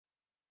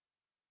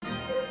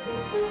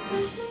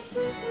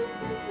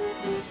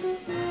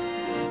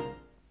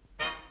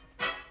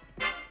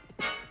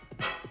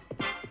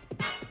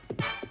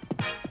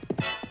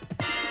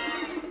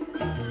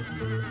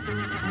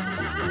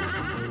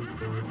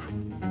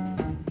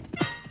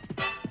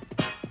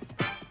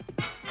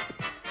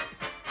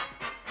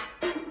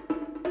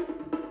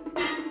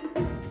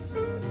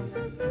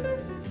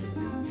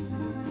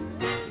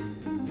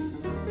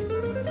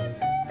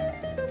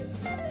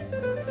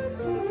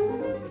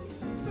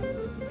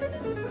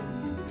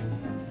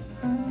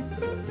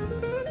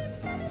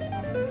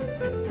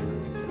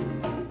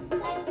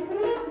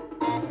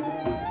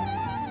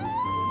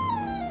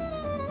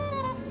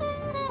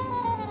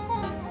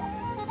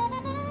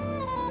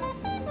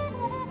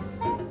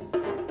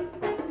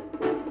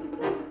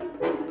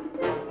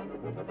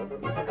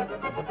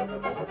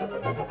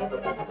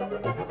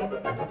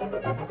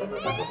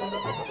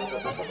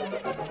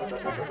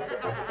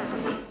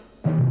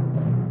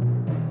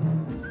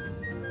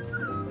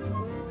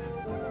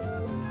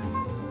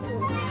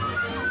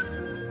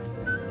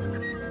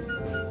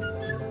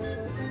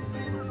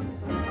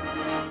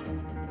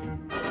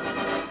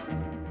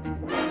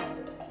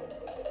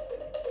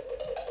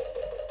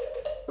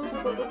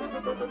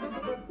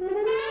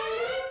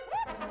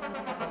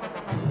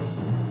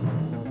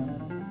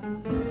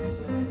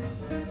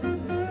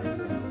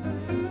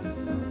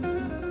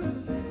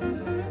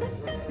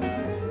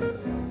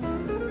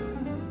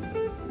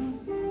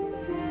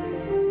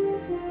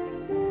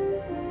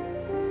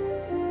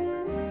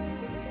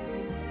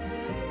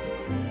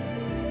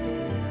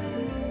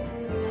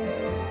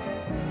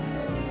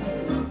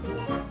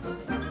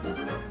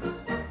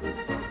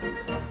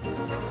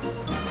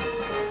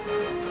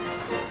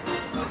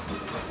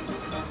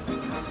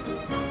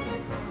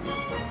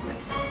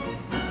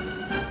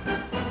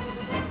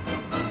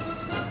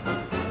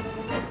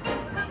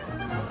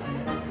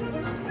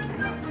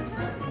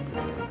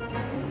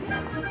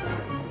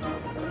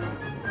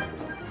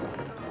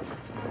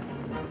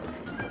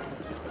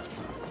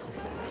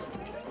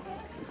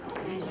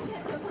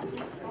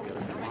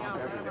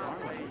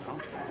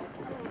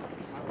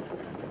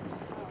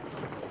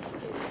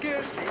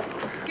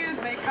Excuse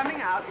me,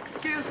 coming out.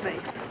 Excuse me.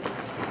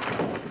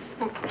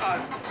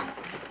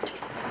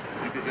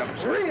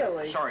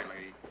 Really? Sorry,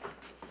 lady.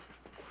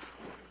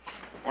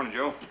 Morning,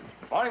 Joe.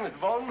 Morning, Mr.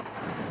 Bolton.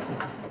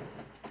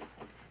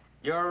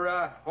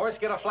 Your horse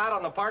get a flat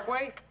on the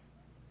parkway?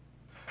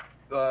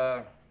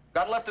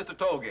 Got left at the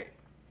toll gate.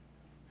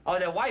 Oh,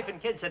 their wife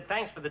and kids said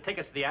thanks for the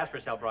tickets to the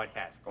Aspercell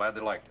broadcast. Glad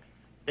they liked it.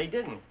 They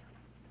didn't.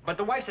 But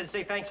the wife said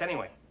say thanks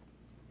anyway.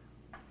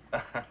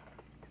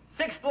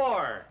 Sixth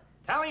floor.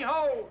 Tally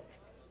ho!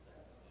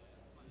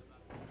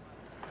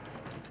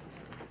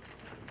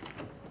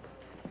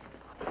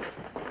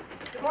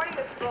 Good morning,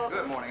 Mr. Bolton.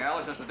 Good morning,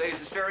 Alice. Has the day's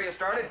hysteria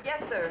started?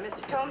 Yes, sir.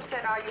 Mr. Tomes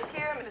said, are you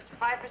here? Mr.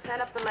 Pfeiffer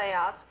sent up the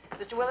layouts.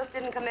 Mr. Willis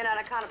didn't come in on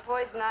account of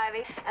poison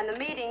ivy, and the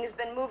meeting has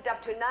been moved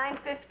up to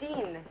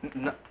 9:15.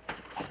 No.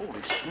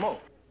 Holy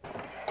smoke.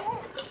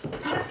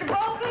 Mr.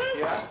 Bolton?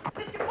 Yeah?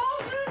 Mr.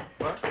 Bolton?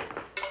 What?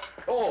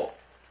 Oh.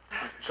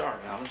 Sorry,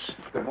 Alice.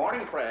 Good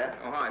morning, Fred.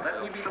 Oh, hi.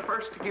 Let me be the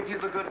first to give you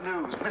the good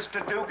news.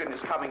 Mr. Dugan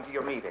is coming to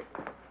your meeting.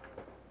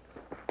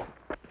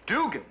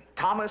 Dugan?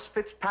 Thomas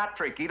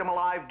Fitzpatrick, eat 'em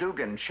alive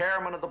Dugan,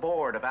 chairman of the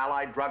board of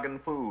Allied Drug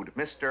and Food.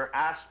 Mr.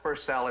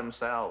 Aspercell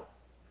himself.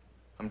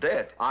 I'm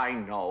dead. I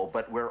know,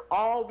 but we're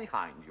all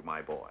behind you,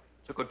 my boy.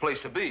 It's a good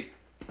place to be.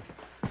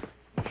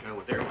 Wish I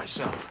were there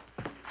myself.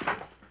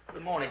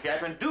 Good morning,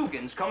 Catherine.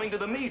 Dugan's coming to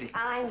the meeting.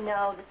 I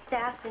know. The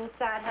staff's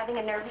inside having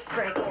a nervous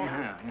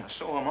breakdown. Yeah,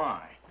 so am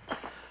I.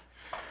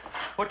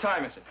 What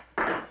time is it?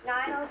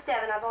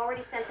 9:07. I've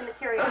already sent the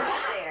material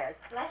upstairs.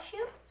 Bless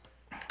you.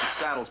 The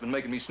saddle's been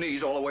making me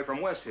sneeze all the way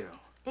from West Hill.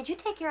 Did you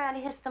take your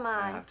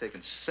antihistamine? I've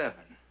taken 7.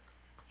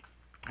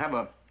 Have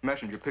a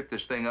messenger pick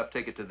this thing up,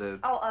 take it to the...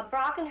 Oh, a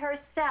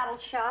Brockenhurst saddle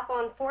shop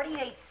on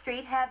 48th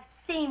Street. Have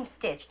seam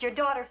stitched. Your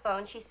daughter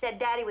phoned. She said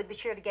Daddy would be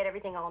sure to get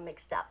everything all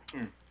mixed up.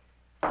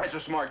 That's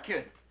a smart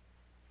kid.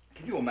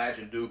 Can you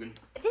imagine, Dugan?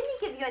 Didn't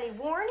he give you any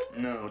warning?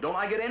 No. Don't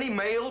I get any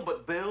mail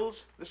but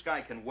bills? This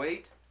guy can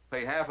wait.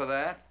 Pay half of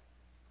that.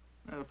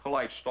 A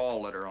polite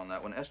stall letter on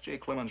that one. S.J.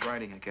 Clemens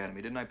Writing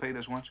Academy. Didn't I pay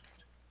this once?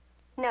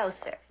 No,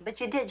 sir. But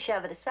you did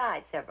shove it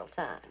aside several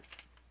times.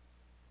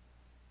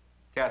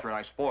 Catherine,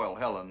 I spoil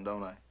Helen,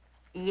 don't I?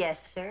 Yes,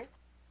 sir.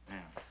 Yeah.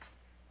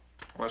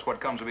 Well, that's what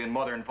comes of being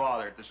mother and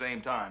father at the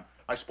same time.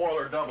 I spoil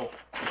her double.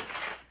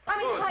 I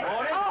mean, Good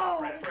morning.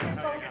 Oh,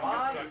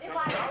 If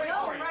I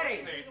know,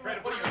 Freddie.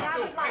 Fred, what are you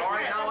doing? All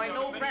right, now I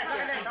know you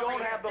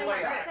don't have the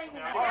layout.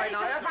 All right,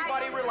 now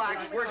everybody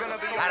relax. We're going to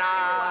be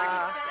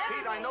relaxed.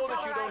 Pete, I know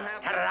that you don't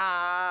have.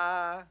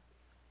 Ta-da!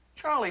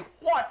 Charlie,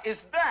 what is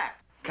that?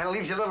 Kind of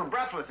leaves you a little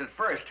breathless at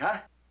first, huh?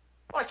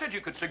 Well, I said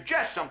you could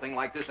suggest something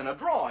like this in a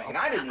drawing.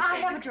 I didn't I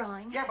think... have a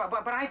drawing. Yeah,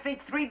 but I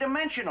think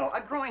three-dimensional.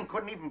 A drawing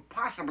couldn't even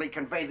possibly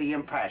convey the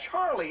impact.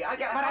 Charlie,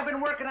 Yeah, but I've been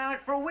working on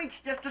it for weeks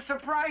just to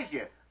surprise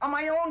you. On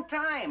my own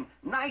time.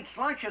 Nights,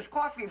 lunches,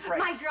 coffee breaks.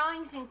 My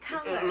drawings in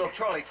color. Look,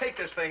 Charlie, take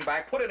this thing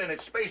back. Put it in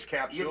its space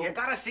capsule. You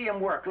gotta see him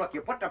work. Look, you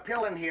put the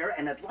pill in here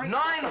and it lights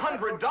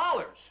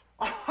 $900.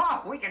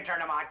 Oh, we can turn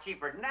them out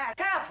cheaper than that.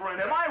 Catherine,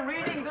 am I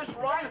reading this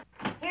right?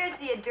 Here's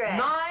the address.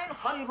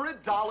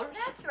 $900?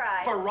 That's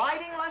right. For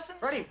riding lessons?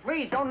 Freddie,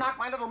 please don't knock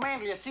my little man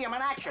till you see him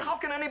in action. How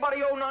can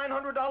anybody owe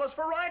 $900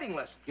 for riding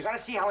lessons? You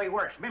gotta see how he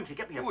works. Mimsy,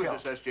 get me a Who pill.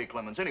 is this S.J.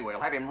 Clemens anyway?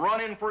 I'll have him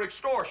run in for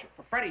extortion.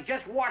 Freddie,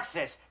 just watch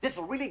this.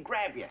 This'll really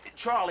grab you.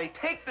 Charlie,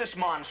 take this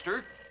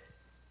monster.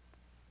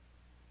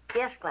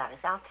 Yes, Gladys,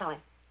 I'll tell him.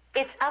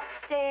 It's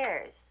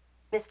upstairs.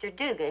 Mr.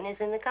 Dugan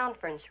is in the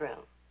conference room.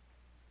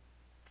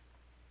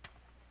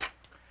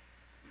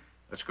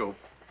 Let's go.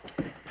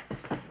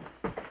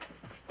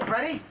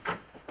 Freddie?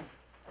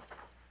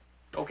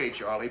 Okay,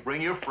 Charlie,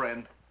 bring your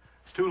friend.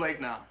 It's too late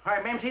now. All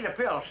right, Mimsy, the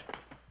pills.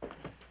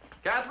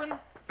 Catherine,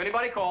 if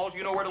anybody calls,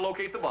 you know where to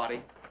locate the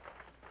body.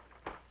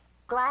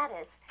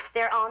 Gladys,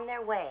 they're on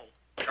their way.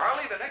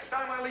 Charlie, the next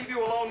time I leave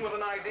you alone with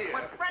an idea.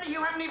 But, Freddie,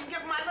 you haven't even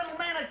given my little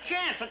man a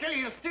chance. I tell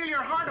you, he'll steal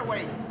your heart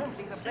away.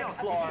 Mimsy, the pills.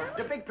 floor.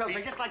 The big pills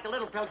are just like the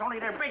little pills, only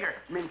they're bigger.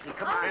 Mimsy,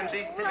 come on.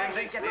 Mimsy, the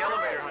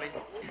elevator, honey.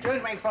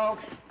 Excuse me,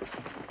 folks.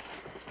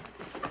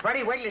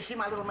 Freddie, wait till you see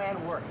my little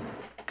man work.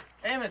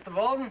 Hey, Mr.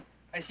 Bolden,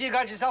 I see you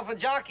got yourself a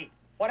jockey.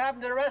 What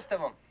happened to the rest of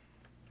them?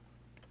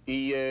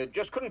 He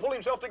just couldn't pull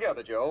himself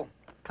together, Joe.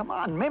 Come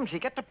on, Mimsy,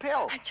 get the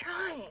pill. I'm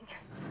trying.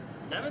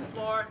 7th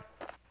floor.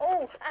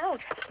 Oh,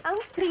 out.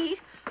 Out, please.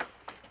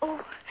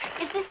 Oh,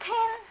 is this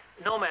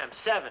 10? No, ma'am,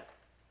 7.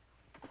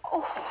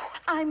 Oh,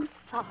 I'm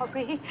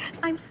sorry.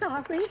 I'm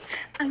sorry.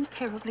 I'm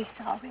terribly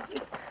sorry.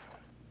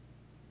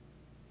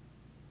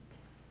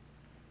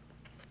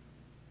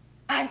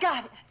 I've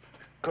got it.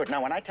 Good.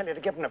 Now, when I tell you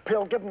to give him the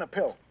pill, give him the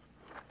pill.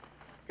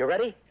 You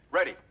ready?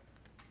 Ready.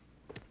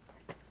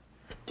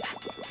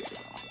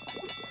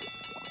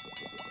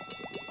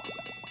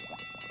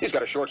 He's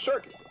got a short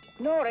circuit.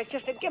 No, that's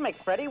just a gimmick,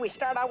 Freddie. We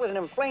start out with an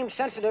inflamed,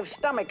 sensitive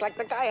stomach, like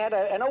the guy had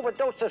an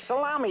overdose of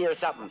salami or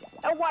something.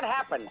 And what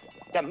happens?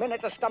 The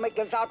minute the stomach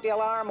gives out the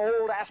alarm,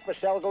 old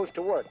Aspercell goes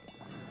to work.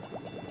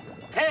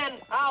 10,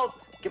 out.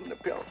 Give him the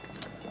pill.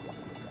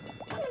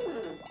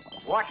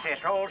 Watch this.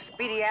 Old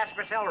Speedy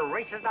Aspercell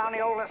races down the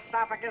old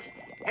esophagus,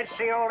 hits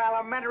the old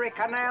alimentary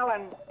canal,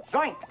 and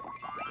zoink.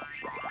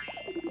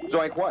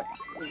 Zoink what?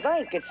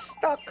 Zoink, it's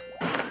stuck.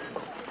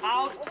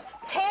 Out.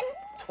 10?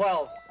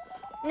 12.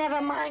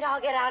 Never mind,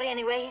 I'll get out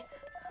anyway.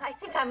 I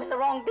think I'm in the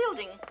wrong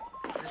building.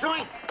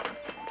 Zoink.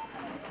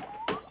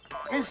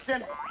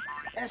 Instant.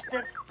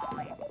 Instant.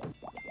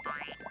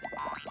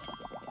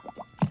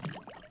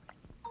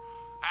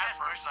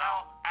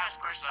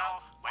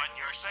 Aspercell, when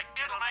you're sick,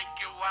 it'll make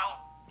you well.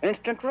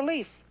 Instant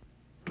relief.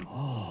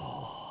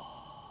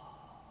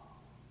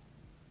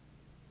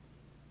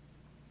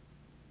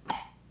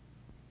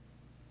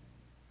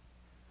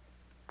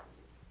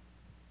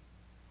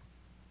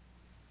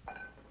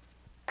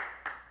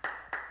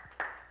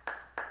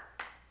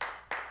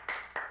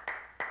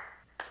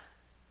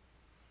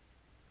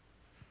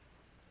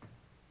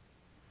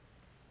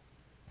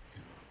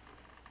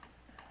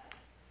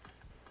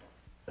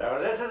 So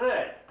this is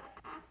it.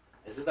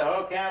 This is the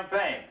whole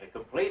campaign, the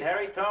complete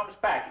Harry Tom's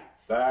package.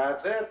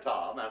 That's it,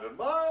 Tom, and in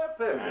my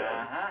opinion...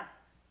 Uh-huh.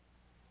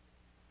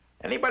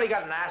 Anybody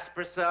got an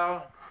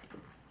Aspercell?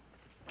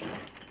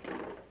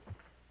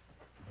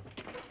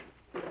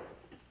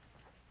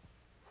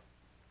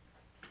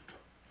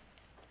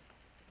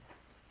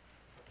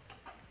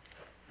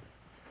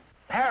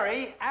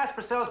 Harry,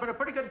 Aspercell's been a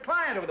pretty good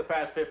client over the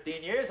past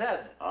 15 years,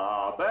 hasn't it?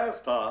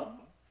 best, Tom.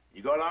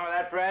 You go along with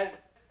that, Fred?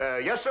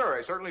 Yes, sir,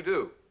 I certainly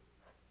do.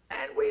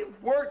 And we've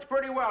worked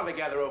pretty well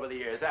together over the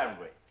years, haven't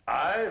we?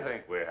 I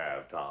think we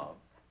have, Tom.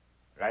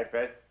 Right,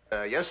 Fred?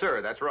 Yes,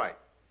 sir, that's right.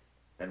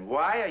 Then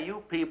why are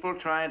you people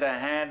trying to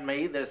hand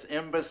me this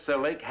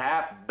imbecilic,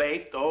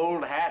 half-baked,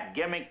 old-hat,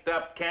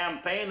 gimmicked-up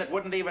campaign that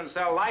wouldn't even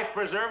sell life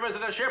preservers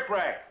at a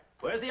shipwreck?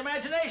 Where's the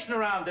imagination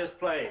around this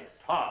place?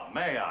 Tom,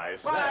 may I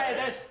say... Why,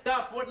 this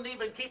stuff wouldn't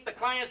even keep the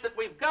clients that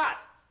we've got.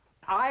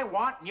 I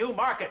want new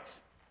markets.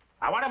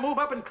 I want to move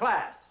up in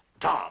class.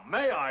 Tom,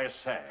 may I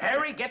say...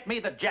 Harry, get me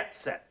the jet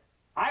set.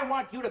 I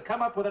want you to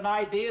come up with an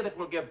idea that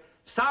will give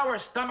sour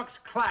stomachs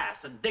class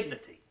and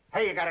dignity.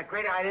 Hey, you got a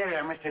great idea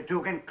there, Mr.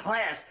 Dugan.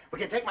 Class. We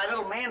can take my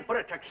little man, put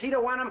a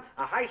tuxedo on him,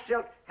 a high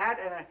silk hat,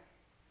 and a...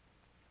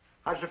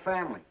 How's the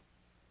family?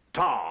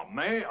 Tom,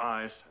 may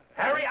I say...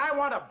 Harry, I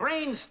want a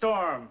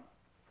brainstorm.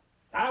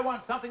 I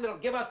want something that'll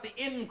give us the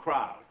in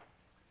crowd.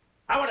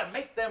 I want to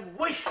make them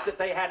wish that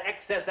they had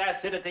excess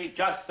acidity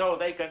just so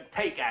they can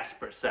take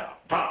Aspercell.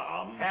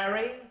 Tom...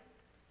 Harry,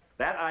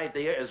 that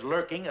idea is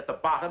lurking at the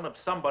bottom of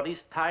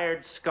somebody's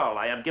tired skull.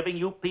 I am giving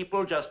you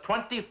people just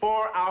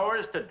 24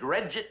 hours to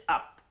dredge it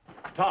up.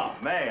 Tom,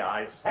 may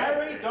I say...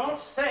 Harry, don't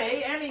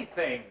say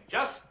anything.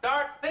 Just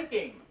start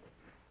thinking.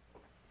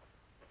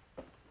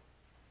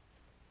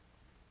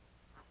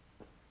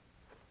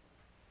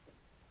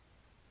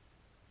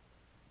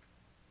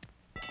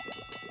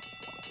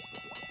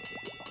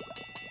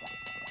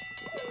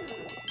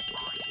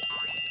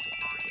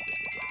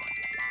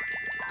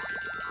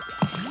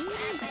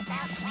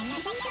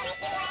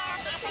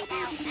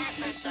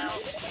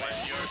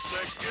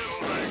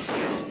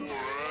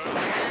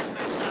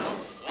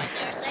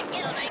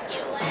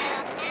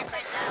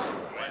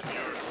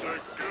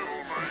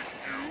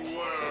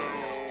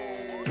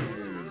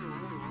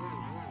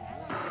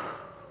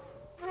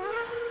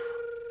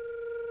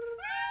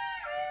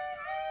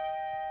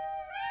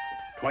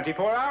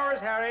 24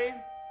 hours, Harry.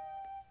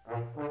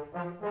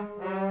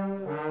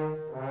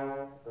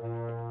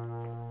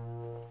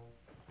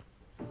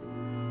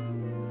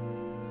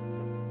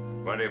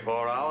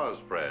 24 hours,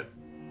 Fred.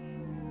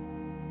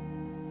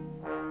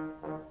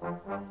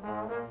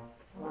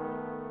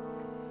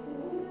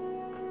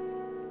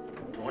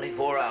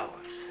 Hours.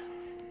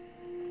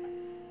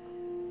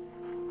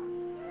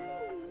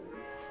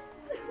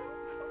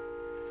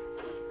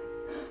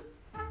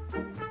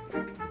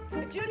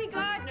 Judy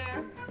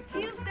Gardner,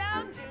 heels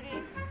down,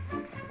 Judy.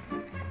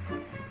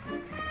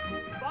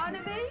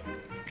 Barnaby,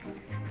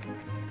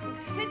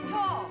 sit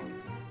tall.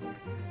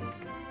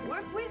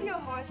 Work with your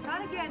horse,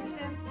 not against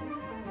him.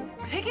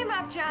 Pick him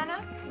up,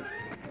 Jana.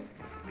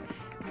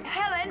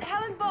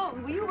 Helen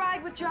Bolton, will you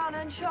ride with Jana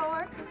and show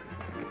her?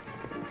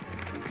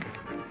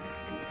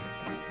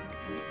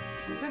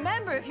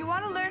 Remember, if you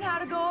want to learn how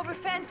to go over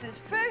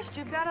fences, first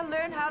you've got to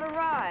learn how to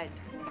ride.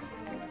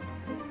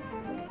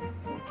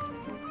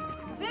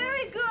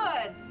 Very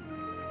good.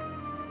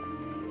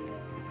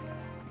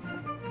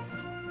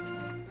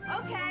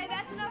 Okay,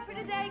 that's enough for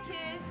today,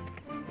 kids.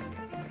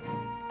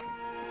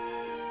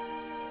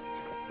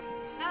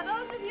 Now,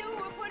 those of you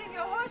who are putting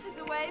your horses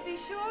away, be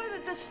sure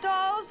that the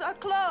stalls are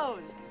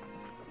closed.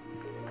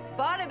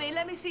 Barnaby,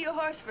 let me see your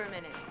horse for a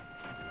minute.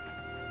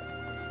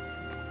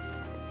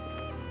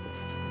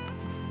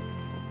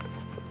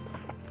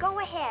 Go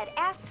ahead,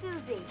 ask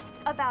Susie.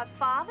 About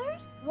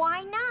fathers?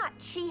 Why not?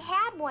 She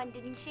had one,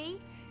 didn't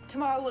she?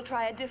 Tomorrow we'll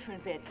try a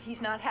different bit.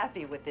 He's not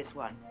happy with this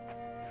one.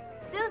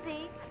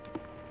 Susie.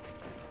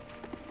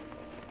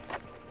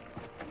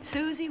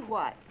 Susie,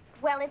 what?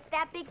 Well, it's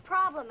that big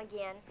problem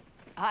again.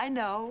 I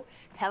know.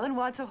 Helen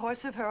wants a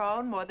horse of her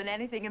own more than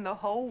anything in the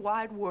whole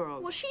wide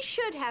world. Well, she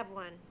should have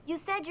one. You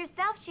said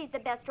yourself she's the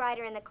best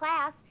rider in the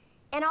class,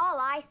 and all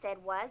I said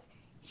was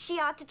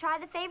she ought to try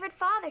the favorite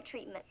father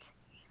treatment.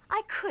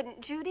 I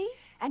couldn't, Judy.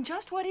 And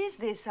just what is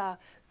this,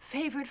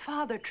 favorite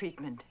father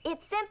treatment?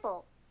 It's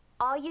simple.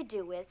 All you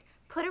do is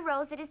put a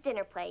rose at his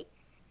dinner plate,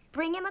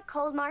 bring him a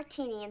cold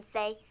martini, and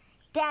say,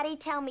 Daddy,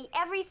 tell me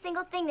every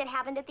single thing that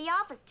happened at the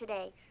office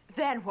today.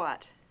 Then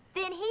what?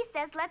 Then he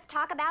says, let's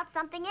talk about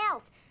something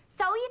else.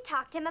 So you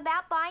talked him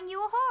about buying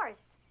you a horse.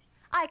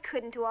 I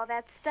couldn't do all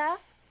that stuff.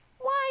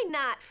 Why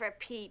not, for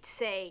Pete's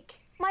sake?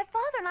 My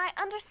father and I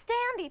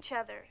understand each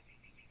other.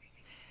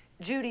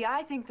 Judy,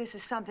 I think this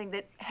is something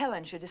that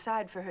Helen should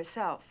decide for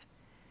herself.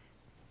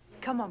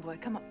 Come on, boy,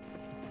 come on.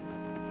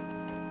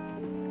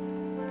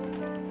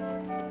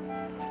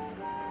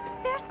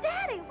 There's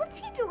Daddy. What's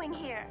he doing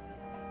here?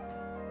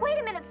 Wait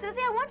a minute,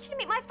 Susie. I want you to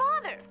meet my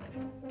father.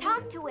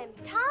 Talk to him.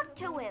 Talk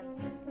to him.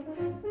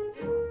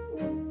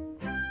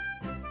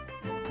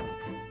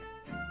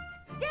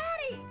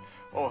 Daddy!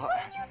 Oh, what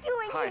are you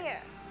doing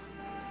here?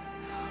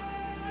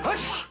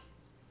 Hush!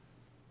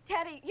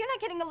 Daddy, you're not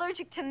getting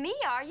allergic to me,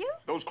 are you?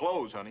 Those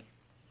clothes, honey.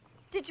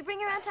 Did you bring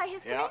your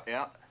antihistamine?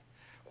 Yeah.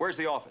 Where's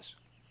the office?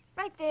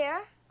 Right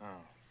there. Oh.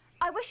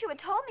 I wish you had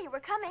told me you were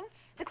coming.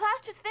 The class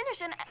just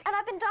finished, and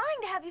I've been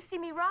dying to have you see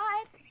me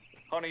ride.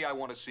 Honey, I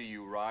want to see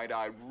you ride.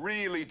 I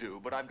really do,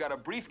 but I've got a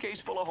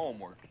briefcase full of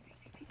homework.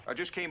 I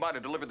just came by to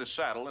deliver the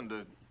saddle and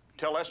to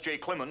tell S.J.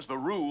 Clemens the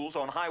rules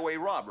on highway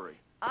robbery.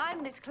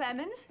 I'm Miss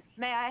Clemens.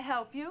 May I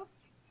help you?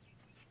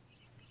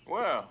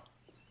 Well,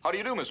 how do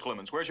you do, Miss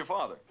Clemens? Where's your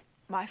father?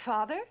 My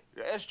father?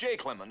 S.J.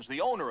 Clemens,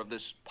 the owner of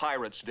this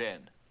pirate's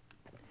den.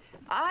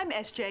 I'm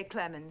S.J.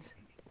 Clemens.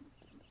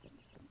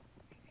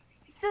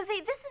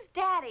 Susie, this is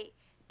Daddy.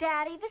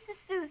 Daddy, this is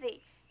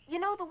Susie. You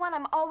know the one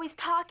I'm always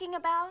talking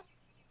about?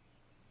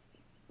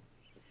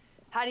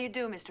 How do you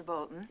do, Mr.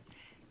 Bolton?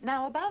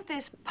 Now, about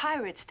this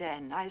pirate's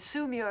den, I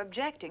assume you're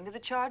objecting to the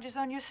charges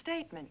on your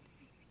statement.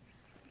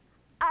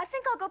 I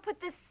think I'll go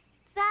put this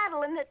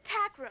saddle in the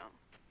tack room.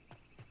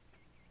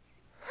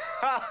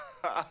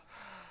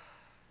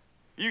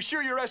 You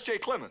sure you're S.J.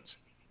 Clemens?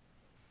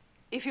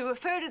 If you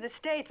refer to the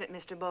statement,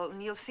 Mr.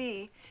 Bolton, you'll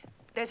see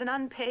there's an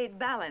unpaid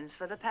balance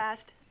for the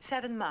past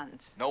 7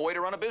 months. No way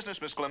to run a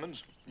business, Miss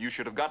Clemens. You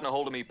should have gotten a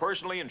hold of me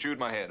personally and chewed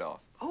my head off.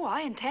 Oh,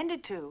 I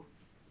intended to.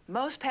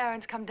 Most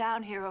parents come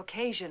down here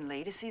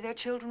occasionally to see their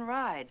children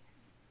ride.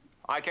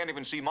 I can't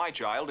even see my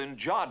child in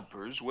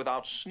jodhpurs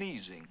without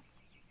sneezing.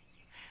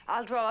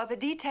 I'll draw up a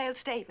detailed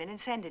statement and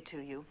send it to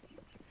you.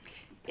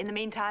 In the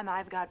meantime,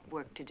 I've got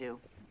work to do.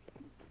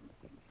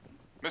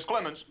 Miss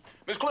Clemens,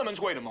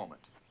 wait a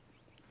moment.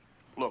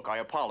 Look, I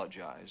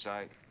apologize.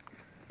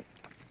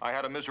 I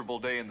had a miserable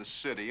day in the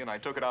city, and I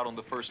took it out on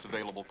the first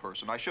available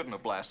person. I shouldn't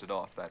have blasted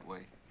off that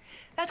way.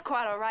 That's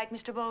quite all right,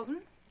 Mr.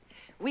 Bolton.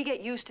 We get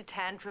used to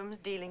tantrums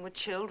dealing with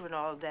children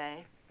all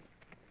day.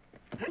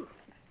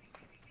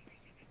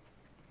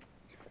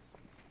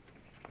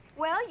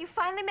 Well, you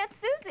finally met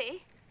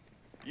Susie.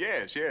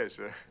 Yes.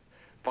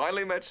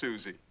 Finally met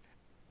Susie.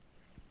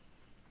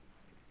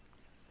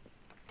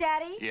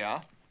 Daddy?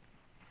 Yeah?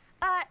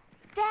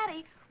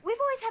 Daddy, we've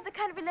always had the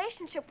kind of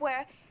relationship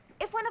where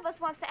if one of us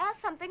wants to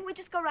ask something, we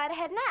just go right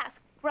ahead and ask,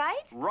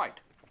 right? Right.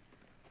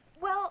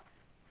 Well,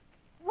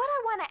 what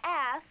I want to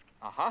ask...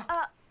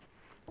 Uh-huh.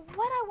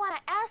 What I want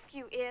to ask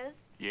you is...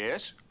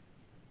 Yes?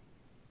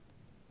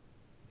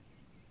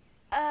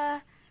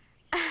 How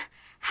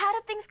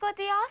did things go at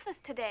the office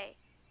today?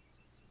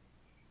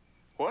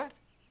 What?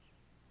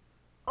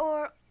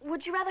 Or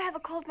would you rather have a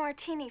cold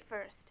martini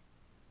first?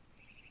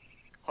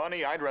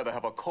 Honey, I'd rather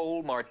have a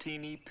cold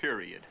martini,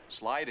 period.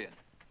 Slide in.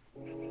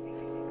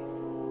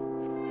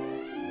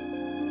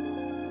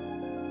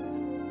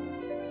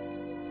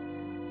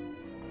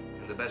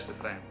 In the best of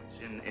families.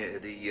 In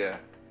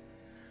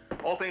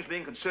all things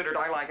being considered,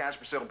 I like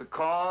Aspercell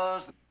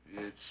because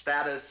it's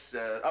status,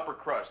 upper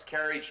crust,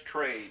 carriage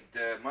trade,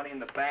 money in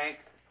the bank.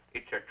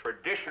 It's a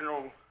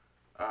traditional,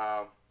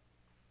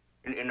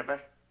 in the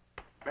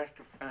best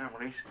of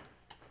families.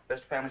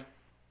 Best of families.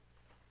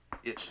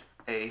 It's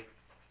a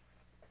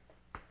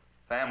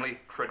family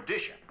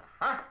tradition,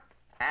 huh?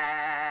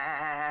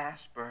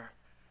 Aspercell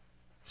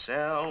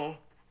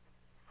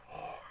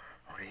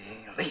for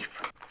relief.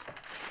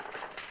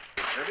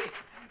 Herbie,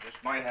 you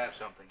just might have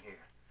something here.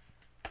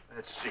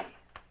 Let's see.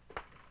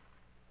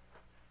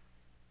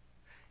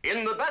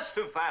 In the best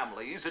of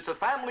families, it's a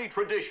family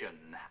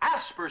tradition.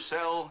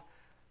 Aspercell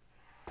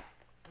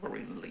for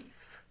relief.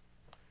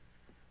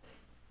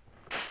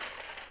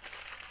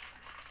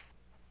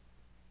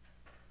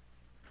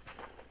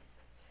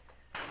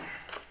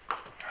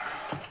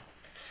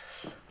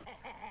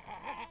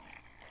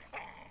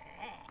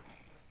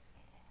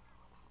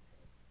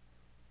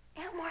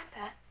 Aunt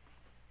Martha,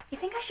 you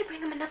think I should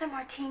bring him another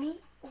martini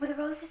over the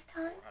rose this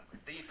time?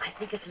 I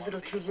think it's a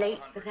little too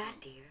late for that,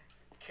 dear.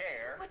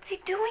 What's he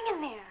doing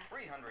in there?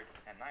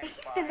 He's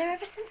been there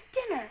ever since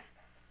dinner.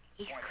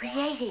 He's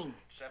creating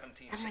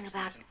something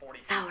about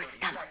sour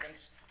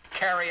stomachs.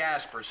 Carry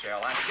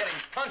Aspercell. I'm getting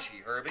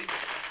punchy, Herbie.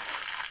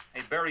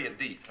 Hey, bury it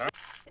deep, huh?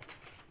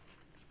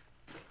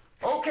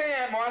 Okay,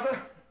 Aunt Martha.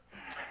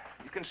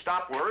 You can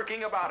stop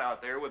working about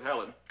out there with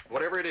Helen.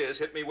 Whatever it is,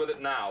 hit me with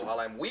it now while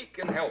I'm weak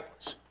and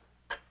helpless.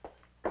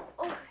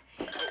 Oh,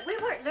 we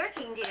weren't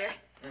lurking, dear.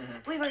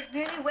 We were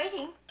merely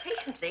waiting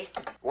patiently.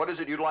 What is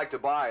it you'd like to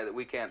buy that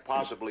we can't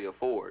possibly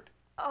afford?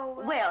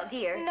 Oh, well,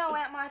 dear. No,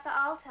 Aunt Martha,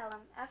 I'll tell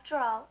him. After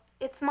all,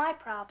 it's my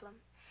problem.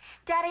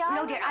 Daddy,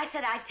 No, dear, I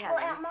said I'd tell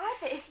him. Well, Aunt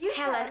Martha, if you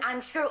Helen,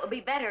 I'm sure it would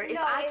be better if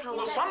I told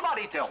Well,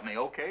 somebody tell me,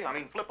 okay? I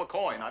mean, flip a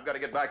coin. I've got to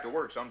get back to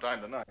work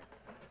sometime tonight.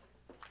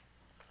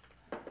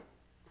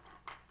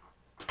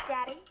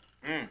 Daddy?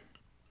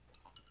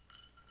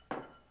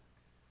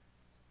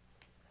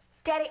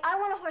 Daddy, I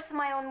want a horse of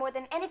my own more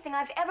than anything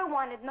I've ever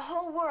wanted in the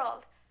whole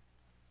world.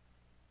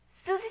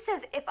 Susie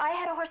says if I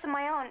had a horse of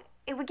my own,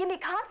 it would give me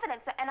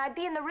confidence, and I'd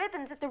be in the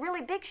ribbons at the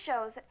really big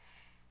shows.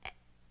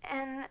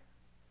 And...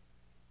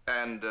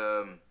 And,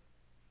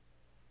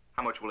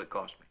 how much will it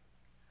cost me?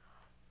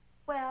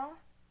 Well...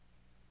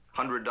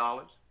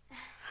 $100?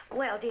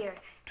 Well, dear...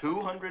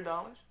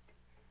 $200?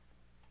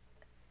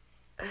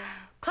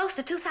 Close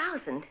to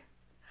 2,000.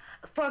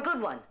 For a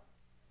good one.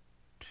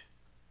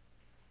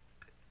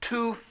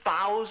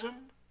 2,000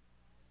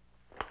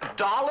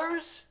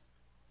 dollars?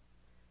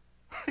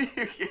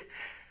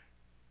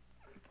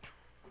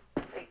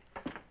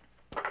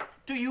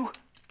 Do you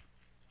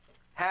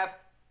have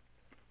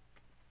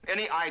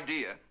any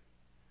idea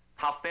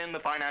how thin the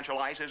financial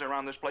ice is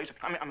around this place?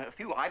 I mean, a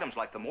few items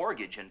like the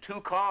mortgage and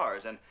 2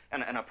 cars and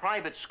a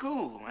private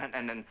school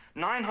and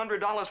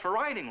 $900 for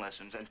riding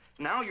lessons, and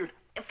now you're...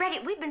 Freddie,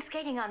 we've been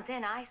skating on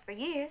thin ice for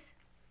years.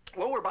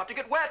 Well, we're about to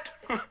get wet.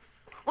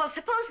 Well,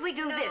 suppose we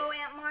do this. No,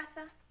 Aunt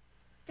Martha.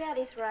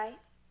 Daddy's right.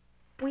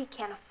 We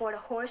can't afford a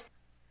horse.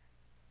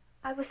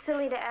 I was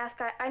silly to ask.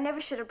 I never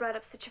should have brought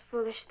up such a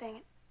foolish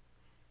thing.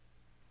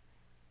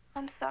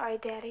 I'm sorry,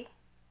 Daddy.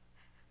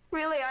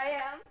 Really, I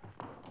am.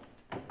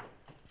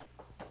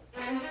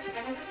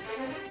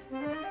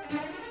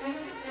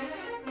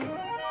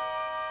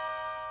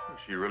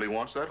 She really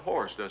wants that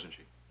horse, doesn't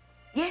she?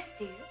 Yes,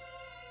 dear.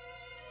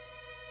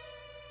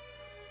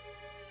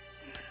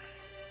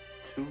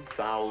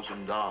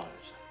 $2,000.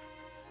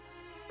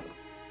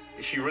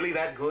 Is she really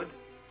that good?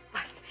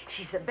 Why,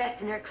 she's the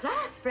best in her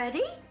class,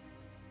 Freddie.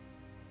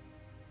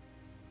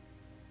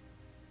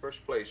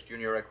 First place,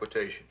 junior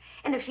equitation.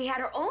 And if she had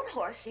her own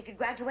horse, she could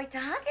graduate to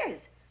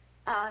hunters.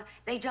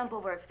 They jump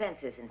over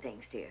fences and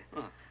things, dear.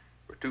 Huh.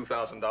 For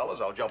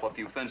 $2,000, I'll jump a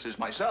few fences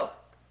myself.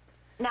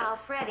 Now,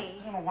 Freddie...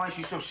 I don't know why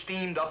she's so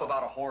steamed up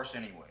about a horse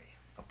anyway.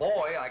 A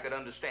boy, I could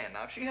understand.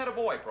 Now, if she had a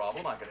boy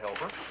problem, I could help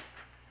her.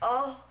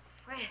 Oh,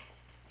 Fred.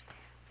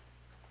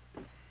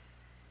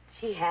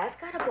 She has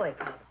got a boy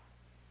problem.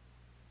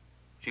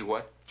 She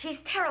what? She's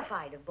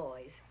terrified of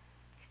boys.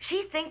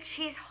 She thinks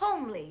she's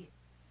homely.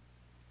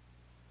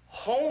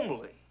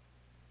 Homely?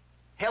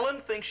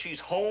 Helen thinks she's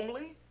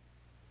homely?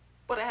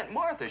 But Aunt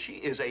Martha, she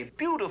is a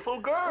beautiful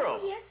girl.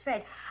 Oh, yes,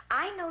 Fred.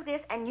 I know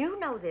this, and you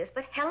know this,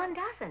 but Helen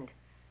doesn't.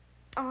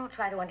 Oh,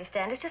 try to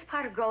understand. It's just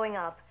part of growing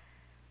up.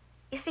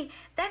 You see,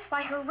 that's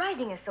why her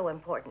writing is so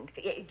important.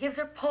 It gives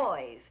her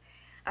poise,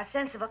 a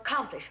sense of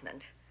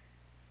accomplishment.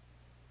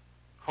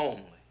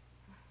 Homely.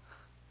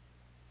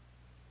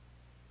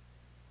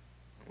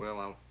 Well,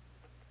 I'll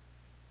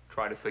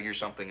try to figure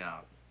something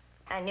out.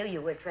 I knew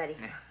you would, Freddie.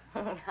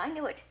 Yeah. I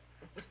knew it.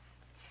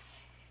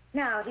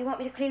 Now, do you want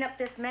me to clean up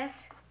this mess?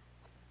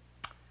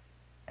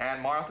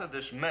 And, Martha,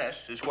 this mess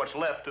is what's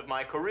left of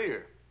my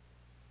career.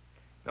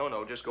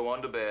 No, just go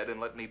on to bed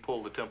and let me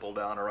pull the temple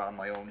down around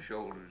my own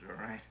shoulders, all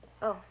right?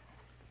 Oh.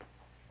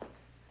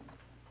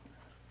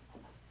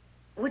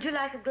 Would you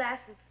like a glass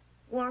of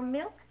warm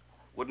milk?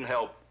 Wouldn't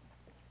help.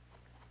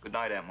 Good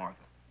night, Aunt Martha.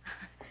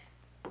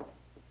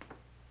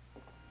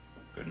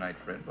 Good night,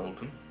 Fred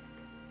Bolton.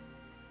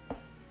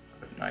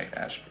 Good night,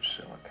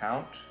 Aspercell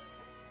account.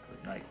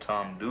 Good night,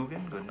 Tom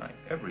Dugan. Good night,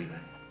 everything.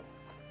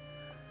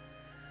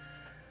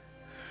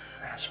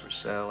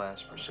 Aspercell,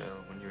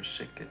 when you're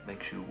sick, it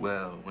makes you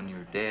well. When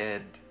you're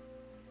dead,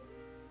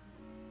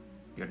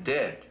 you're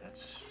dead.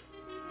 That's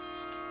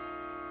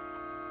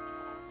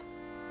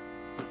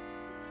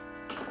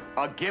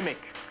a gimmick.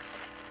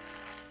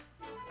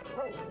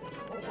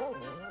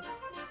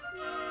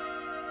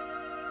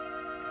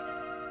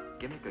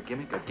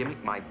 A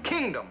gimmick, my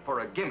kingdom for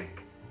a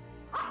gimmick.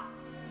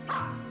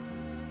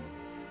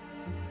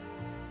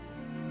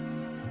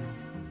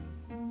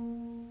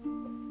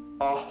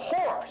 A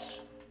horse.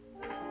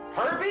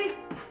 Herbie?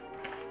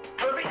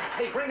 Herbie,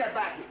 hey, bring that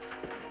back here.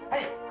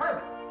 Hey,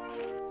 Herbie.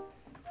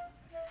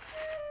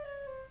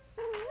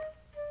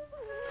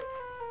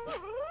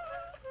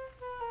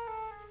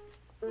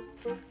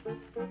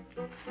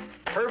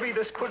 Herbie,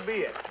 this could be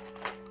it.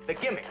 The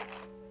gimmick.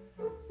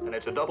 And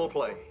it's a double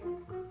play.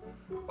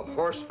 A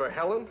horse for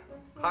Helen,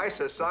 high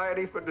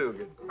society for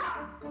Dugan.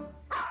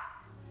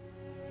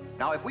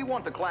 Now, if we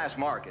want the class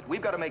market,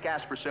 we've got to make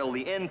Aspercell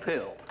the end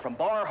pill, from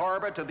Bar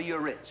Harbor to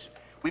Biarritz.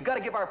 We've got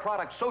to give our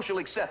product social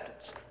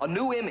acceptance, a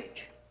new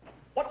image.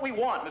 What we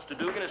want, Mr.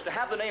 Dugan, is to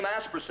have the name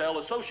Aspercell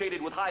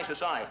associated with high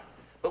society.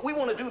 But we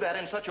want to do that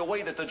in such a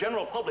way that the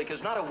general public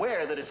is not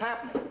aware that it's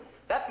happening.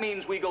 That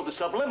means we go the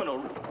subliminal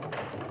route.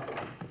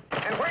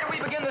 And where do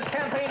we begin this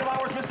campaign of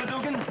ours, Mr.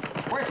 Dugan?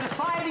 Where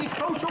society's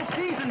social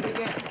season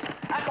begins.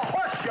 At the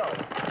horse show.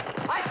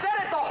 I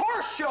said at the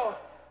horse show.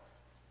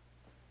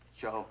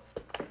 Joe,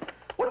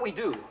 what do we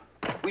do?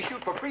 We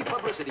shoot for free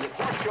publicity at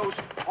horse shows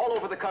all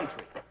over the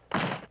country.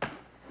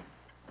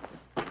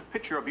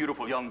 Picture a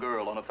beautiful young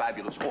girl on a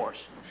fabulous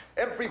horse.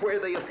 Everywhere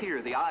they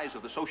appear, the eyes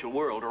of the social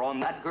world are on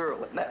that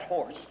girl and that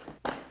horse.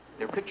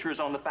 Their picture is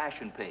on the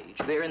fashion page.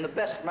 They're in the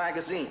best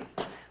magazines.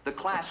 The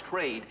class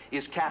trade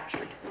is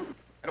captured.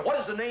 And what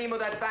is the name of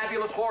that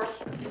fabulous horse?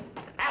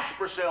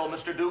 Aspercell,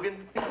 Mr.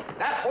 Dugan.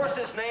 That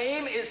horse's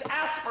name is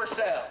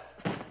Aspercell.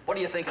 What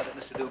do you think of it,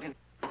 Mr. Dugan?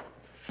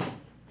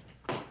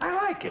 I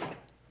like it.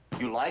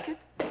 You like it?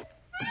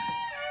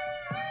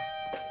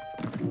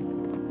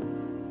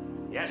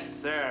 Yes,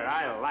 sir,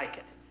 I like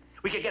it.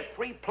 We could get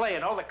free play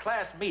in all the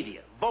class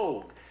media.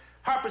 Vogue,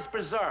 Harper's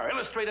Bazaar,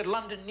 Illustrated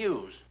London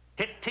News,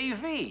 hit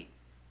TV.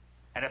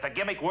 And if the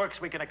gimmick works,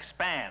 we can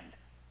expand.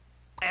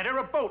 Enter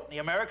a boat in the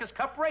America's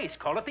Cup race.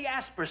 Call it the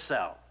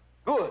Aspercell.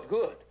 Good,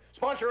 good.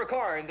 Sponsor a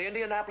car in the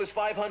Indianapolis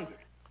 500.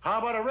 How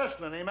about a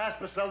wrestler named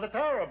Aspercell the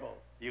Terrible?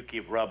 You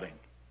keep rubbing.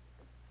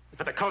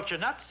 For the culture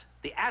nuts,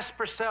 the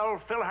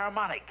Aspercell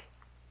Philharmonic.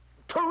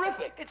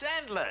 Terrific! It's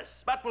endless.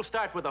 But we'll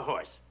start with the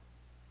horse.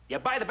 You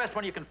buy the best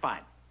one you can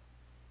find.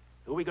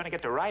 Who are we going to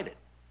get to ride it?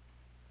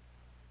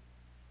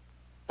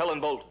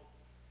 Helen Bolton.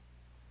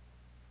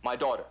 My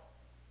daughter.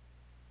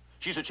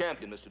 She's a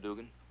champion, Mr.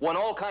 Dugan. Won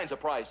all kinds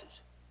of prizes.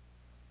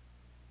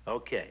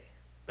 Okay.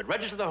 But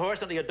register the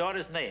horse under your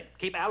daughter's name.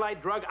 Keep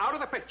Allied Drug out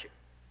of the picture.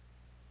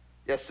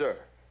 Yes, sir.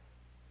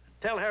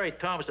 Tell Harry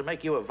Thomas to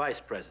make you a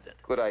vice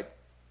president. Could I?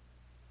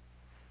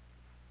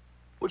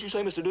 What'd you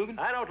say, Mr. Dugan?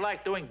 I don't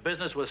like doing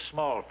business with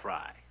small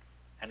fry.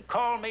 And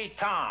call me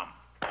Tom.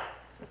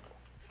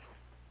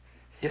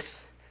 Yes,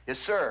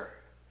 sir.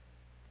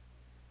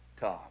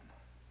 Tom.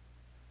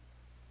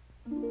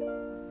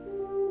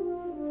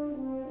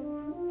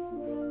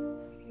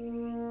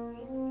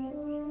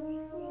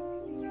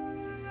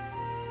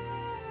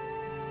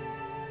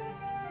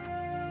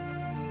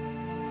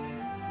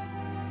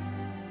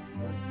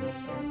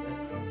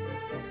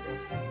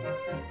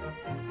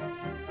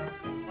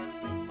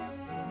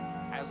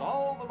 Has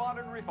all the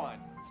modern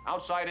refinements.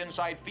 Outside,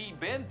 inside feed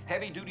bin,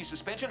 heavy-duty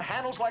suspension,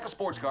 handles like a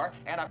sports car,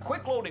 and a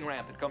quick loading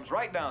ramp that comes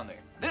right down there.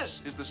 This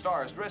is the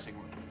star's dressing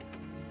room.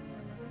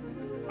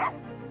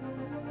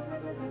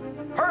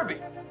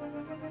 Herbie!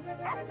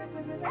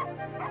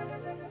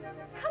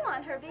 Come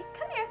on, Herbie.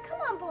 Come here. Come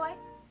on, boy.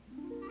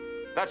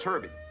 That's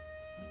Herbie.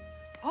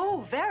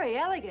 Oh, very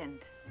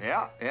elegant.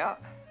 Yeah.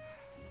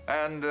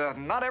 And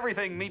not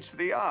everything meets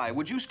the eye.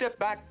 Would you step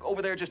back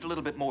over there just a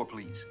little bit more,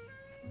 please?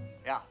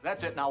 Yeah,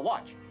 that's it. Now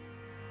watch.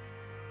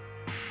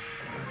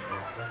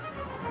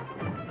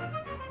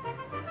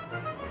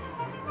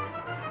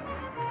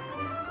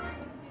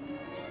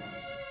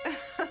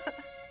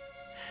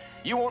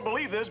 You won't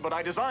believe this, but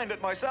I designed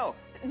it myself.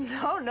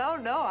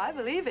 No, I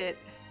believe it.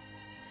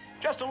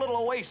 Just a little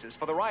oasis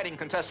for the riding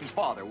contestant's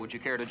father. Would you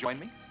care to join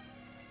me?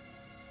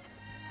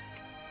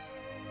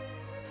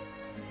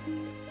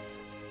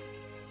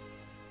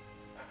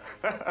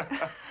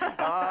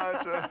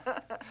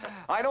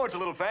 I know it's a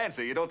little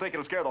fancy. You don't think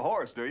it'll scare the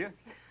horse, do you?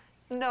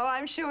 No,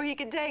 I'm sure he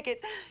can take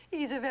it.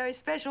 He's a very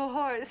special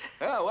horse.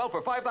 Yeah, well,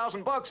 for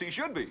 $5,000 he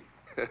should be.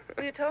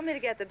 Well, you told me to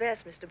get the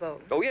best, Mr.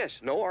 Bolton. Oh, yes,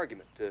 no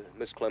argument,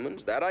 Miss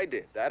Clemens. That I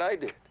did.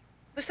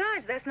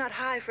 Besides, that's not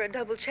high for a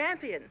double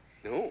champion.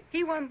 No.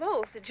 He won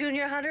both the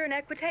Junior Hunter and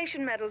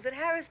Equitation medals at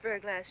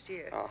Harrisburg last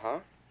year. Uh-huh.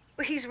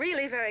 Well, he's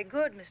really very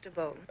good, Mr.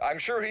 Bolton. I'm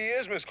sure he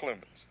is, Miss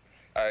Clemens.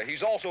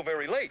 He's also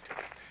very late.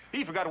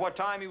 He forgot what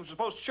time he was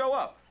supposed to show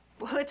up.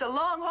 Well, it's a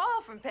long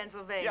haul from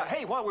Pennsylvania. Yeah,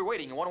 hey, while we're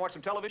waiting, you want to watch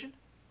some television?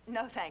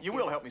 No, thank you. You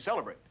will help me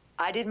celebrate.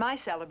 I did my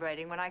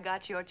celebrating when I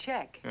got your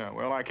check. Yeah,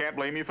 well, I can't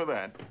blame you for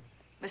that.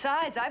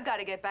 Besides, I've got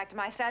to get back to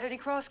my Saturday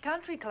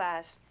cross-country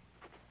class.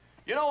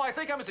 You know, I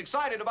think I'm as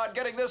excited about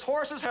getting this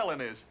horse as Helen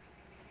is.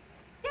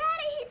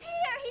 Daddy, he's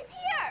here! He's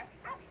here!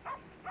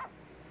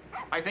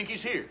 I think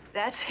he's here.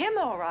 That's him,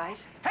 all right.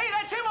 Hey,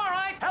 that's him, all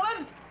right,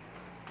 Helen!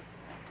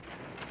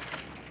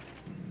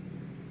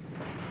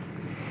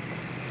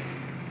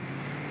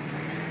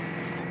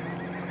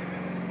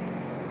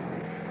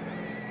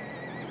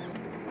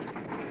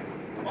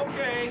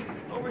 Okay,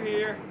 over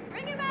here.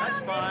 Bring him out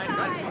That's on fine. this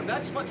That's side. fine.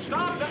 That's fine.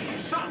 Stop!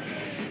 Stop!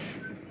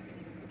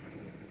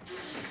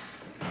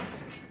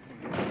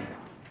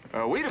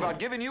 We'd about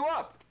given you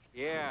up.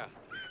 Yeah.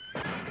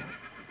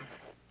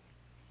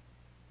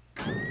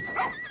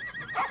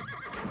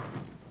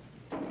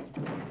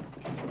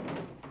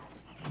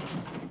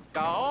 The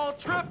whole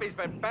trip he's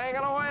been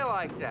banging away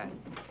like that.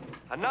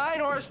 A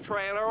 9-horse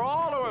trailer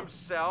all to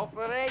himself,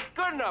 and it ain't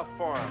good enough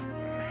for him.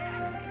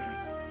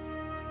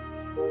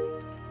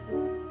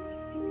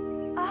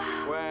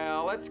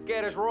 Well, let's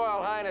get His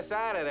Royal Highness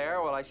out of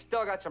there while I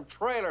still got some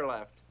trailer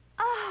left.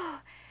 Oh,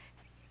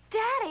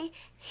 Daddy,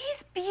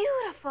 he's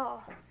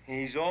beautiful.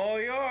 He's all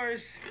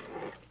yours.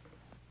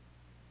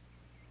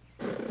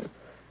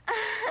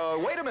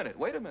 Wait a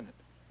minute.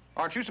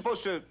 Aren't you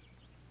supposed to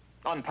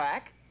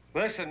unpack?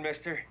 Listen,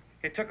 mister,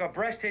 it took a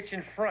breast hitch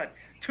in front,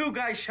 2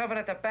 guys shoving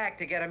at the back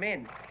to get him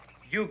in.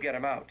 You get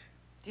him out.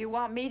 Do you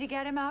want me to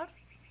get him out?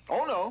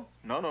 Oh, no.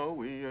 No,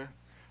 we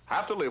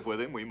have to live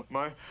with him. We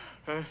might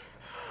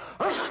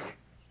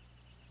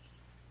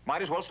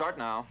as well start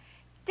now.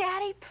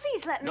 Daddy,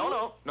 please let me...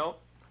 No.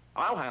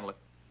 I'll handle it.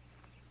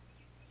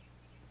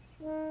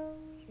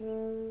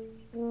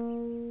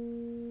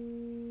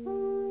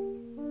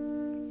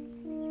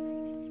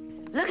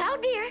 Look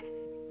out, dear.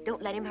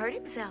 Don't let him hurt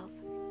himself.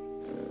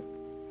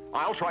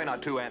 I'll try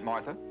not to, Aunt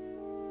Martha.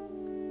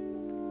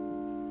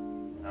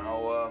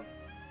 Now,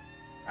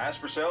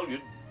 Aspercell, you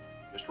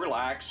just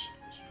relax.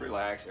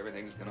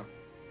 Everything's gonna...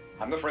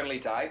 I'm the friendly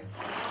type.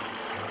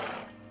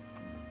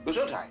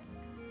 Gesundheit.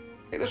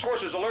 Hey, this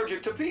horse is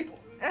allergic to people.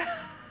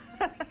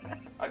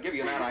 I'd give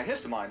you an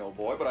antihistamine, old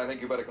boy, but I think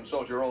you better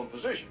consult your own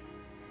physician.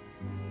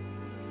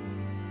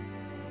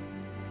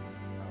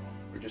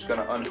 We're just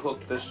gonna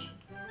unhook this...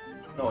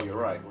 No, you're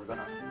right. We're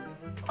gonna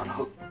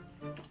unhook...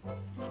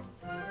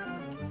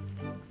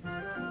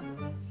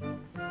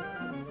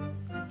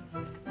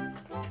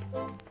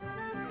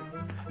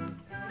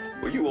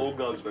 Well, you old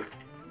guzzler.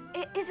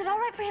 Is it all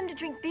right for him to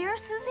drink beer,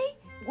 Susie?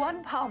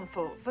 1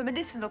 palmful for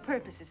medicinal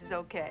purposes is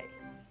okay.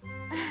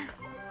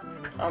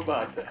 How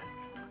about that?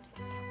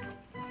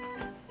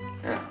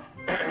 Yeah.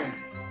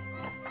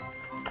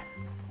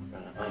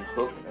 Gonna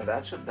unhook.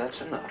 That's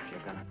enough.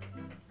 You're gonna...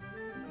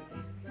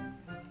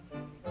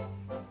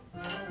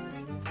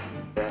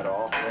 That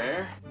off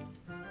there.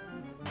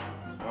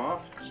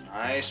 Off. It's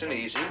nice and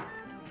easy.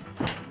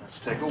 Let's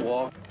take a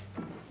walk.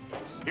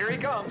 Here he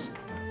comes.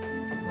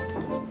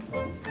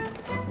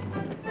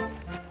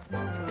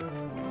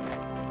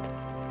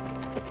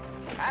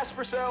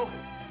 Aspercell,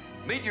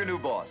 meet your new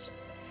boss.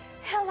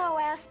 Hello,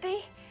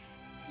 Aspie.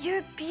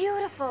 You're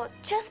beautiful,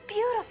 just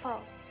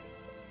beautiful.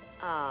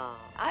 Oh.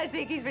 I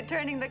think he's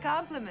returning the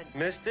compliment.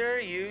 Mister,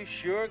 you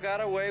sure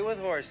got away with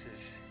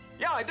horses.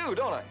 Yeah, I do,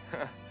 don't I?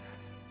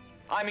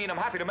 I mean, I'm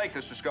happy to make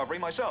this discovery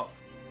myself.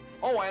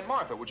 Oh, Aunt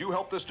Martha, would you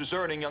help this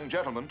discerning young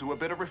gentleman to a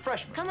bit of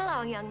refreshment? Come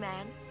along, young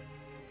man.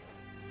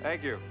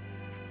 Thank you.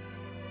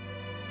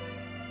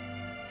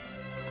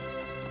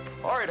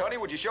 All right, honey,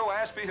 would you show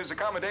Aspie his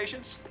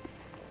accommodations?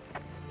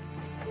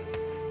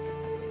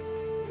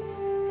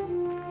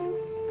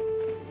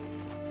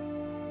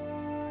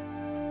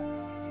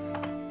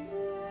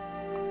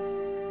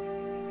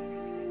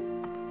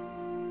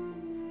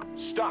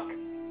 Stuck.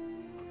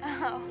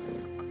 Oh.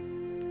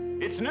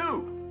 It's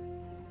new.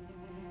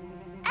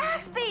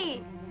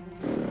 Aspie!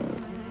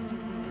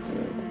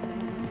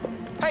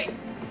 Hey!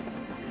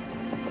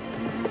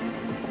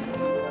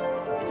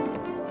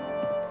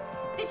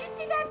 Did you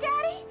see that,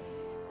 Daddy?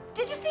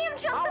 Did you see him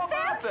jump How the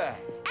about fence? that?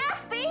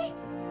 Aspie!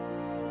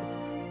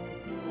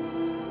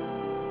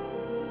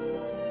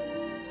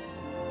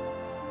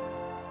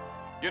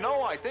 You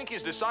know, I think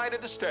he's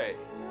decided to stay.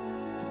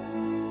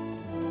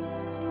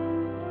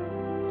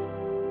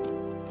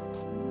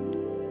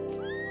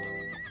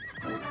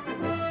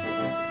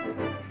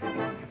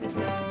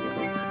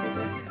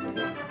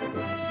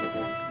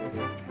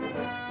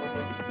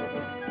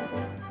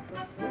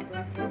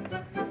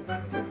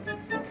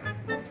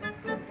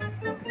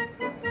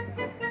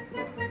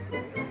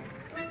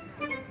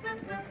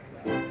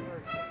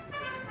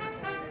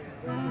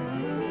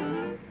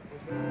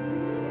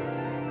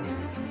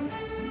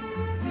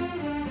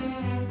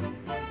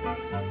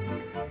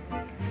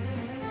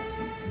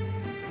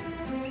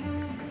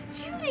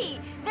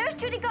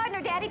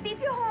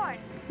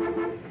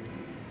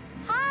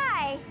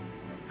 Hi.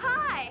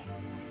 Hi.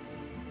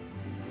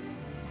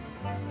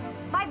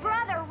 My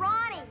brother,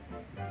 Ronnie.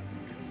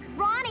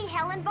 Ronnie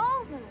Helen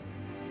Bolton.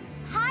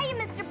 Hi,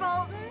 Mr.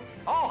 Bolton.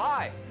 Oh,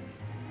 hi.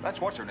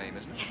 That's what's her name,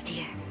 isn't it? Yes,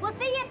 dear. We'll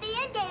see you at the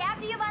end gate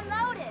after you've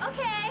unloaded.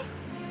 Okay.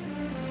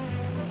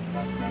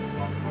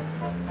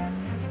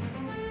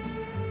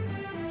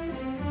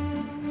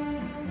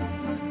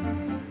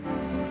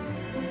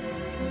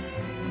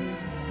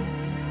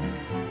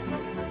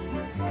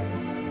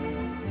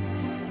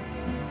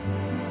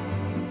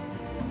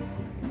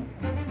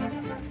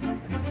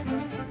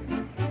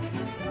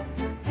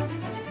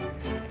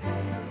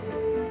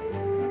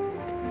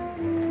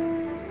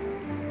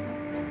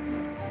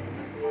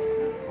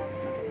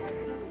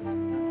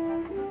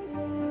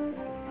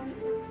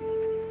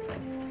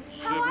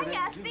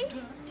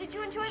 Did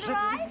you enjoy the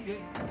ride?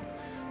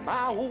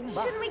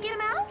 Shouldn't we get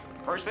him out?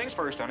 First things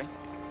first, honey.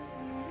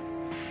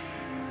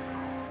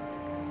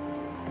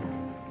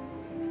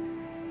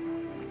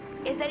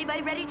 Is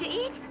anybody ready to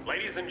eat?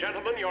 Ladies and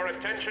gentlemen, your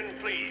attention,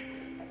 please.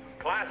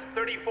 Class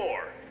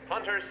 34,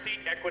 Hunter's seat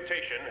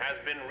equitation has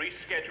been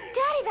rescheduled.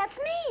 Daddy, that's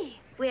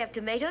me. We have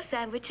tomato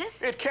sandwiches.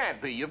 It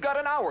can't be. You've got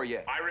an hour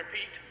yet. I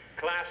repeat,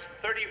 Class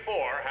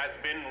 34 has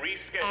been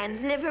rescheduled. And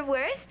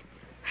liverwurst?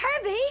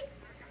 Herbie!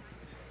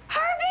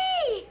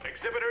 Herbie!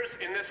 Exhibitors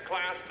in this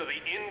class to the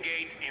in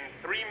gate in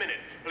 3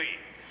 minutes, please.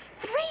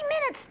 3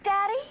 minutes,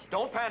 Daddy.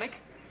 Don't panic.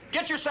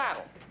 Get your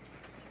saddle.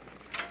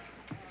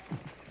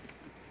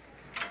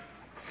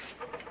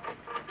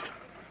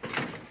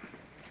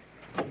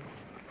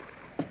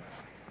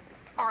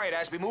 All right,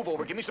 Ashby, move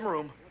over. Give me some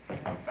room.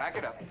 Back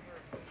it up.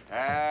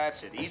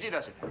 That's it. Easy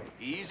does it.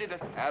 Easy to...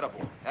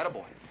 Attaboy.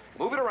 Attaboy.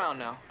 Move it around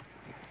now.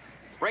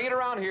 Bring it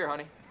around here,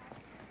 honey.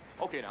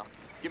 Okay, now.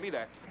 Give me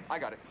that. I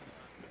got it.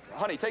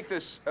 Honey, take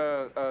this,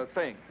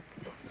 thing.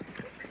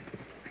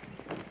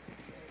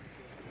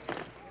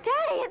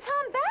 Daddy, it's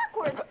on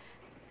backwards.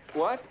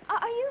 What?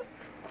 Are you...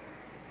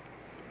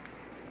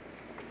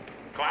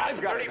 Class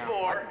I've got it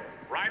 34, now.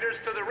 riders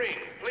to the ring,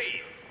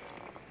 please.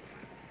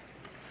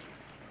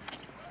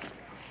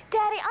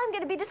 Daddy, I'm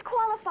going to be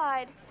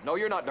disqualified. No,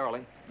 you're not,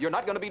 darling. You're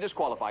not going to be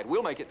disqualified.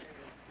 We'll make it.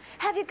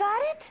 Have you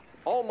got it?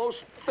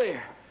 Almost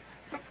there.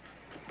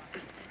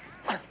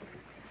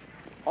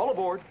 All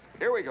aboard.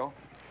 Here we go.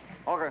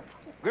 Okay.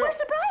 Good. Where's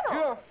the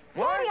bridle?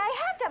 Yeah. Daddy, I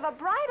have to have a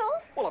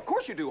bridle. Well, of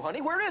course you do, honey.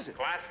 Where is it?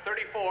 Class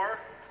 34,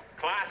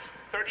 Class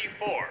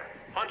 34.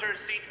 Hunter's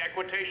seat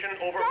equitation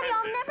over Daddy, fences.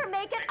 I'll never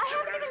make it. I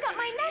haven't even got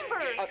my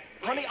number.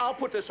 Honey, I'll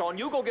put this on.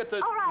 You go get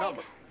the All right.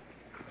 number.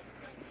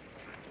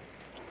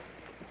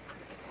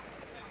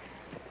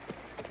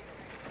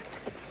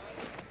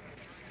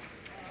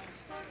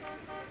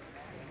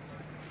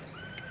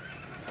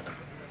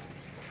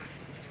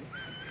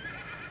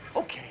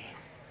 Okay.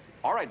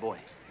 All right, boy.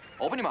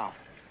 Open your mouth.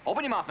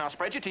 Open your mouth now.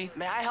 Spread your teeth.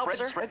 May I help, spread,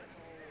 sir? Spread.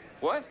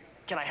 What?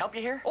 Can I help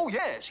you here? Oh,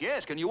 yes,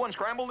 yes. Can you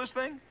unscramble this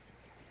thing?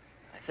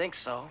 I think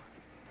so.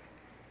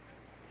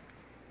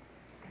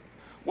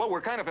 Well,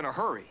 we're kind of in a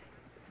hurry.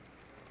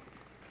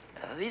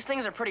 These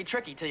things are pretty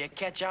tricky till you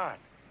catch on.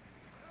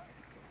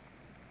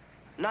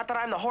 Not that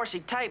I'm the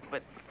horsey type,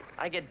 but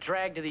I get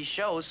dragged to these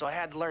shows, so I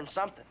had to learn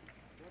something.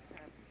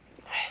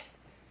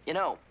 You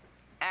know,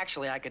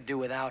 actually, I could do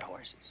without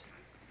horses.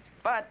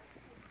 But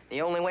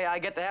the only way I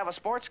get to have a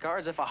sports car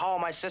is if I haul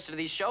my sister to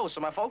these shows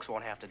so my folks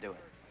won't have to do it.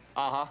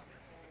 Uh-huh.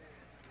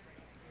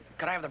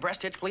 Could I have the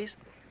breast hitch, please?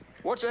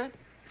 What's that?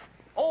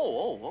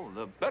 Oh,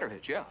 the better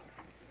hitch, yeah.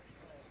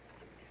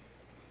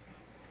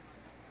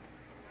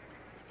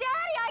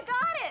 Daddy, I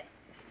got it.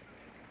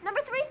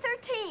 Number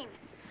 313.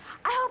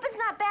 I hope it's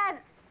not bad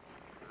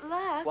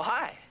luck. Well,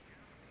 hi.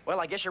 Well,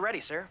 I guess you're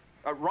ready, sir.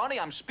 Ronnie,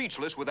 I'm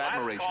speechless with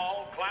admiration. Last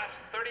call, Class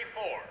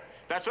 34.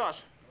 That's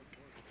us.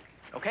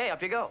 Okay,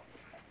 up you go.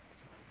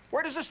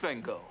 Where does this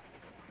thing go?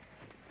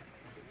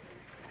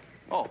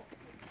 Oh.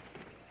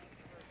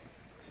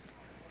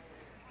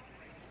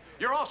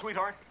 You're off,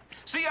 sweetheart.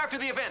 See you after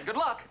the event. Good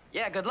luck.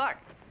 Yeah, good luck.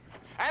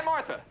 And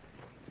Martha.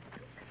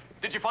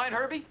 Did you find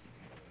Herbie?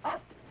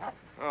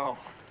 Oh.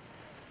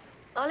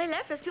 All he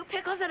left was 2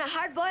 pickles and a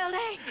hard-boiled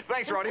egg.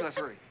 Thanks, Ronnie. Let's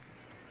hurry.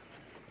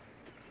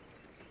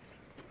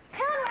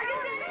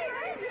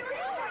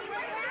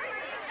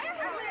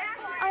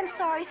 I'm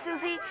sorry,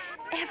 Susie.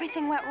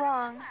 Everything went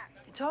wrong.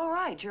 It's all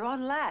right. You're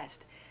on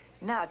last.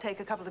 Now take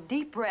a couple of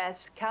deep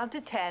breaths, count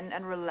to 10,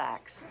 and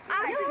relax.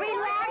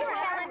 Relax,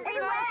 Helen,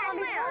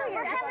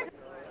 relax.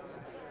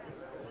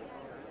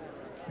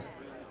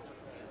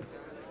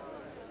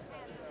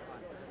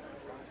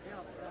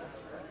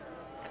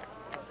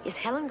 Is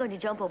Helen going to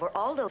jump over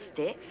all those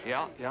sticks?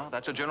 Yeah,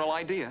 that's a general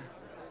idea.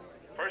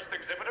 First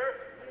exhibitor,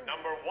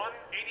 number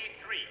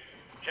 183,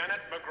 Janet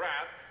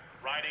McGrath,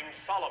 riding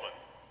Solomon.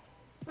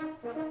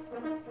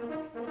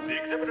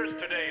 The exhibitors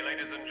today,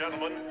 ladies and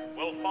gentlemen,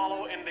 will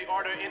follow in the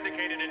order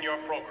indicated in your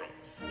programs.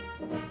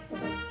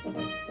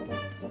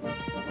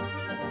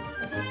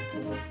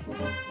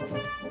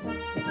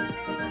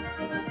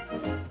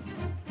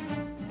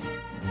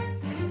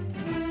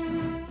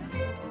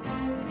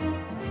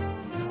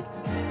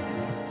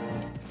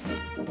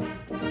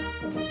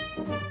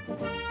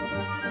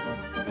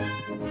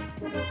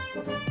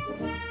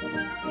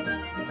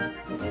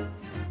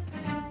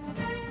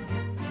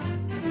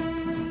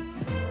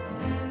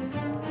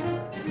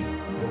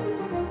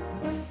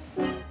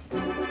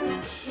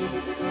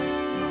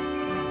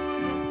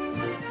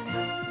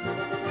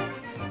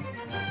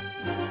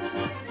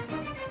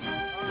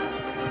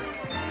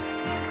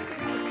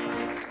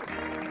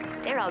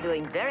 all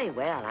doing very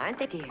well, aren't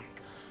they, dear?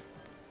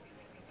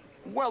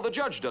 Well, the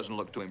judge doesn't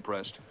look too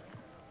impressed.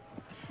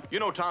 You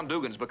know, Tom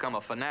Dugan's become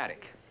a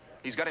fanatic.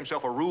 He's got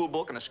himself a rule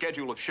book and a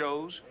schedule of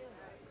shows.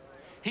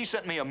 He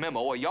sent me a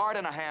memo 1.5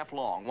 yards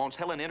long, wants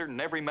Helen entered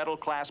in every medal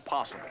class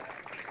possible.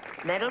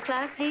 Medal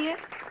class, dear?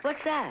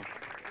 What's that?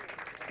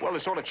 Well, they're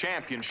sort of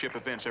championship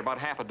events. There are about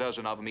half a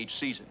dozen of them each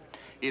season.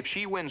 If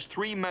she wins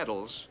 3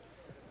 medals,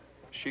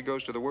 she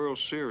goes to the World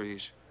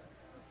Series,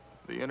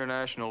 the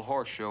International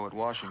Horse Show at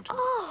Washington.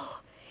 Oh,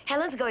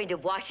 Helen's going to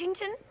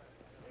Washington?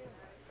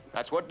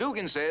 That's what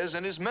Dugan says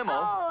in his memo.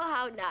 Oh,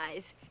 how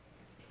nice.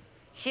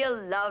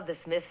 She'll love the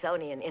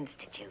Smithsonian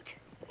Institute.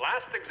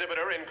 Last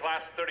exhibitor in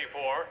class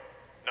 34,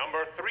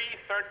 number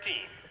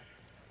 313.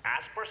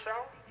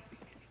 Aspercell?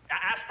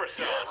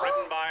 Aspercell,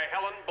 written by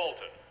Helen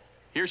Bolton.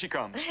 Here she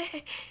comes.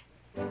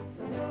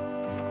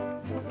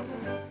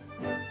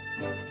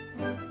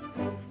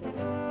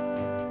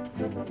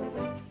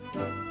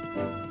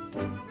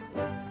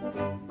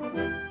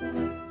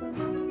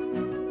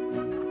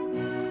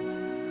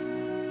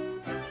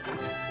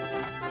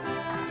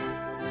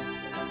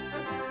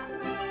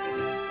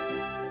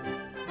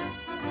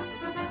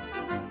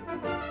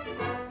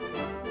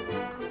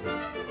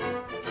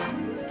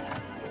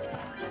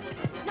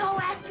 No,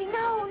 Aspie,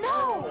 no,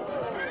 no!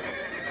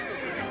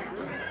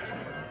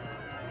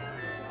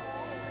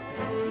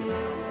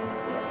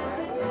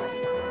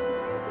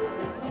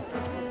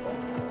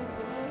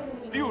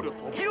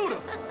 Beautiful,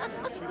 beautiful.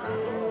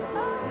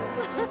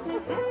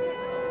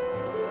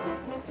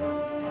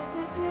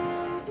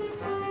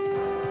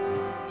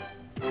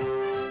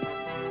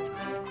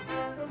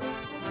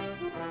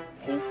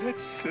 Oh,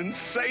 that's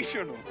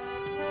sensational.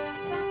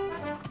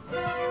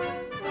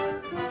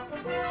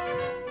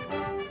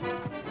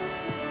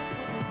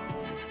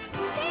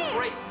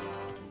 Great,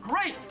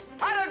 great.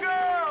 Atta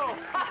girl!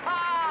 Ha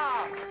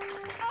ha!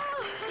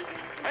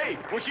 Hey,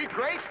 was she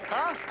great,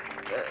 huh?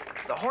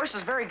 The horse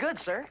is very good,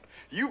 sir.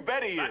 You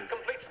bet he That is.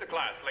 completes the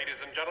class, ladies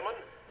and gentlemen.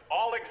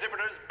 All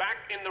exhibitors back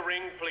in the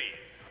ring, please.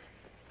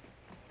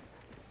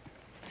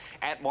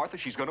 Aunt Martha,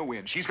 she's gonna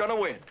win. She's gonna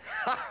win.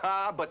 Ha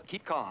ha, but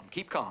keep calm,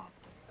 keep calm.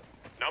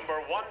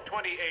 Number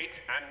 128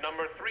 and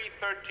number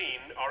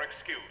 313 are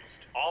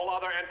excused. All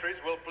other entries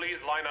will please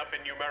line up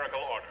in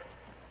numerical order.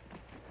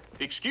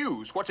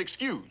 Excused? What's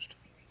excused?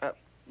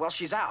 Well,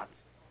 she's out.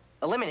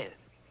 Eliminated.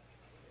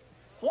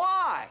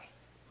 Why?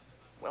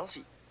 Well,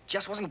 she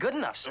just wasn't good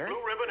enough, sir.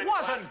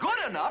 Wasn't good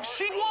enough?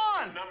 She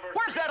won!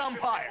 Where's that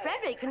umpire?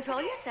 Frederick,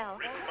 control yourself.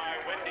 Written by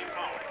Wendy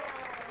Powell.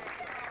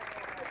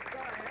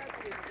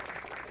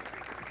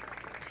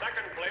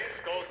 Second place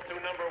goes to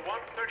number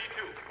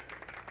 132,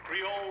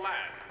 Creole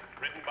Lad,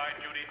 written by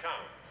Judy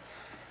Towns.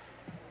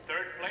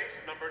 Third place,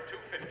 number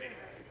 250,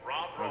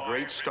 Rob Roy. A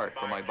great start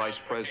for my vice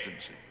John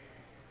presidency.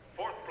 McCabe.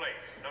 Fourth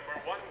place, number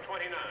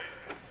 129,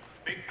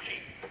 Big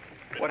Chief.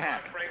 What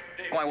happened?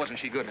 Why wasn't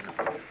she good enough?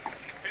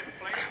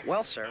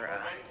 Well, sir,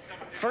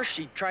 first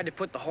she tried to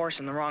put the horse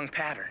in the wrong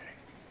pattern.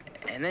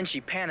 And then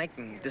she panicked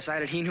and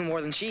decided he knew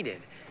more than she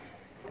did.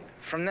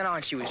 From then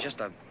on, she was just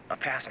a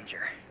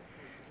passenger.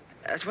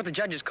 That's what the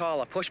judges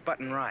call a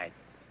push-button ride.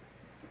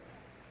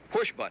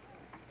 Push-button?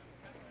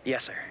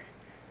 Yes, sir.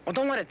 Well,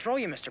 don't let it throw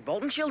you, Mr.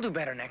 Bolton. She'll do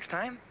better next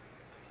time.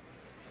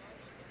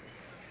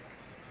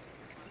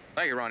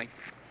 Thank you, Ronnie.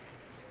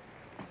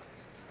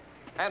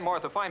 Aunt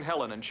Martha, find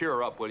Helen and cheer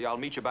her up, will you? I'll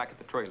meet you back at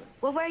the trailer.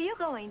 Well, where are you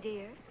going,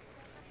 dear?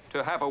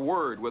 To have a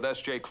word with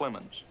S.J.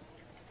 Clemens.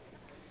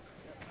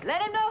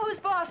 Let him know who's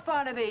boss,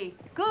 Barnaby.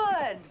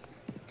 Good.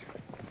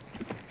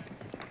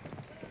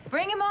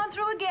 Bring him on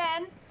through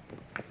again.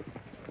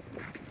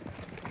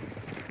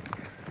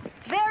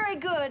 Very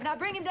good. Now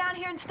bring him down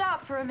here and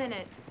stop for a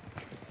minute.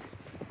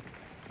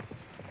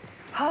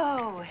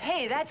 Oh,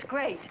 hey, that's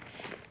great.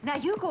 Now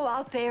you go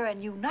out there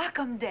and you knock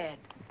 'em dead.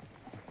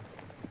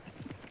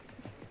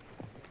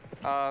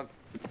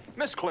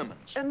 Miss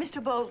Clemens.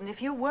 Mr. Bolton,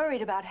 if you're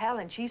worried about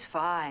Helen, she's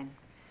fine.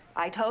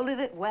 I told her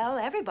that, well,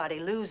 everybody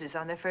loses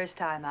on their first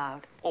time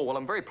out. Oh, well,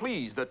 I'm very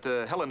pleased that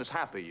Helen is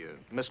happy,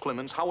 Miss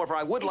Clemens. However,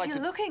 I would like If to...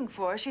 you're looking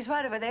for her, she's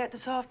right over there at the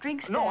soft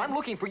drink stand. No, I'm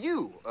looking for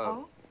you.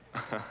 Oh?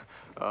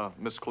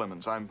 Miss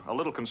Clemens, I'm a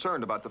little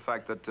concerned about the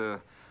fact that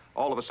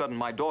all of a sudden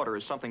my daughter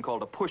is something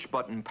called a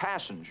push-button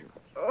passenger.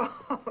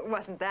 Oh, it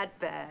wasn't that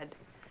bad.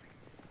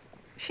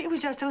 She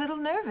was just a little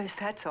nervous,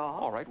 that's all.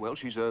 All right, well,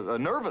 she's a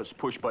nervous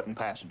push-button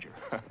passenger.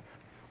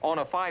 On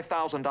a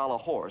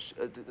 $5,000 horse.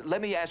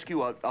 Let me ask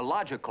you a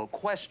logical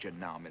question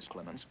now, Miss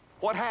Clemens.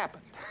 What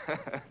happened?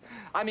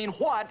 I mean,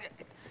 what?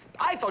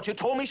 I thought you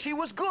told me she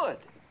was good.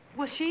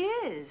 Well, she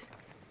is.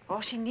 All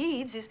she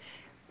needs is,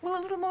 well,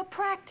 a little more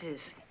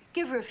practice.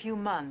 Give her a few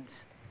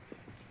months.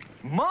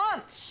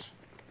 Months?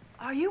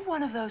 Are you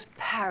one of those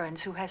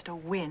parents who has to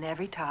win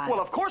every time? Well,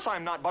 of course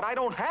I'm not, but I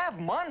don't have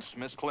months,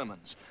 Miss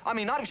Clemens. I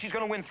mean, not if she's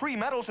going to win 3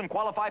 medals and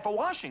qualify for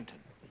Washington.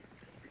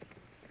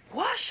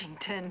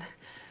 Washington?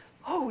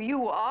 Oh,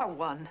 you are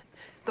one.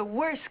 The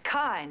worst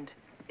kind.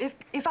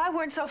 If I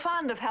weren't so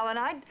fond of Helen,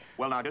 I'd...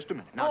 Well, now, just a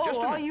minute. Now, just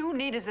a minute. All you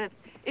need is a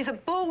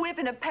bullwhip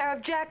and a pair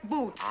of jack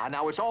boots.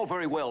 Now, it's all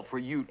very well for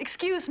you...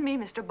 Excuse me,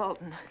 Mr.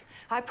 Bolton.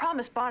 I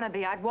promised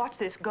Barnaby I'd watch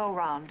this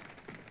go-round.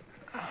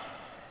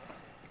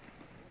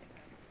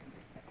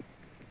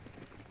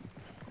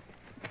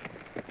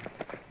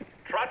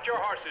 Trot your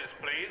horses,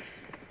 please.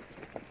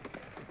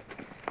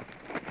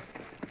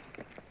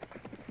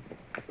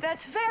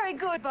 That's very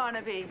good,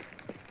 Barnaby.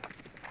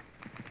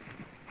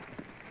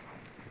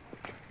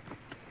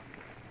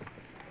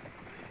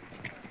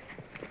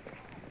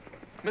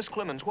 Miss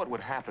Clemens, what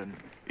would happen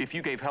if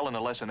you gave Helen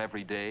a lesson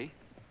every day,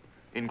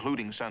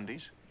 including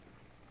Sundays?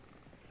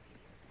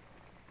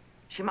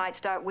 She might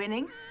start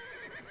winning.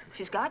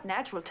 She's got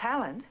natural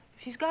talent.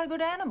 She's got a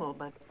good animal,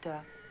 but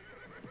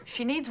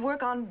she needs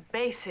work on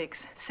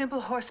basics, simple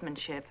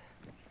horsemanship.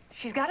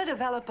 She's got to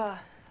develop a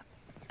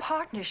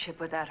partnership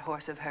with that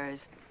horse of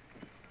hers.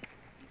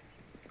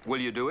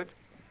 Will you do it?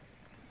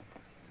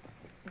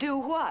 Do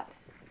what?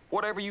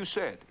 Whatever you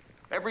said,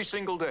 every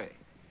single day.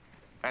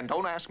 And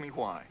don't ask me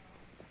why.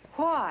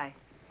 Why?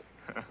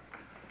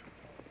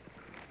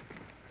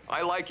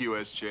 I like you,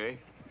 S.J.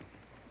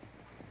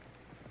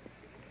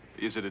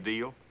 Is it a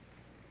deal?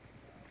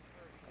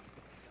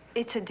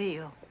 It's a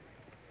deal.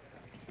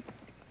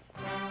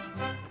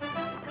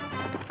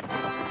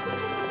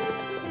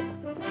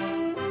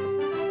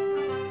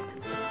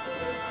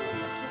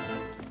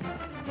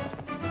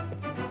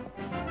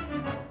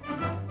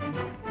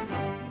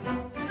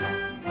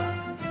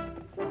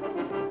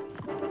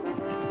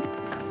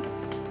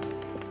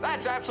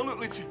 That's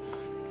absolutely...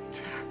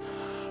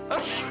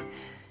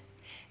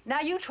 Now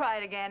you try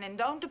it again, and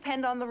don't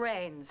depend on the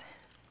reins.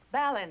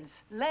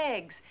 Balance,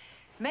 legs.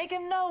 Make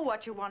him know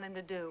what you want him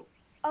to do.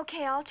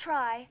 Okay, I'll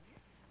try.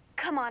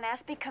 Come on,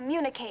 Aspie,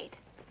 communicate.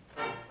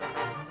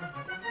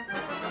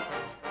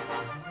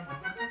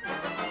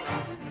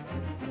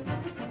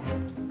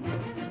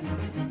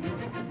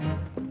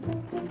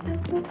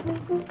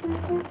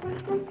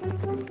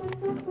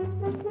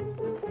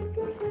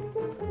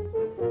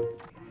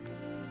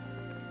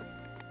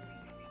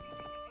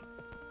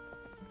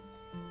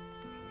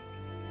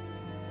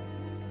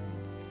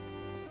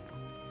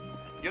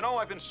 You know,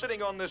 I've been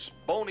sitting on this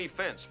bony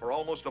fence for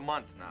almost a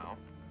month now,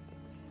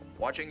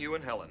 watching you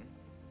and Helen,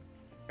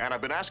 and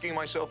I've been asking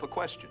myself a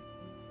question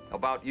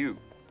about you.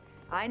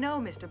 I know,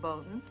 Mr.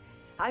 Bolton.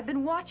 I've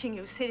been watching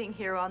you sitting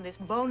here on this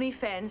bony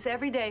fence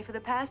every day for the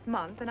past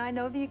month, and I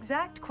know the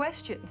exact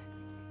question.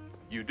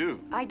 You do?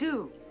 I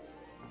do.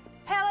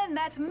 Helen,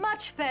 that's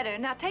much better.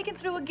 Now take him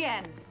through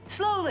again.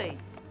 Slowly.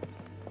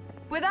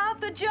 Without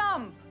the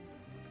jump.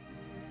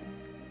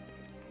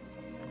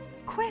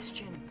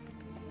 Question.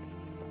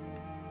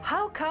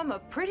 How come a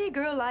pretty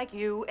girl like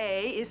you,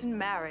 A, isn't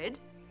married,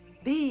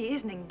 B,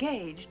 isn't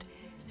engaged,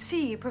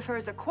 C,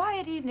 prefers a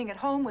quiet evening at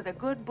home with a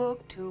good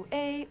book to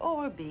A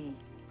or B?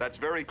 That's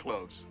very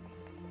close.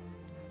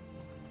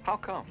 How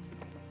come?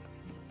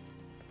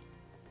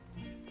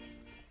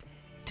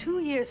 2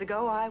 years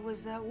ago, I was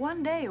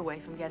 1 day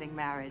away from getting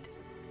married.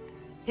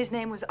 His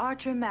name was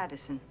Archer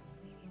Madison.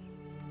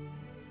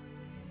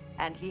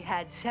 And he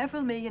had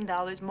several $1 million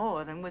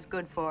more than was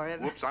good for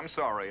him. Whoops, I'm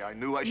sorry. I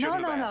knew I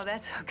shouldn't have asked. No,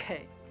 that's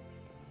okay.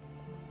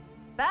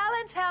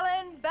 Balance,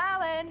 Helen,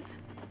 balance.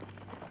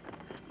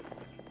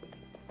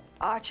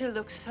 Archer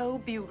looked so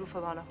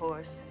beautiful on a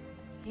horse.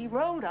 He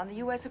rode on the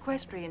U.S.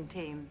 equestrian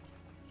team.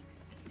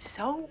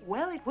 So,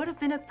 well, it would have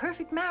been a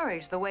perfect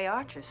marriage the way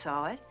Archer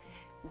saw it.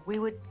 We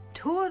would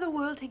tour the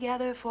world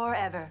together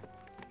forever.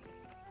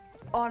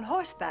 On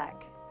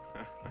horseback.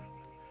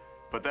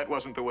 But that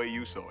wasn't the way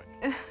you saw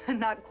it.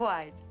 Not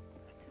quite.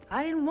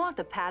 I didn't want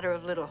the patter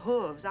of little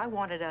hooves. I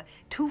wanted a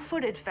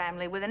two-footed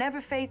family with an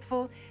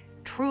ever-faithful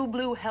true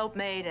blue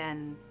helpmate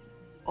and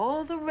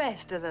all the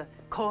rest of the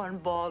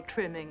cornball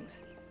trimmings.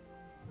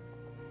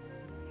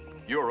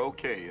 You're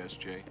okay,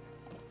 S.J.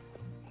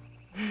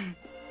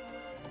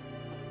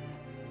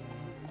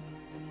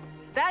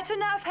 That's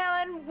enough,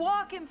 Helen.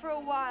 Walk him for a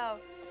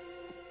while.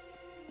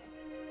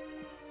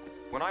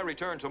 When I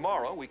return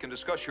tomorrow, we can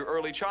discuss your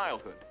early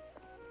childhood.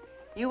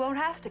 You won't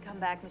have to come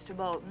back, Mr.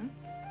 Bolton.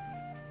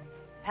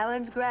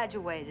 Helen's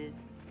graduated.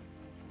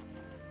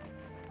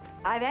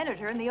 I've entered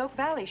her in the Oak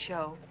Valley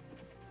show.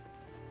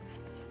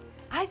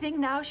 I think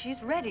now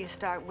she's ready to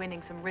start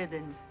winning some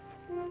ribbons.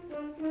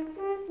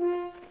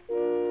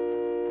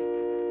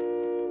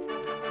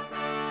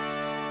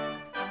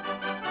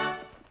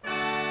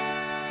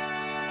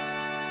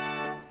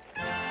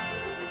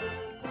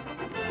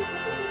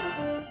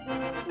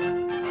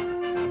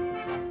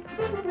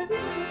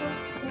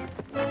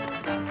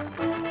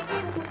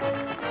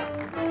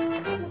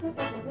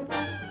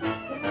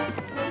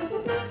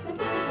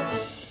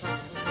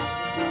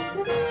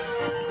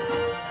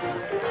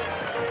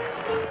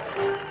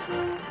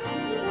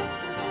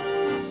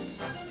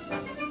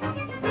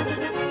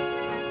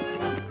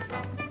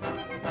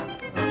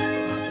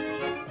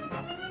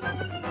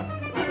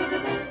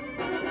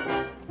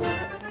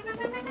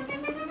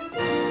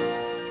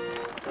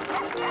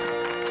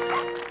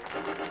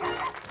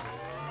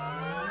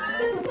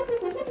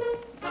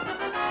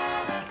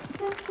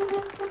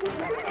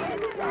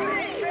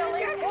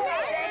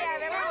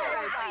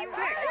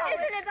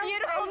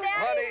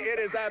 Honey, it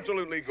is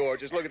absolutely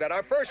gorgeous. Look at that,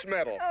 our first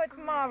medal. Oh, it's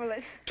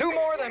marvelous. 2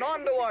 more, then on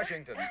to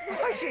Washington.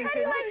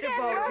 Washington, Mr.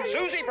 Bolton.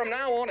 Susie, from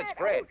now on, it's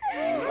Fred.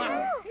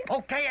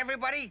 Okay,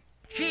 everybody,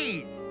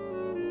 cheese.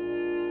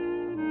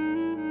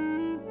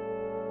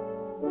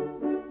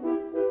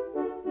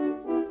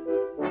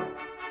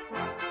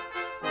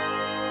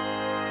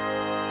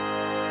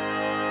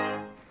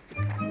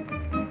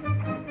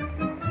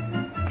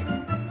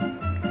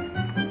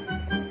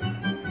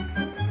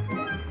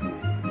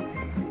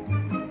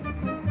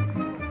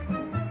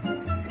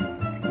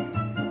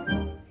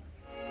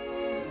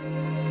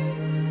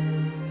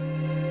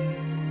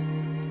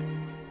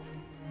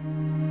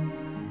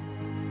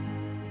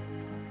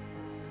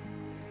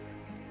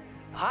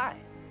 Hi.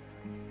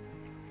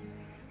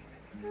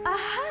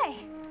 Hi.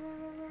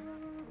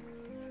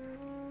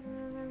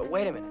 But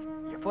wait a minute.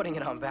 You're putting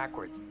it on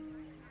backwards.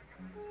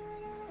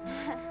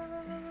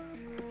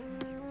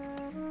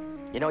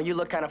 You know, you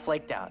look kind of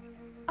flaked out.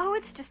 Oh,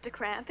 it's just a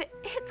cramp.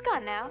 It's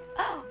gone now.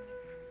 Oh.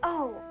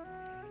 Oh.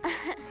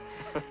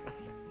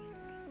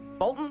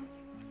 Bolton,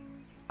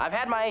 I've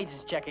had my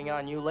agents checking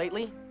on you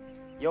lately.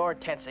 You're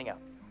tensing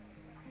up.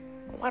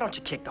 Why don't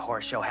you kick the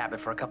horse show habit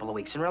for a couple of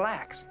weeks and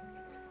relax?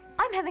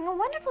 I'm having a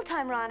wonderful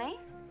time, Ronnie.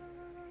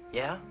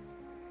 Yeah?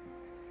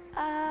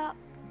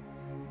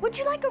 Would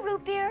you like a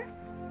root beer?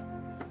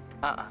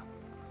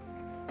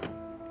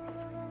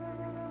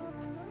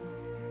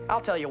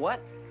 I'll tell you what.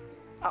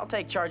 I'll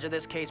take charge of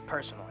this case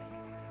personally.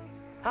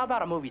 How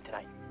about a movie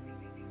tonight?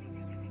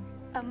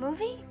 A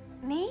movie?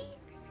 Me?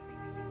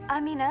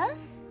 I mean us?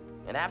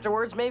 And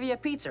afterwards, maybe a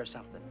pizza or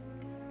something.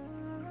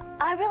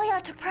 I really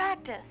ought to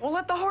practice. Well,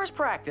 let the horse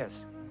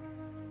practice.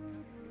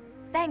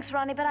 Thanks,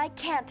 Ronnie, but I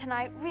can't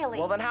tonight, really.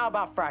 Well, then how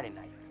about Friday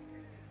night?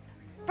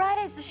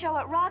 Friday's the show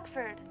at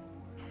Rockford.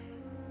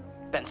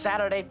 Then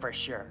Saturday for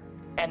sure.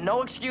 And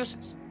no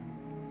excuses.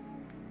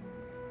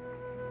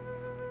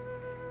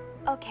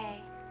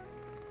 Okay.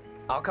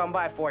 I'll come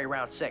by for you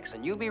around 6,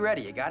 and you be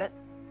ready, you got it?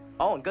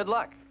 Oh, and good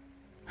luck.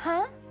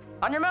 Huh?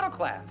 On your medal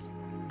class.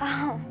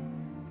 Oh.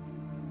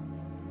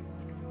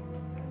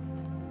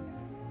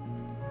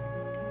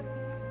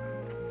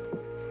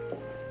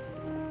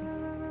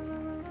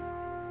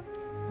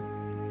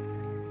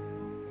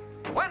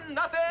 When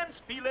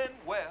nothing's feeling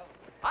well,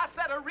 I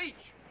said a reach,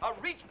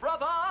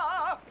 brother,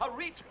 a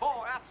reach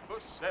for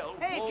Aspercell.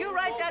 Hey, did you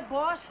write that,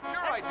 boss? Sure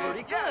That's I did.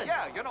 pretty good.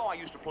 Yeah, you know I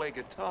used to play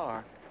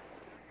guitar.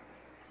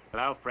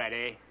 Hello,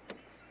 Freddie.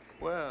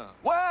 Well,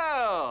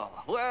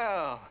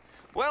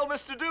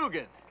 Mr.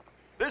 Dugan,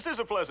 this is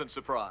a pleasant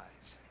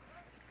surprise.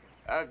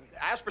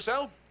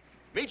 Aspercell,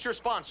 meet your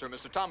sponsor,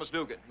 Mr. Thomas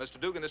Dugan. Mr.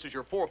 Dugan, this is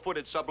your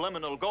 4-footed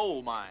subliminal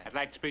gold mine. I'd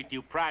like to speak to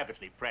you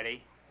privately,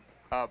 Freddie.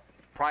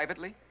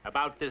 Privately?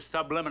 About this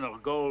subliminal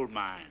gold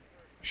mine.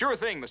 Sure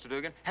thing, Mr.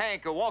 Dugan.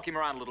 Hank, walk him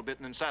around a little bit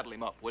and then saddle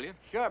him up, will you?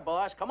 Sure,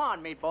 boss. Come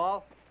on,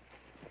 meatball.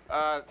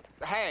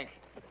 Hank,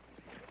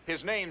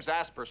 his name's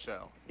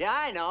Aspercell. Yeah,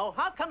 I know.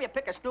 How come you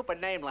pick a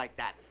stupid name like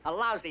that? A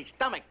lousy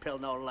stomach pill,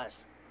 no less.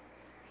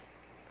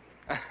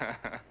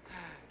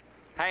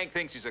 Hank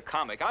thinks he's a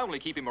comic. I only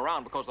keep him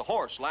around because the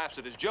horse laughs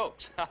at his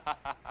jokes.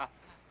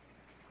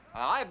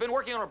 I've been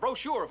working on a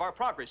brochure of our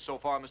progress so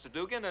far, Mr.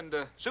 Dugan, and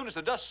as soon as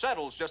the dust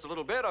settles just a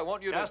little bit, I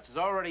want you to... Dust is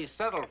already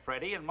settled,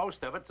 Freddie, and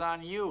most of it's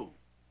on you.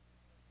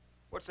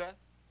 What's that?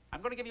 I'm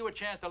going to give you a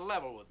chance to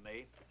level with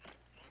me.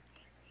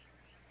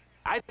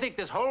 I think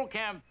this whole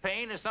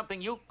campaign is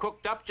something you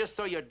cooked up just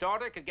so your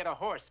daughter could get a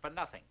horse for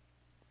nothing.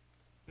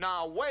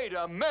 Now, wait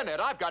a minute.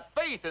 I've got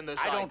faith in this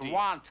idea. I don't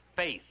want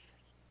faith.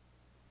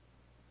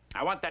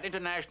 I want that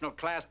international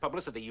class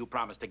publicity you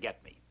promised to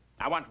get me.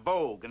 I want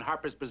Vogue and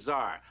Harper's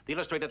Bazaar, the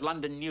Illustrated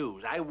London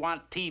News. I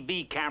want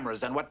TV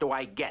cameras, and what do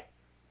I get?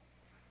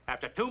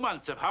 After 2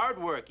 months of hard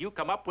work, you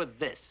come up with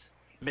this.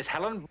 Miss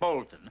Helen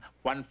Bolton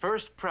won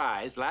first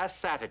prize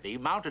last Saturday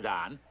mounted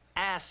on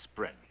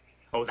aspirin.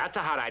 Oh, that's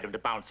a hot item to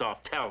bounce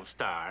off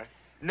Telstar.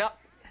 No,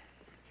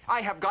 I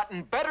have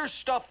gotten better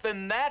stuff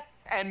than that,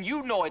 and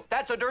you know it.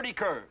 That's a dirty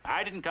curve.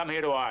 I didn't come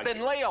here to argue.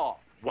 Then lay off.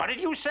 What did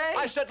you say?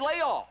 I said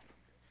lay off.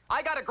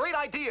 I got a great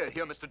idea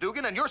here, Mr.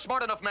 Dugan, and you're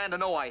smart enough man to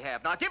know I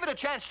have. Now, give it a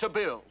chance to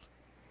build.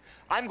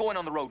 I'm going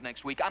on the road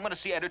next week. I'm going to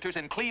see editors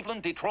in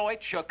Cleveland,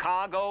 Detroit,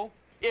 Chicago.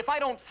 If I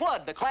don't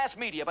flood the class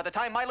media by the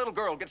time my little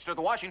girl gets to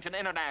the Washington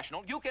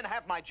International, you can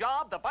have my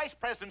job, the vice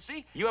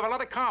presidency. You have a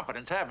lot of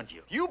confidence, haven't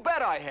you? You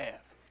bet I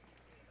have.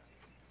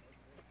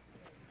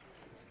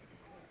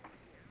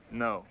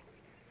 No.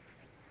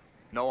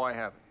 No, I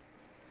haven't.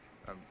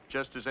 I'm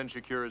just as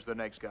insecure as the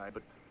next guy,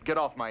 but get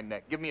off my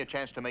neck. Give me a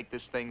chance to make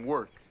this thing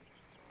work.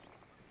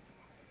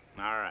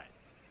 All right.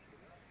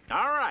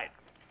 All right.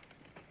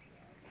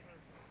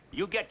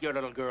 You get your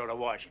little girl to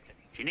Washington.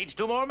 She needs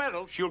 2 more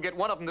medals. She'll get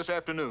one of them this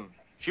afternoon.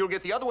 She'll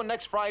get the other one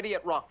next Friday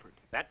at Rockford.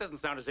 That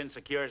doesn't sound as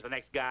insecure as the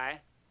next guy.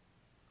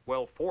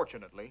 Well,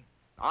 fortunately,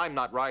 I'm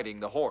not riding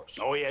the horse.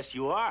 Oh, yes,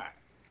 you are.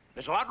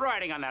 There's a lot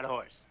riding on that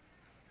horse.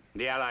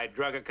 The Allied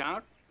drug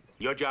account,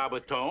 your job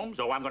with Tomes,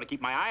 oh, I'm going to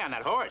keep my eye on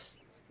that horse.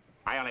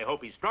 I only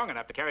hope he's strong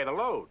enough to carry the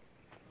load.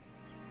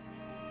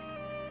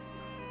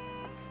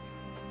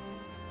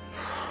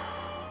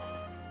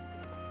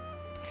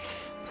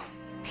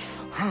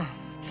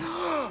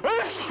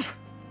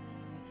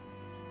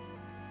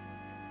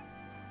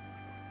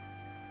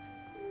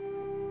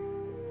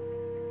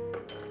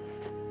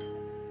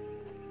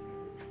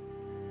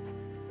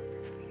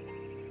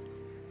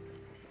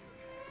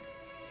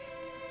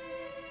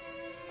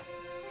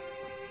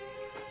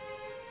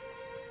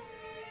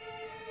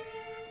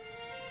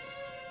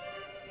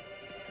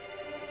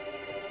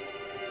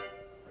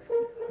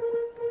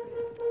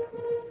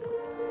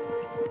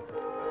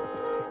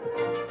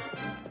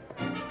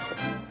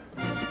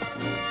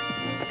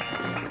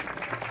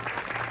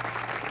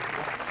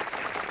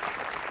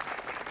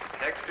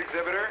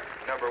 Exhibitor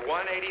number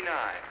 189,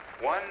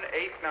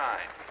 189,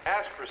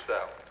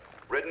 Aspercell,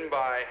 written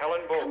by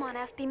Helen Bolton. Come on,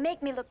 Aspie,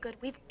 make me look good.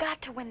 We've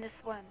got to win this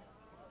one.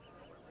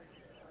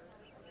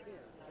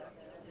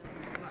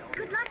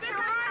 Good luck,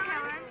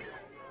 Helen.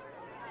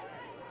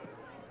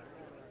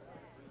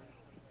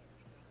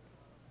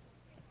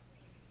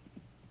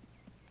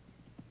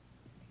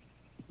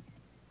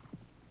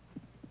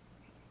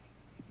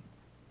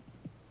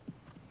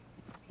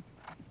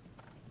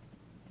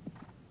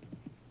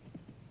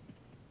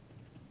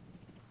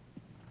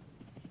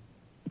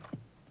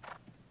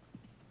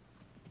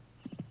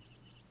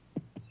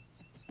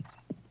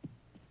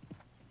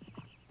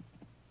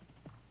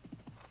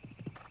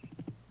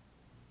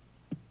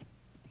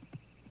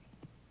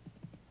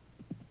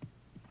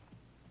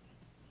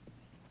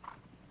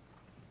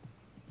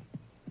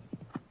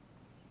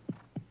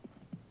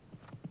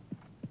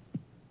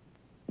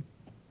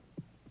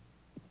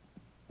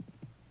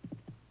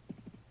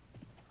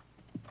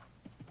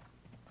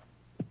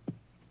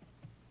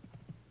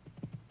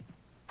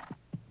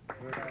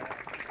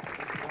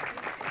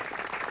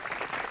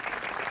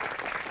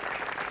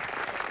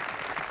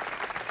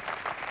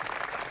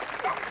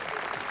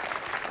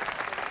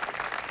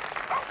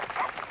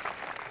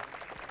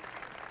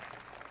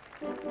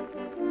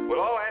 Will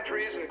all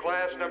entries in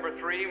class number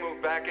 3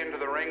 move back into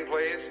the ring,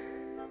 please?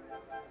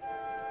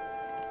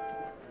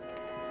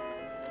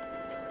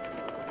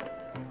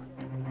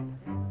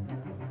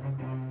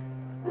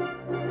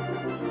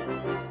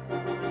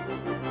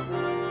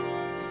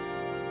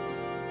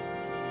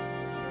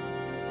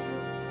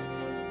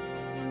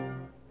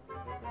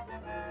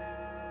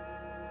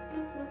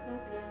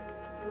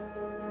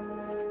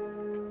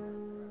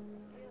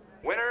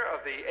 Winner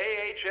of the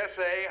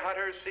AHSA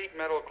Hunter's Seat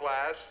Medal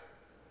class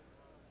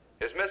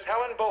is Miss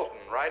Helen Bolton,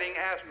 riding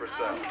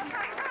Aspercell.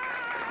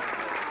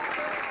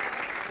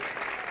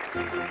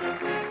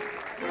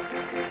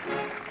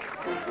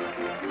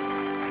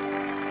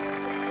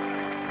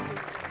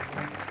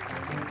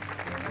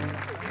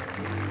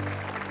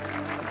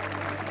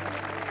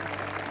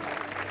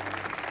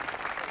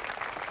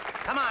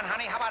 Come on,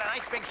 honey, how about a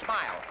nice big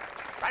smile?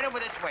 Right over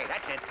this way,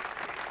 that's it.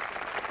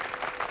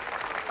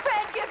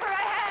 Fred, give her a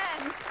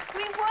hand.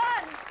 We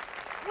won.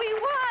 We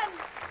won.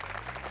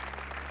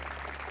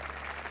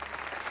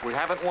 We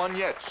haven't won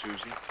yet,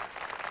 Susie.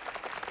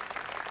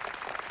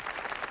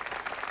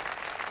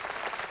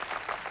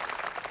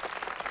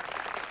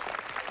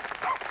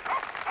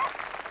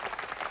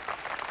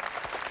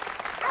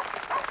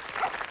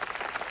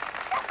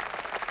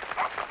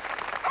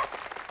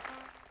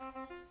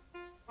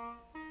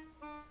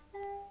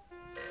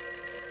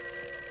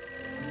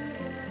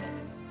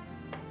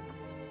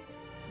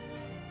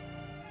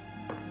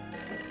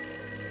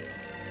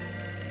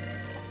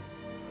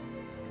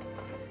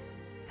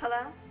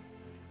 Hello?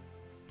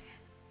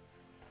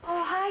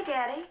 Oh, hi,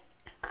 Daddy.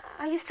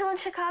 Are you still in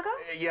Chicago?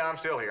 Yeah, I'm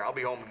still here. I'll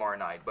be home tomorrow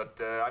night. But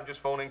I'm just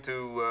phoning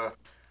to,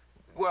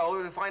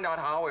 well, find out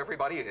how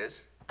everybody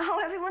is.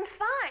 Oh, everyone's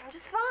fine.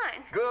 Just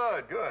fine.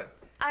 Good, good.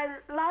 I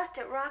lost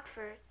at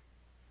Rockford.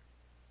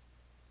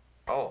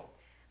 Oh.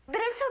 But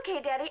it's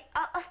okay, Daddy.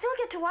 I'll still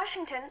get to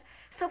Washington,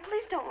 so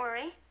please don't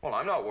worry. Well,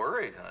 I'm not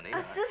worried, honey.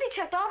 Susie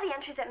checked all the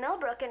entries at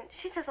Millbrook, and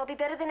she says I'll be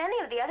better than any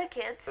of the other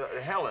kids.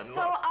 Helen, So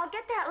look. I'll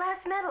get that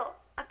last medal.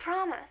 I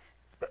promise.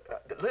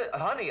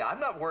 Honey, I'm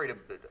not worried.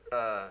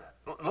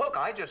 Look,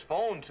 I just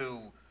phoned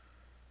to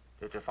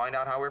find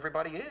out how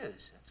everybody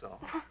is. That's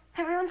all.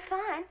 Everyone's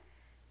fine.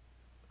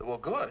 Well,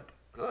 good,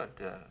 good.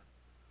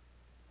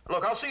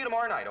 Look, I'll see you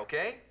tomorrow night,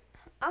 okay?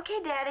 Okay,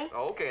 Daddy.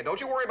 Okay, and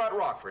don't you worry about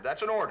Rockford.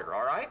 That's an order,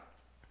 all right?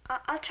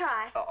 I'll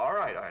try. All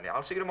right, honey.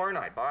 I'll see you tomorrow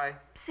night. Bye.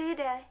 See you,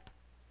 Daddy.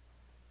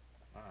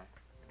 Bye.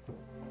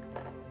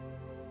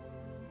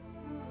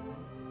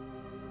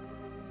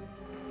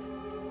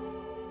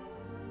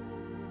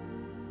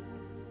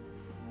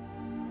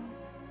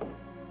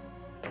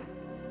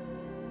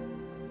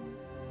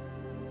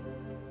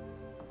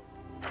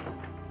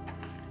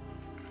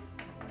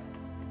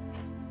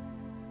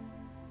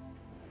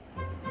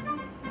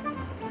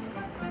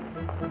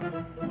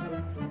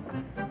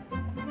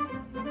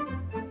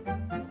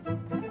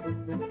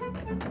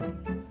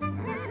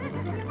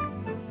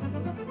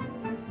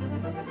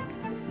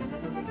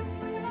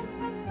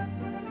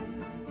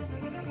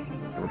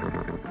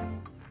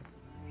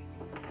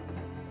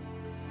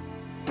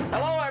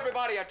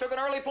 everybody. I took an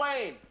early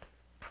plane.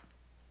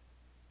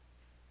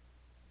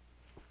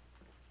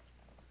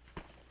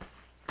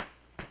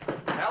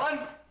 Helen?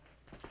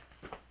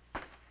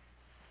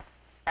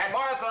 And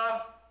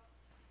Martha?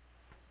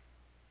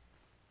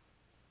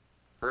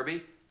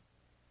 Herbie?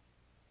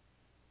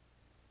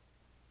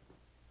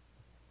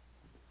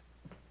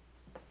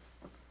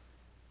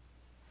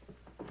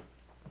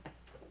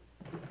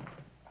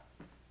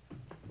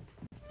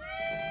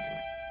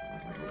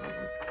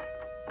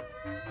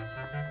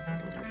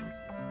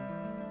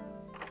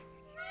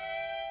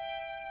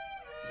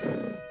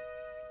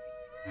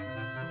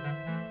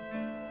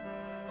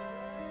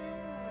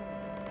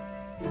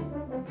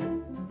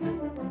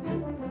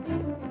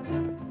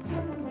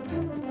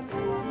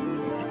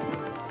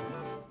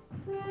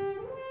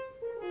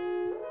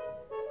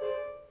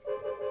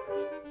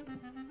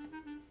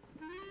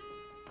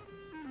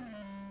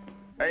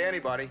 Hey,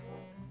 anybody.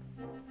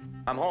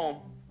 I'm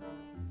home.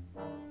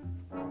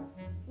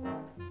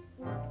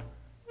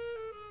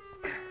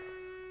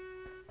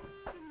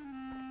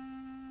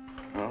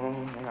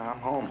 Oh, yeah, I'm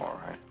home, all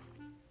right.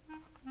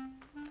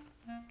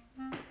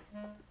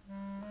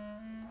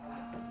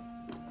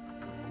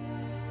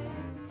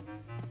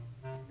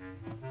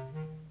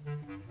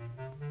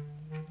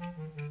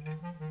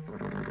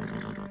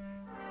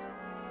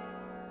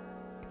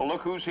 Well,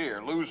 look who's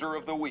here, loser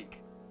of the week.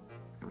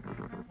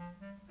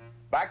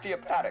 Back to your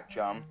paddock,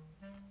 chum.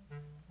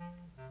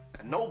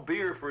 And no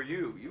beer for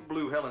you. You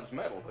blew Helen's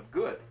medal, but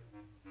good.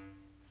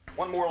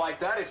 One more like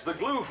that, it's the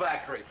glue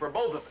factory for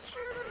both of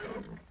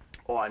us.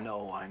 Oh, I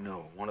know, I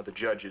know. One of the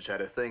judges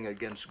had a thing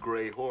against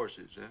gray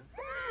horses, huh?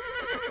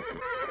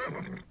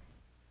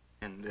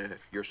 And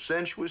your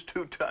cinch was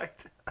too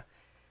tight?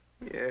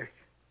 Yeah.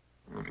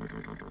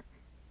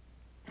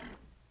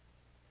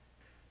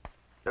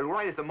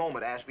 Right at the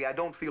moment, Aspie, I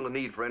don't feel a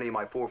need for any of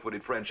my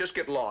four-footed friends. Just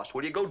get lost.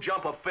 Will you go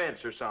jump a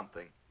fence or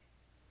something?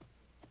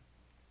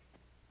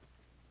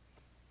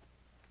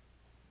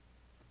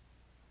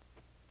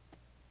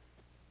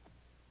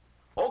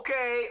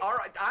 Okay, all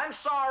right. I'm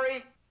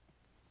sorry.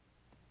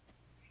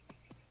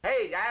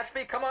 Hey,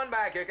 Aspie, come on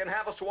back. You can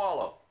have a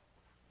swallow.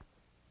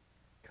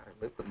 Gotta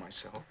live with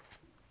myself.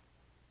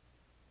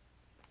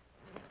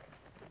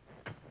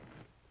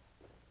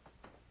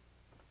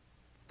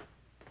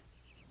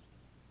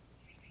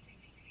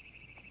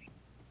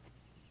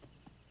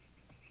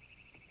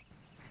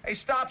 Hey,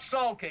 stop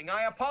sulking.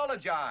 I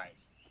apologize.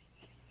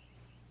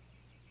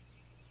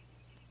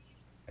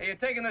 Hey, you're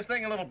taking this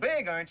thing a little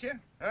big, aren't you?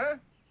 Huh?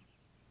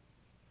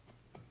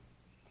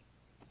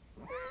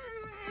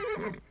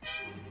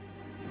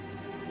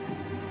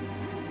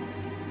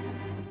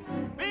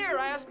 Beer,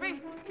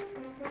 Aspie.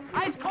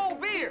 Ice cold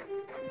beer.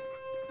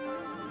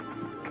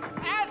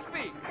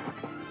 Aspie.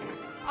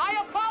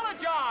 I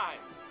apologize.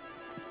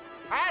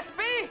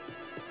 Aspie.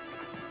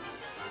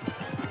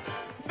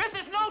 This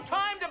is no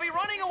time to be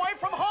running away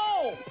from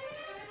home.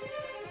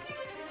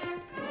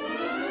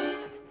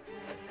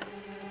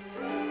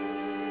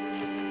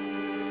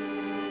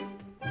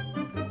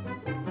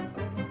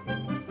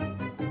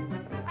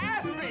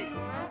 Aspie!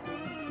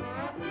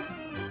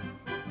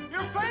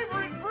 Your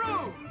favorite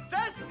brew.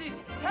 Zesty,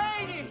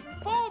 tangy,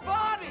 full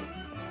body.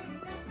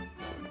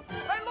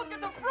 Hey, look at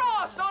the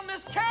frost on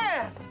this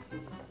can.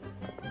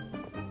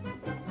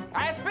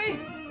 Aspie?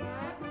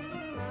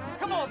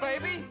 Come on,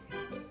 baby.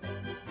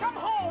 Come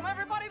home,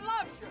 everybody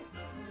loves you.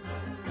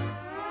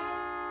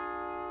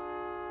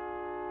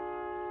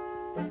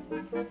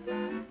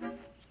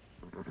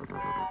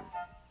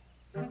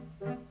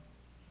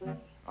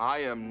 I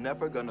am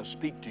never gonna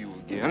speak to you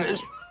again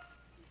as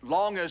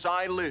long as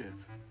I live.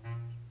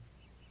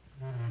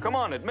 Come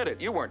on, admit it.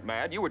 You weren't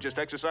mad. You were just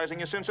exercising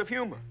your sense of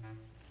humor.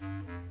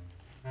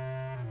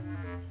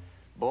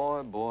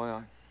 Boy,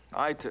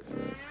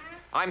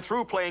 I'm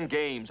through playing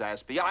games,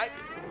 Aspie.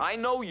 I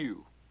know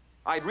you.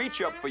 I'd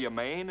reach up for your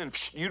mane, and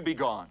you'd be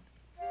gone.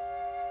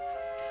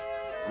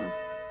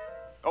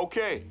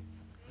 Okay,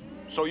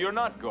 so you're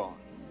not gone.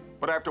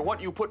 But after what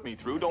you put me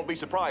through, don't be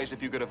surprised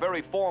if you get a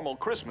very formal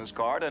Christmas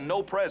card and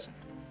no present.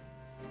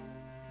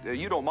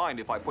 You don't mind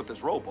if I put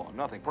this rope on,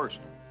 nothing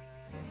personal.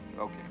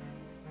 Okay.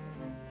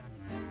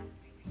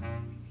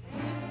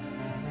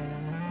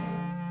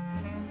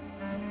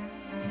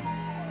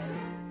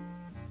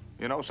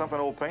 You know something,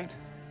 old paint?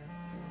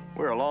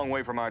 We're a long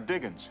way from our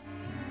diggings.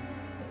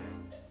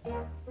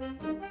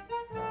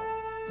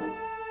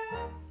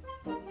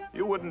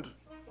 You wouldn't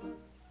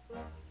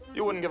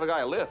give a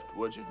guy a lift,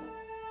 would you?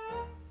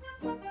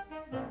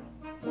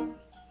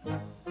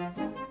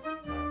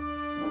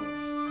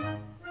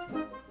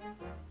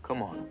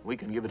 Come on, we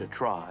can give it a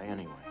try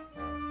anyway.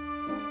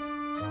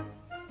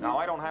 Now,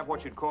 I don't have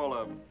what you'd call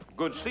a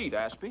good seat,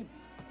 Aspie.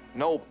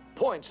 No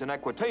points in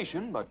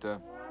equitation, but,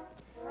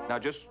 now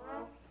just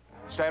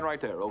stand right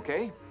there,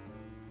 okay?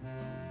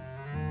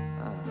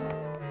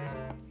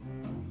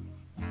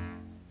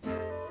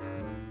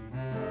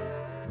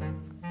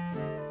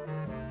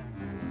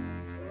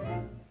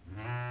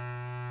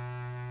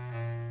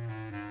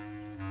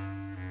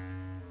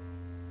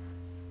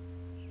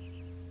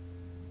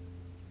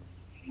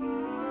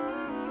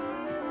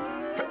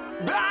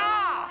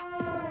 Ah!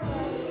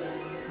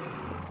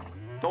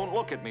 Don't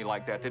look at me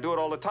like that. They do it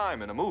all the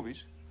time in the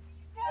movies.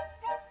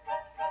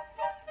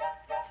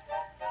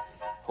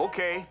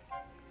 Okay.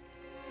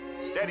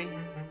 Steady.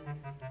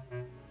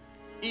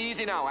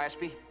 Easy now,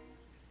 Aspie.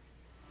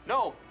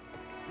 No.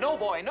 No,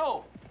 boy,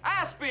 no.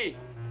 Aspie!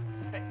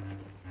 Hey,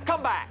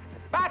 come back.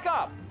 Back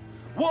up.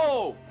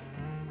 Whoa!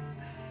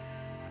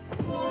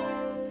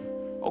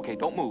 Okay,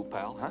 don't move,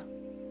 pal, huh?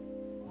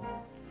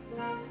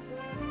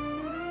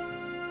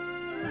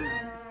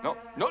 No,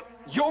 no,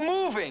 you're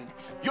moving.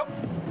 You're...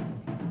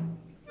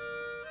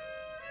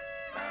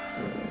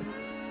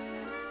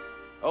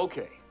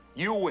 Okay,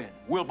 you win.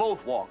 We'll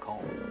both walk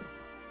home.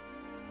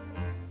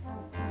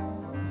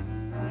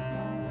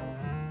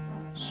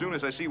 As soon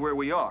as I see where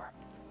we are.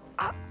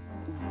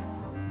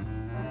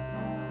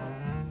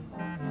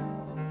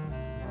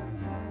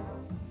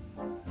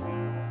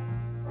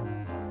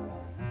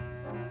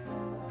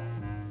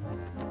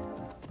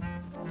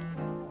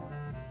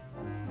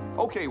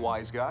 Okay,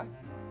 wise guy.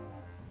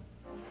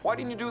 Why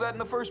didn't you do that in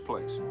the first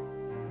place?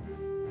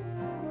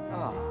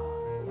 Ah.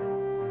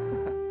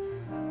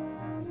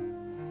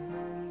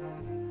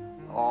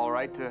 All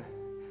right,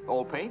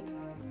 old paint.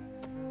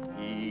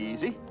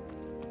 Easy.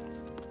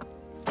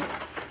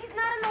 He's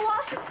not in the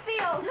washer's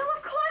field. No,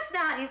 of course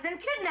not. He's been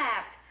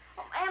kidnapped.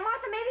 Oh, Aunt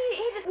Martha, maybe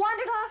he just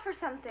wandered off or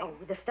something. Oh,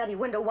 with the study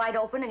window wide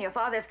open and your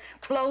father's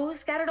clothes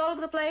scattered all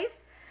over the place?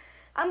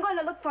 I'm going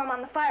to look for him on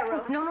the fire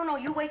road. No, no, no.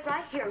 You wait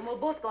right here, and we'll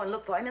both go and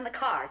look for him in the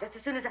car just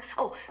as soon as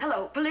Oh,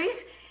 hello, police.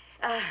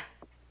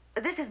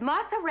 This is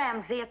Martha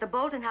Ramsey at the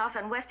Bolton House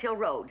on West Hill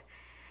Road.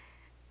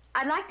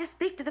 I'd like to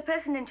speak to the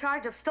person in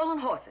charge of stolen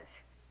horses.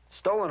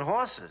 Stolen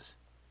horses?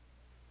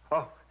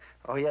 Oh,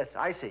 yes,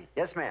 I see.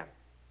 Yes, ma'am.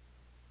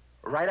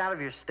 Right out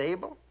of your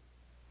stable?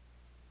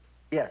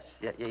 Yes,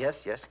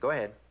 yes, go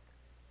ahead.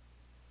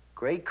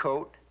 Gray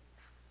coat,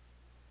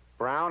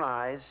 brown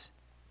eyes,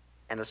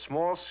 and a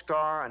small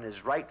scar on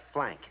his right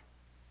flank.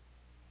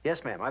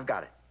 Yes, ma'am, I've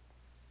got it.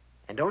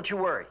 And don't you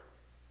worry.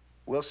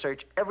 We'll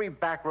search every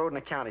back road in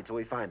the county till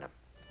we find him.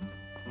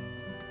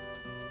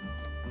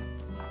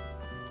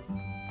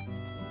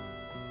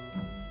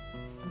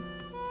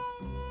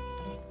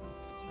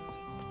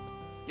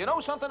 You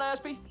know something,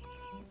 Aspie?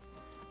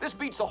 This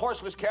beats the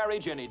horseless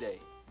carriage any day.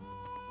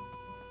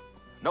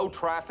 No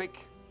traffic,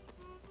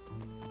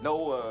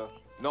 no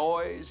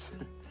noise,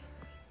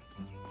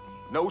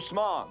 no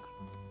smog.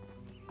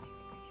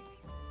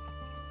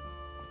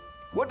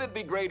 Wouldn't it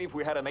be great if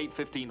we had an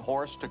 815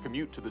 horse to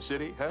commute to the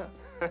city, huh?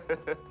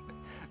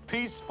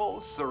 Peaceful,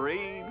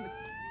 serene.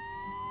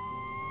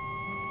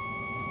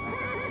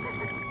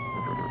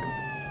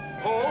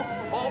 Oh,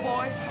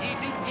 boy,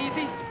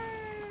 easy.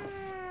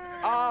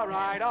 All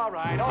right,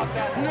 off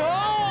that.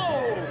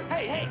 No!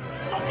 Hey,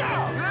 look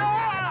out!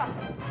 Ah!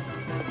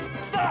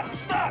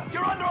 Stop!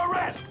 You're under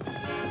arrest!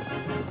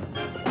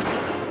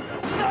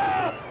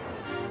 Stop!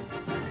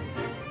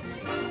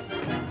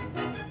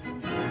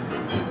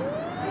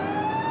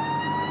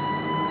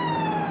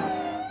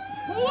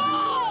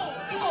 Whoa!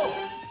 Oh.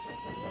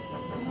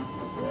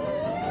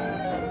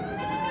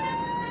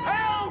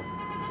 Help!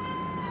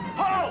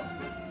 Halt!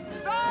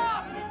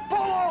 Stop!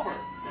 Pull over!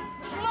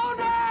 Slow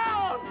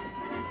down!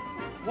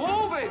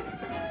 Moving!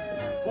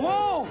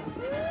 Whoa!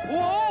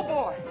 Whoa,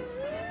 boy!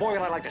 Boy,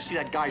 I'd like to see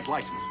that guy's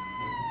license.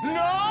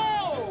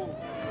 No!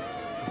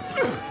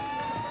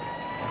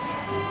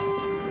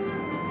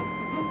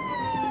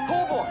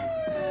 Oh, boy!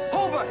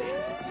 Oh, buddy!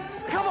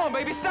 Come on,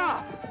 baby,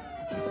 stop!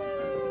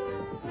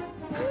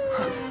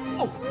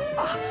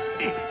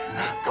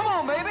 Come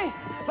on, baby!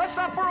 Let's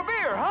stop for a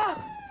beer, huh?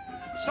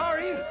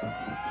 Sorry.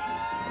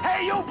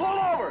 Hey, you pull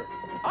over!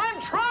 I'm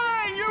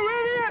trying, you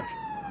idiot!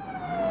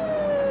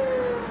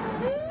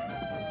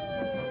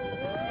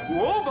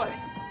 Whoa, buddy!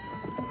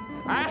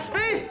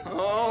 Aspie!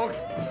 Oh,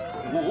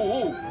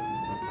 whoa.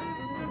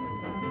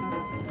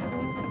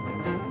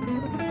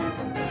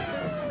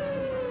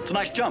 It's a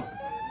nice jump.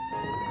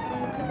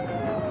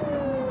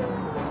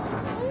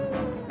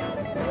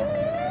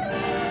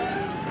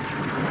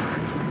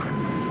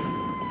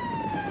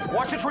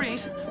 Watch the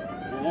trees.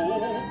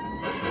 Whoa.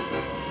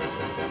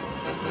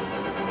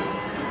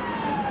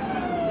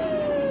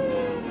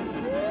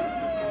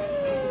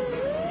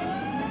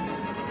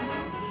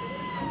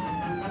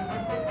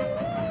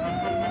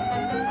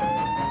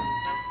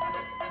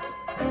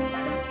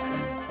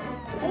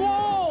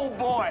 Whoa,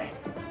 boy!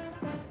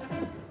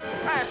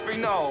 Aspie,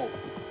 no!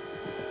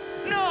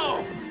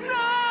 No!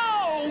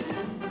 No!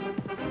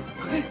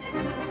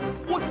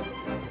 What?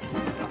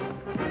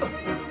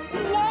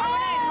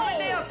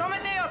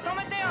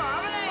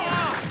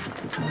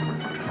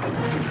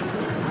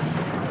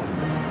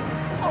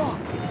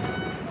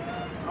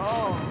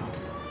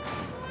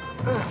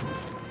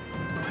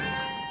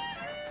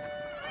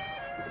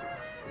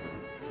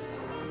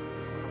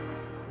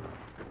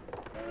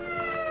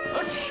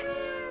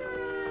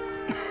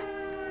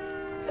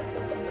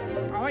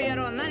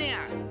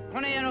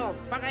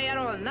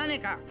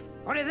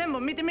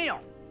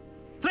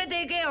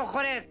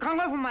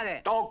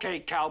 Okay,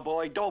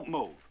 cowboy, don't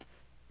move.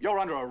 You're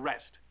under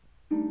arrest.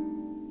 Sergeant!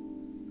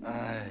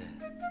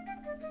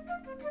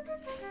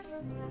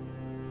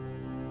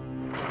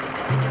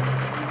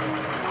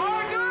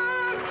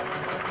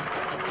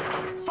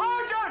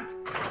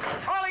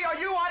 Charlie, are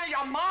you out of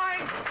your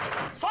mind?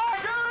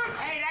 Sergeant!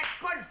 Hey, that's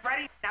good,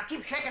 Freddie. Now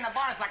keep shaking the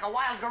bars like a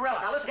wild gorilla.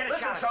 Now listen,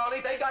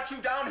 Charlie, they got you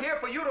down here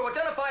for you to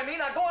identify me.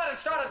 Now go out and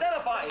start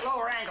identifying.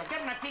 Lower angle.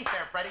 Get in the teeth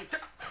there, Freddie.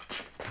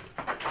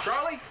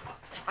 Charlie,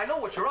 I know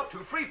what you're up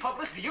to. Free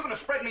publicity. You're going to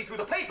spread me through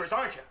the papers,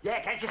 aren't you? Yeah,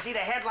 can't you see the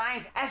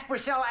headlines?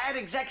 Aspercell ad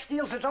exec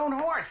steals his own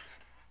horse.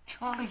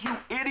 Charlie, you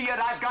idiot.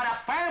 I've got a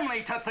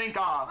family to think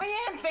of. I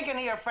am thinking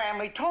of your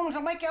family. Tones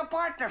will make you a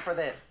partner for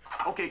this.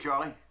 Okay,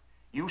 Charlie.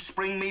 You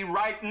spring me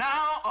right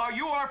now or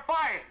you are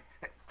fired.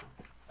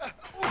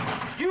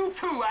 You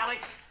too,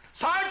 Alex.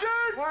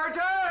 Sergeant!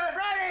 Sergeant!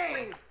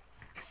 Ready!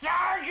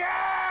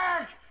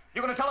 Sergeant!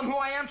 You gonna tell him who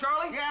I am,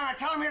 Charlie? Yeah, I'm gonna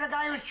tell him you're the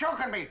guy who's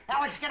choking me.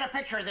 Alex, get a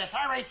picture of this.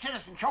 Irate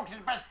citizen chokes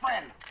his best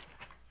friend.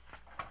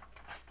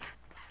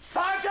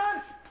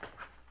 Sergeant!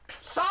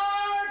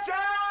 Sergeant!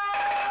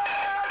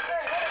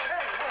 Hey.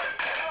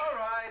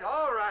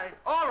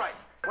 All right.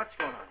 What's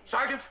going on here?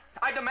 Sergeant,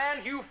 I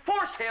demand you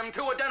force him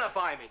to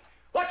identify me.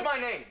 What's my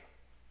name?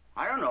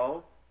 I don't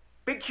know.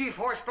 Big Chief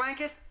Horse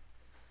Blanket?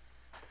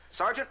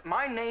 Sergeant,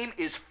 my name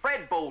is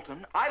Fred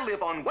Bolton. I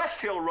live on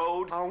West Hill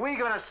Road. Are we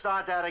gonna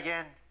start that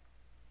again?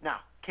 Now,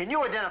 can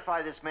you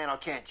identify this man or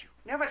can't you?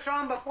 Never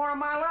saw him before in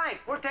my life.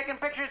 We're taking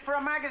pictures for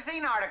a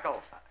magazine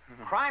article.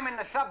 Crime in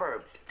the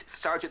suburbs.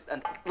 Sergeant,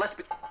 and let's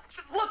be...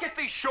 Look at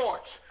these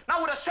shorts.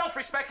 Now, would a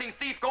self-respecting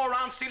thief go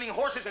around stealing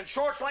horses in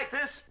shorts like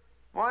this?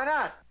 Why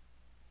not?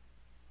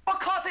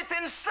 Because it's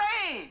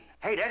insane!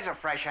 Hey, there's a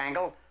fresh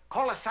angle.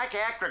 Call a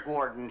psychiatric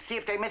ward and see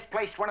if they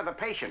misplaced one of the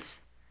patients.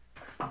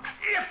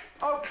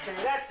 Okay,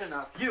 that's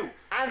enough. You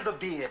and the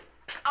beard.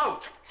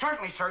 Out!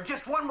 Certainly, sir.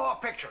 Just one more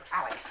picture.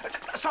 Alex.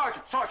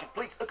 Sergeant,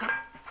 please.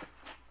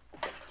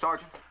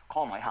 Sergeant,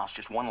 call my house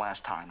just one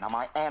last time. Now,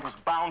 my aunt is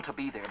bound to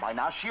be there by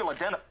now. She'll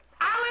identify...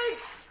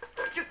 Alex!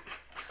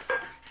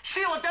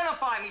 She'll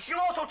identify me. She'll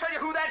also tell you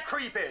who that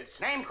creep is.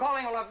 Name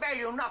calling will avail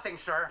you nothing,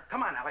 sir.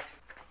 Come on, Alex.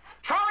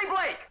 Charlie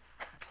Blake!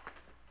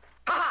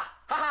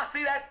 Ha-ha!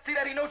 See that? See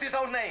that? He knows his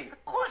own name.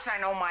 Of course I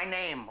know my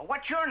name.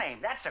 What's your name?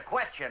 That's a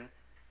question.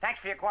 Thanks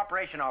for your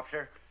cooperation,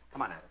 officer.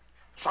 Come on, Alex.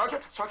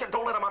 Sergeant,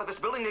 don't let him out of this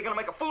building. They're going to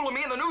make a fool of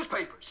me in the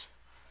newspapers.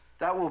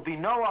 That will be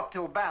no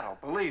uphill battle,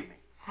 believe me.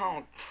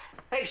 Oh.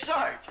 Hey,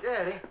 Sarge. Yeah,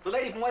 Eddie? The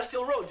lady from West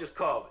Hill Road just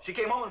called. She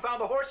came home and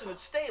found the horse in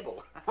its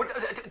stable. What,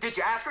 did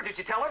you ask her? Did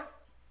you tell her?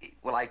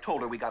 Well, I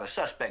told her we got a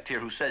suspect here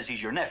who says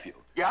he's your nephew.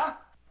 Yeah?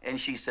 And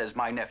she says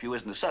my nephew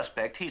isn't a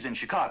suspect. He's in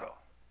Chicago.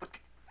 But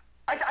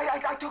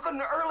I took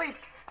an early...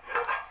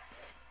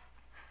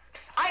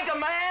 I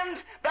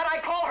demand that I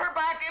call her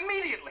back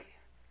immediately.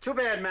 Too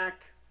bad, Mac.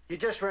 You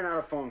just ran out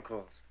of phone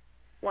calls.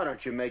 Why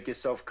don't you make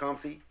yourself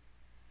comfy?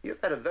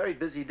 You've had a very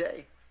busy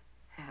day.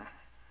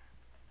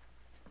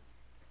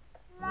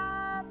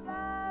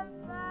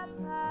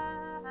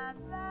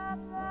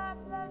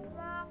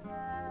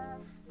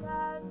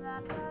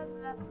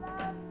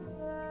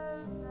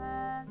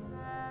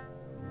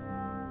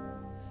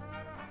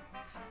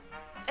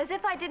 As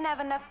if I didn't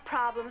have enough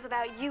problems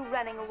without you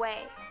running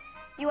away.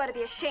 You ought to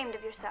be ashamed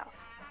of yourself.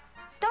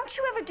 Don't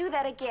you ever do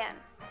that again.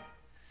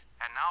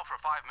 And now for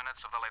 5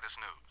 minutes of the latest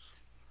news.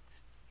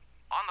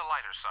 On the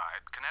lighter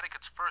side,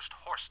 Connecticut's first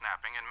horse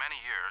snapping in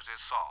many years is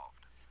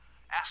solved.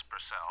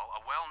 Aspercell,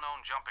 a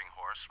well-known jumping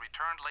horse,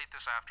 returned late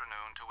this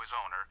afternoon to his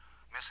owner,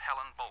 Miss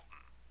Helen Bolton.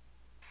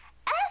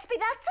 Aspie,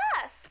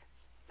 that's us!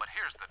 But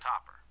here's the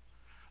topper.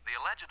 The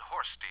alleged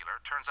horse stealer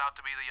turns out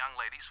to be the young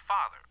lady's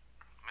father,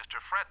 Mr.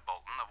 Fred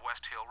Bolton of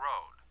West Hill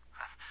Road.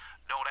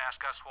 Don't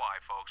ask us why,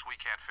 folks. We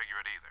can't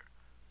figure it either.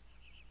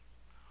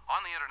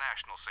 On the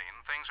international scene,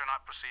 things are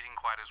not proceeding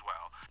quite as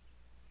well.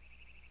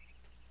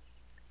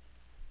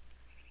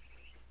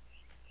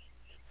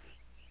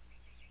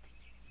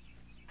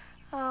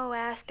 Oh,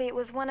 Aspie, it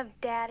was one of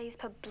Daddy's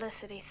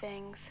publicity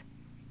things.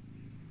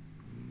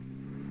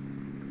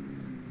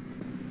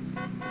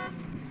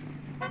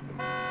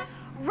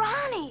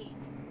 Ronnie!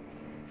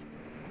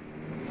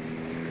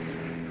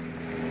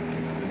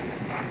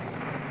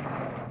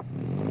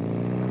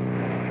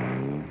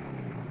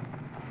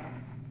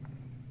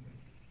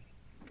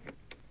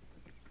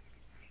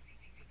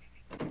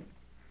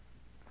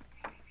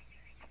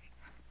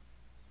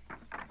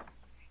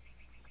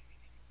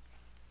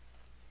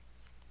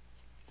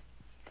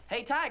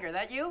 Hey, Tiger,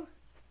 that you?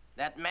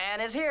 That man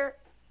is here.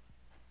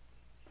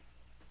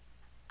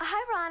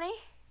 Hi, Ronnie.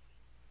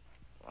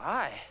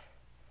 Why?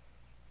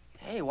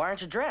 Hey, why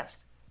aren't you dressed?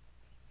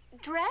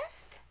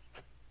 Dressed?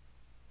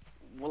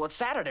 Well, it's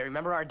Saturday.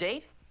 Remember our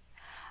date?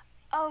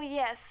 Oh,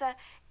 yes.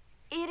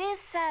 It is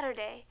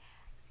Saturday.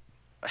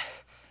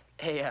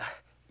 Hey,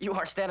 you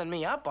aren't standing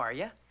me up, are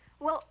you?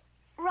 Well,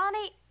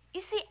 Ronnie,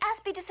 you see,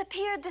 Aspie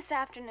disappeared this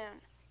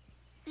afternoon.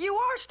 You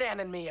are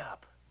standing me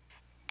up.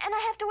 And I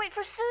have to wait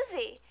for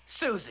Susie.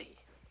 Susie?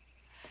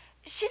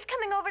 She's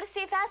coming over to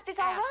see if Aspie's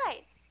all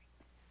right.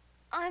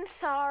 I'm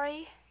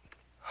sorry.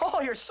 Oh,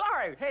 you're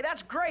sorry. Hey,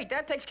 that's great.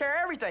 That takes care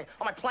of everything.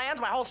 All my plans,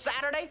 my whole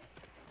Saturday.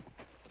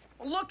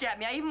 Well, look at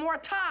me. I even wore a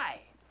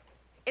tie.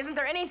 Isn't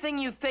there anything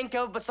you think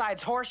of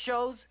besides horse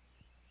shows?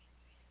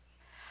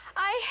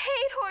 I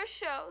hate horse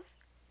shows.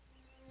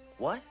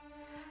 What?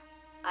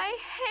 I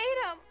hate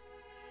them.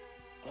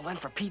 Well, then,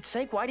 for Pete's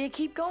sake, why do you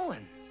keep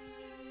going?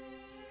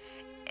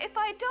 If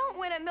I don't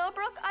win at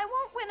Millbrook, I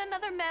won't win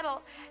another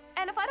medal.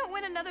 And if I don't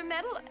win another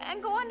medal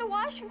and go on to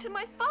Washington,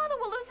 my father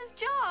will lose his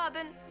job.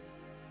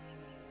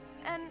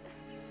 And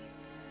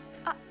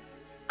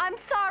I'm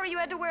sorry you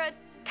had to wear a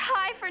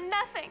tie for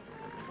nothing.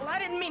 Well, I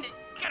didn't mean to.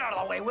 Get out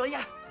of the way, will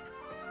ya?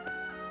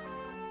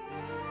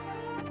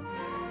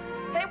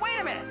 Hey, wait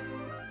a minute.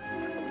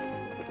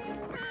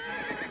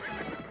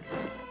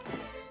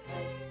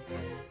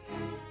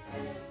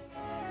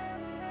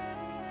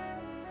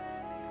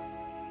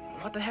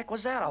 What the heck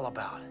was that all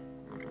about?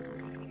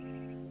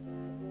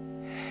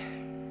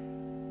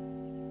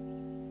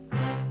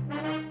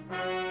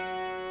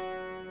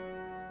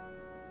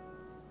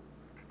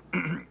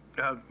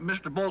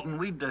 Mr. Bolton,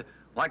 we'd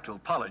like to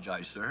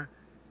apologize, sir.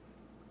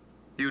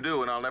 You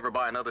do, and I'll never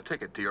buy another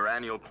ticket to your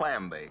annual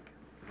clam bake.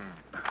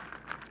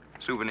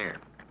 Souvenir.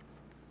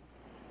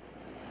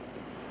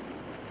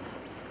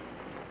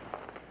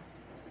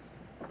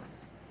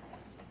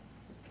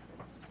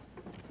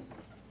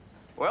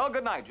 Well,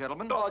 good night,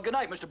 gentlemen. Oh, good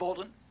night, Mr.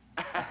 Bolton.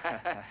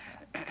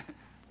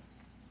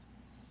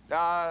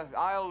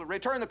 I'll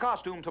return the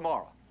costume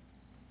tomorrow.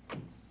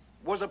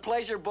 Was a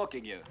pleasure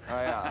booking you.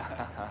 Oh,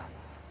 yeah.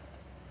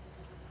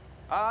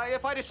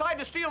 If I decide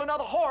to steal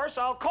another horse,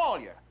 I'll call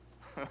you.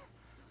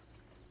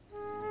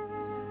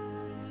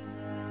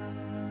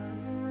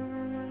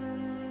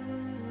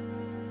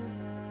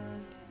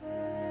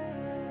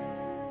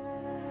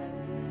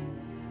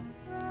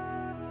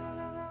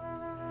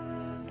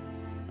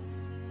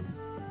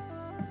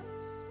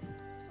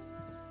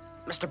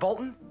 Mr.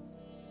 Bolton?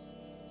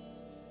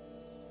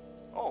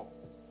 Oh,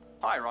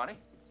 hi, Ronnie.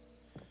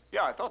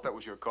 Yeah, I thought that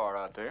was your car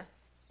out there.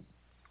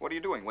 What are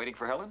you doing, waiting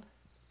for Helen?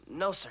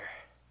 No, sir.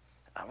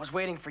 I was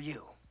waiting for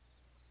you.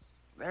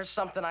 There's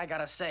something I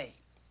gotta say,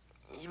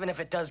 even if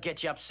it does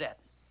get you upset.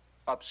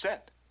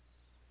 Upset?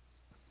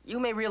 You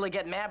may really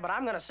get mad, but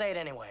I'm gonna say it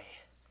anyway.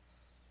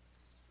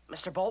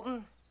 Mr.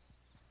 Bolton,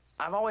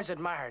 I've always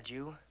admired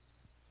you.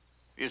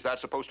 Is that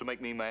supposed to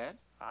make me mad?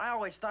 I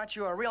always thought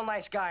you were a real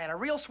nice guy and a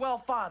real swell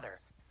father.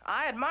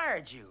 I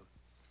admired you.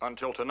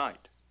 Until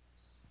tonight.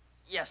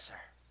 Yes, sir.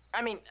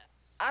 I mean,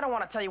 I don't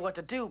want to tell you what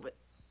to do,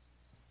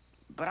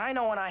 but I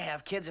know when I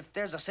have kids, if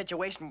there's a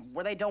situation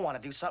where they don't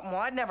want to do something,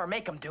 well, I'd never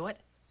make them do it.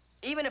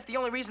 Even if the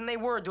only reason they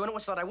were doing it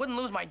was so that I wouldn't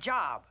lose my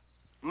job.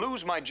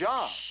 Lose my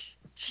job? Shh.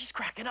 She's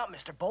cracking up,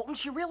 Mr. Bolton.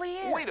 She really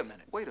is. Wait a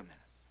minute, wait a minute.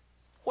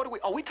 What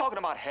are we talking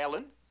about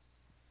Helen?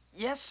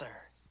 Yes, sir.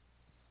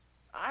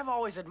 I've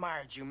always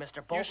admired you,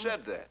 Mr. Bolton. You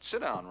said that.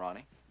 Sit down,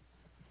 Ronnie.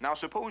 Now,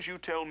 suppose you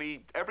tell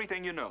me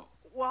everything you know.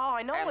 Well, all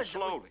I know and is...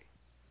 slowly.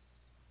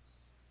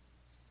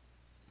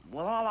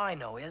 Well, all I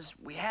know is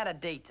we had a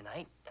date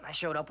tonight, and I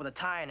showed up with a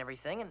tie and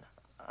everything, and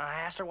I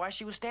asked her why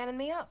she was standing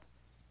me up.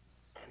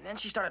 And then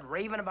she started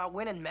raving about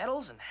winning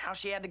medals and how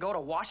she had to go to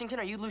Washington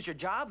or you'd lose your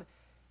job.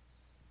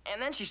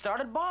 And then she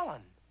started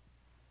bawling.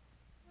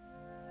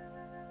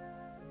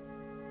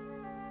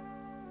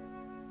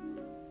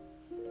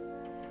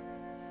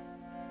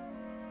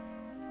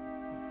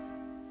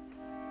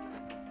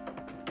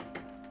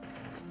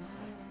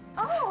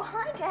 Oh,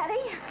 hi,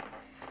 Daddy.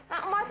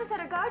 Martha's at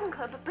her garden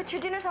club, but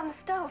your dinner's on the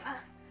stove.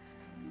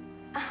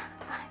 I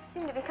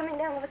seem to be coming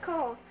down with a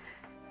cold.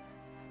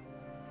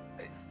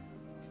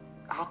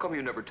 How come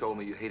you never told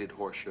me you hated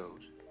horse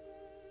shows?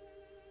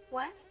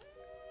 What?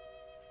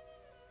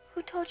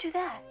 Who told you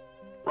that?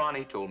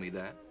 Ronnie told me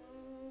that.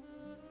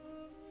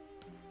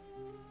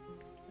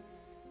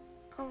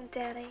 Oh,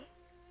 Daddy.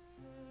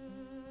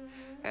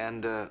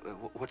 And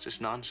what's this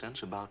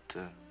nonsense about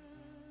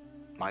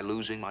my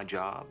losing my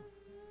job?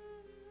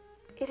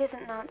 It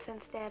isn't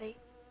nonsense, Daddy.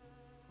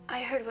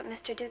 I heard what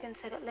Mr. Dugan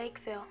said at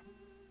Lakeville.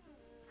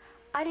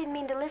 I didn't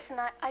mean to listen.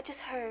 I just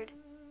heard.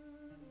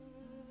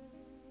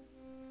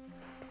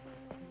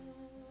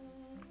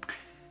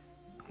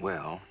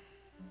 Well,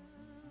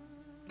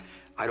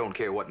 I don't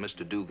care what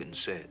Mr. Dugan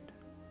said.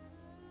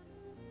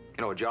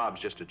 You know, a job's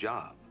just a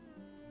job.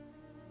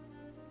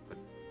 But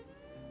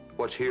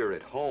what's here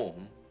at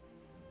home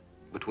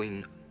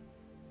between...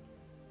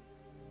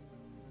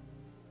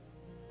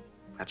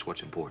 That's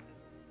what's important.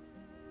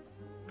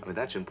 I mean,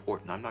 that's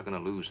important. I'm not going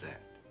to lose that.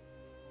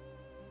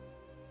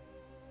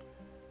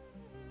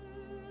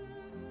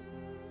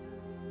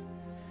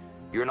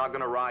 You're not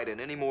going to ride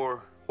in any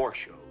more horse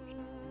shows.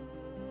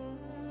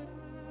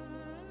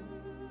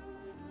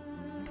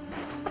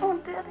 Oh,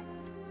 Daddy.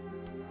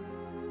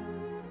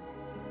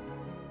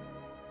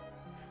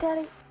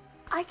 Daddy,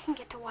 I can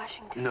get to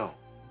Washington. No.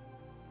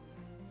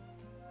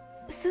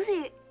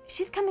 Susie,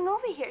 she's coming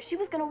over here. She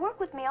was going to work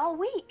with me all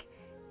week.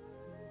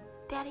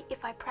 Daddy,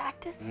 if I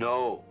practice?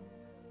 No.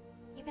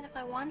 Even if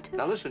I want to?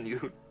 Now listen,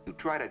 you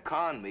try to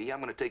con me,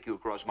 I'm going to take you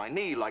across my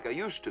knee like I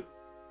used to.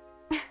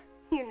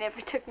 You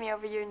never took me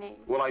over your knee.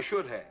 Well, I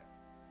should have.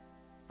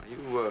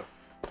 You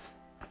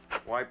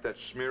Wipe that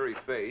smeary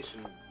face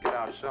and get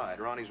outside.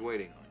 Ronnie's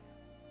waiting on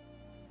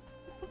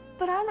you.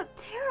 But I look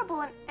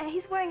terrible, and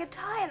he's wearing a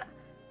tie, and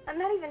I'm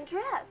not even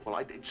dressed.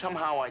 Well,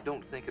 somehow I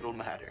don't think it'll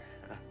matter.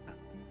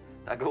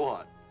 Now, go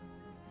on.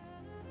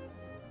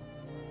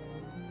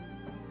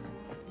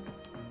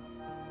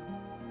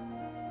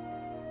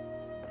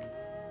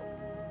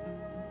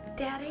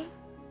 Daddy,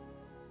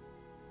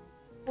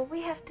 will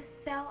we have to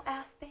sell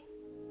Aspie?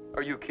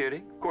 Are you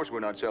kidding? Of course we're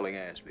not selling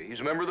Aspie. He's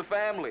a member of the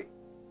family.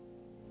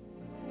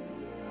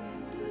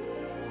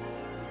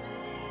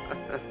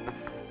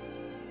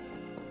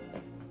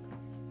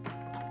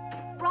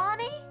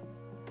 Ronnie?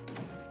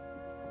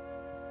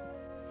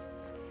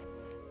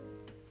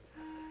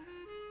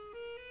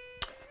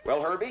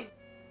 Well, Herbie?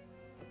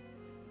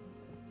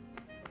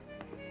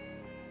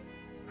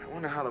 I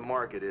wonder how the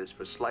market is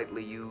for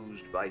slightly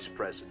used vice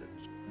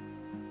presidents.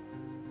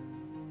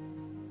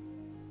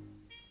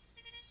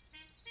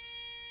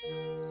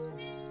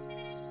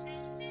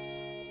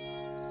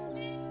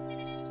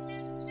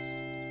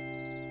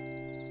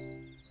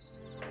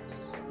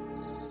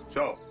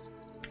 So?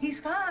 He's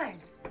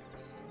fine.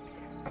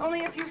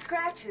 Only a few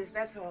scratches,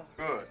 that's all.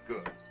 Good,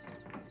 good.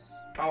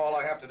 Now all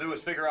I have to do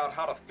is figure out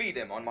how to feed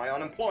him on my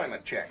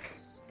unemployment check.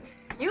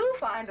 You'll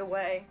find a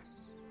way.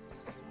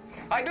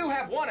 I do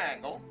have one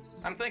angle.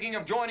 I'm thinking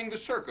of joining the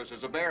circus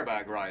as a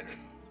bareback rider.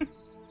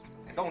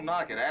 And don't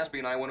knock it. Aspie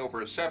and I went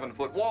over a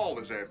 7-foot wall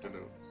this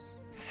afternoon.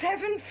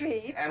 7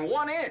 feet? And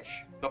 1 inch.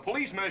 The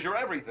police measure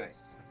everything.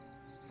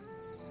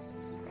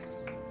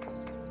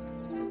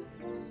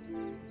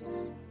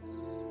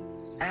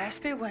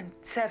 Aspie went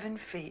 7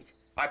 feet.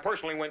 I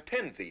personally went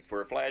 10 feet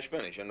for a flash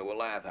finish into a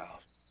lath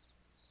house.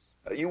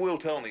 You will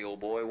tell me, old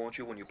boy, won't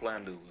you, when you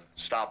plan to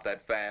stop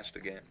that fast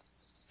again?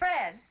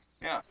 Fred.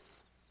 Yeah.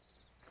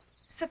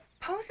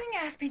 Supposing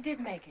Aspie did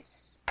make it.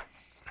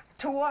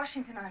 To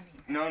Washington, I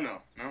mean. No.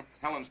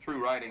 Helen's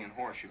through riding in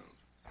horseshoes.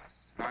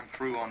 I'm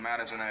through on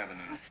Madison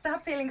Avenue. Oh,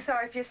 stop feeling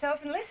sorry for yourself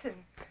and listen.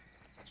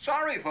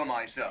 Sorry for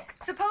myself.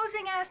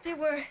 Supposing Aspie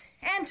were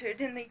entered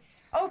in the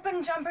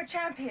Open Jumper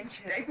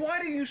Championship. Hey,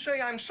 why do you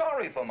say I'm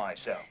sorry for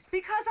myself?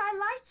 Because I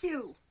like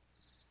you.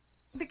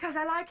 Because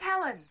I like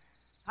Helen.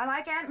 I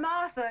like Aunt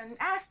Martha and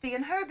Aspie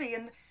and Herbie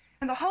and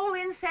the whole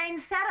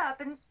insane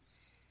setup, and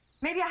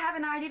maybe I have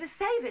an idea to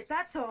save it,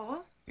 that's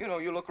all. You know,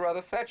 you look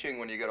rather fetching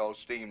when you get all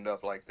steamed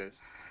up like this.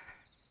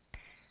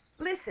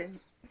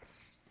 Listen.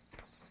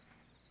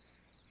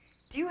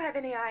 Do you have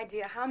any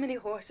idea how many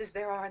horses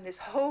there are in this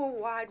whole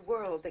wide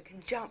world that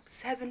can jump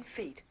 7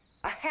 feet?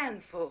 A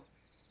handful.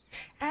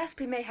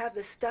 Aspie may have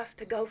the stuff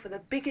to go for the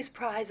biggest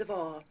prize of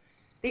all,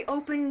 the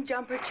Open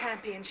Jumper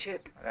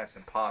Championship. That's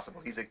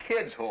impossible. He's a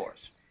kid's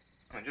horse.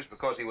 I mean, just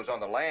because he was on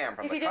the lam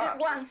from If the he did tops.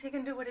 it once, he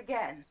can do it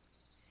again.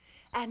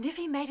 And if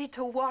he made it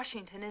to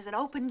Washington as an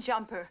open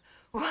jumper,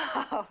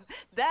 wow,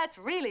 that's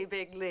really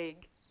big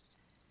league.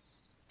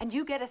 And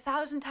you get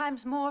 1,000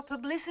 times more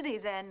publicity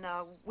than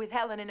with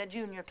Helen in a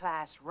junior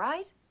class,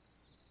 right?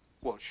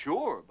 Well,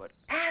 sure, but...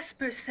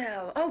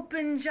 Aspercell,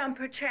 Open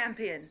Jumper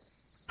Champion.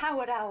 How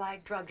would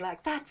Allied drug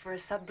like that for a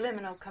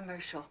subliminal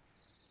commercial?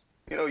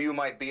 You know, you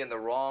might be in the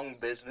wrong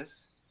business.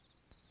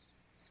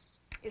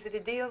 Is it a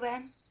deal,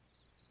 then?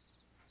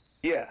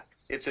 Yeah,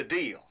 it's a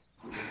deal.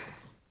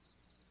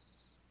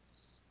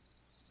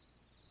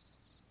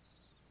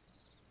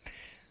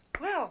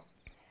 Well,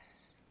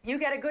 you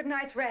get a good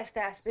night's rest,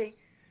 Aspie.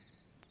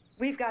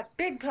 We've got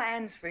big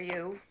plans for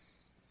you.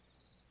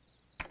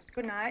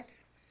 Good night.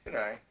 Good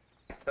night.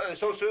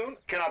 So soon?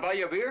 Can I buy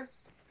you a beer?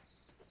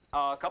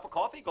 A cup of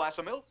coffee, glass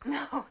of milk?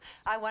 No,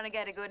 I want to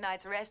get a good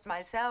night's rest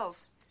myself.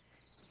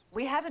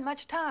 We haven't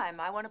much time.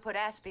 I want to put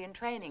Aspie in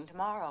training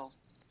tomorrow.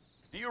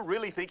 Do you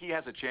really think he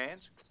has a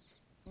chance?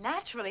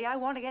 Naturally, I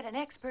want to get an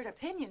expert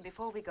opinion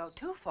before we go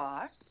too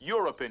far.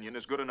 Your opinion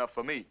is good enough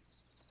for me.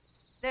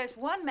 There's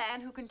one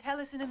man who can tell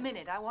us in a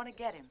minute. I want to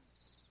get him.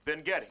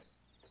 Then get him.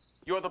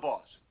 You're the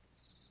boss.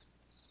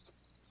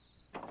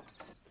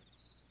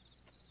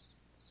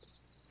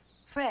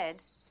 Fred.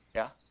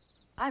 Yeah?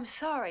 I'm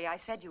sorry I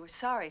said you were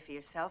sorry for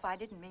yourself. I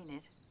didn't mean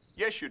it.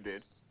 Yes, you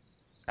did.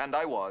 And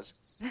I was.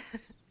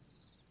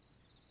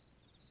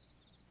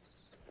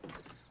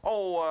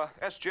 Oh,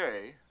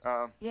 S.J.,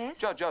 Yes?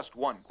 Just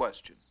one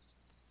question.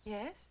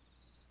 Yes?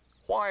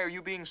 Why are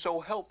you being so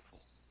helpful?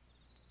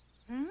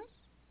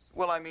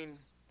 Well, I mean,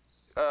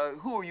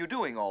 who are you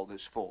doing all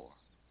this for?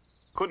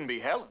 Couldn't be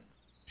Helen.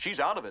 She's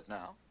out of it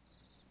now.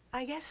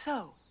 I guess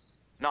so.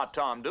 Not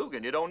Tom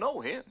Dugan. You don't know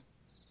him.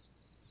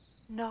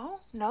 No,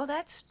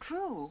 that's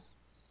true.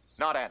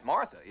 Not Aunt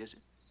Martha, is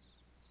it?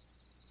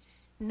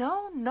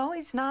 No,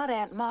 it's not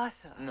Aunt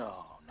Martha.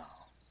 No.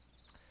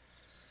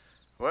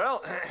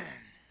 Well,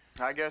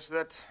 I guess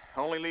that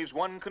only leaves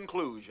one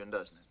conclusion,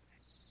 doesn't it?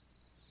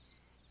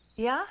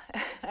 Yeah,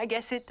 I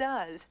guess it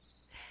does.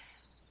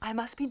 I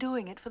must be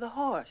doing it for the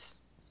horse.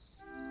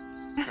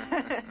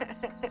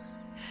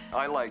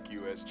 I like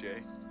you,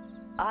 S.J.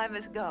 I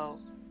must go.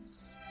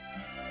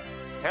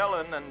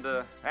 Helen and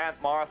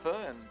Aunt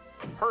Martha and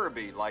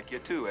Herbie like you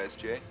too,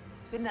 S.J.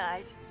 Good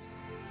night.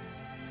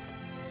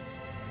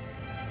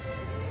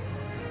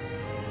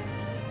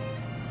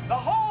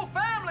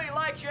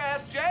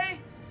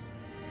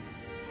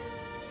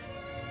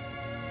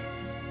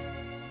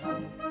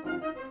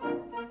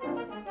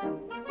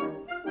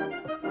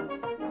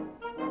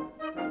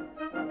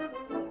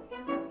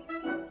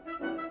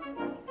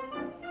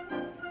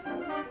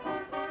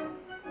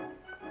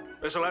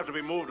 This will have to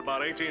be moved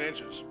about 18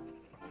 inches.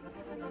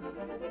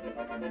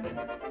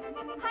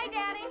 Hi,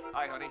 Daddy.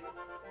 Hi, honey.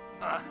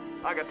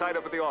 I got tied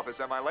up at the office.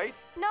 Am I late?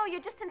 No, you're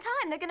just in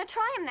time. They're going to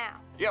try him now.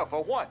 Yeah,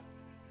 for what?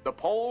 The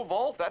pole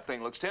vault? That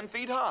thing looks 10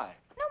 feet high.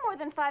 No more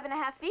than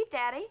 5.5 feet,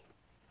 Daddy.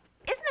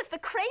 Isn't this the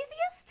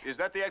craziest? Is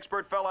that the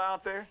expert fella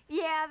out there?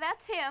 Yeah,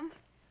 that's him.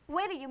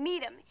 Wait till you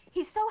meet him.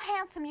 He's so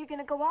handsome you're going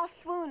to go all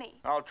swoony.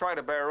 I'll try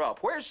to bear up.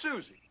 Where's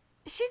Susie?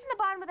 She's in the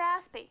barn with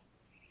Aspie.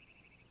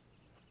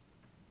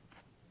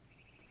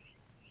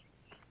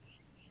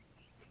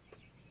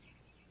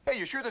 Hey,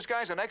 you sure this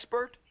guy's an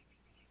expert?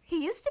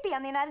 He used to be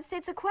on the United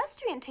States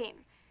equestrian team.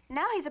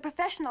 Now he's a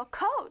professional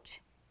coach.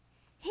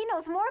 He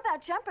knows more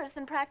about jumpers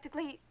than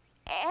practically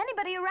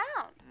anybody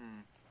around.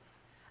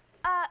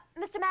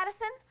 Mr.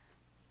 Madison,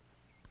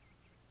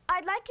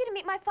 I'd like you to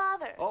meet my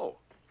father. Oh.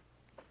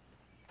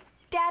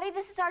 Daddy,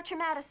 this is Archer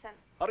Madison.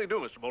 How do you do,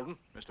 Mr. Bolton?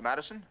 Mr.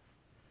 Madison?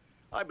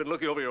 I've been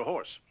looking over your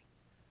horse.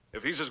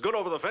 If he's as good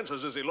over the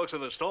fences as he looks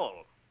in the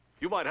stall,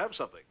 you might have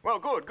something. Well,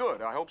 good,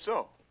 good. I hope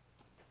so.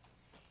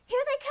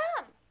 Here they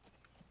come.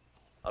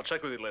 I'll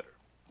check with you later.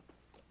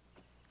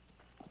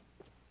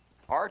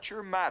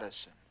 Archer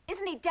Madison.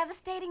 Isn't he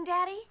devastating,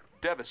 Daddy?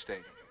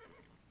 Devastating.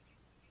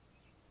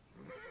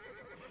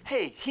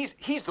 Hey,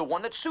 he's the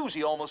one that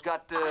Susie almost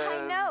got,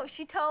 I know.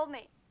 She told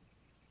me.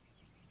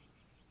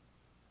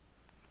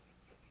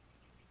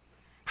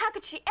 How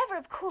could she ever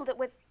have cooled it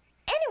with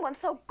anyone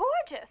so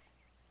gorgeous?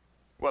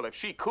 Well, if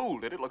she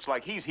cooled it, it looks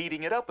like he's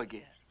heating it up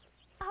again.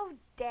 Oh,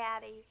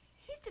 Daddy.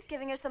 He's just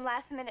giving her some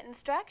last-minute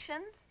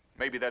instructions.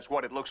 Maybe that's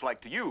what it looks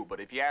like to you, but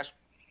if you ask...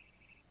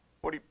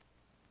 What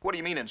do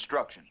you mean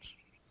instructions?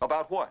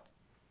 About what?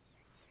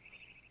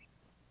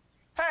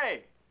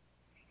 Hey!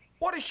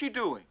 What is she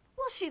doing?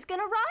 Well, she's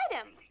gonna ride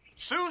him.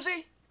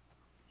 Susie?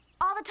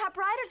 All the top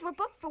riders were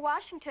booked for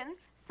Washington,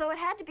 so it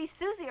had to be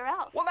Susie or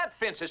else. Well, that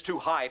fence is too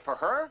high for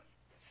her.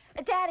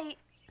 Daddy,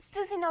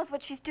 Susie knows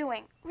what she's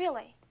doing,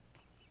 really.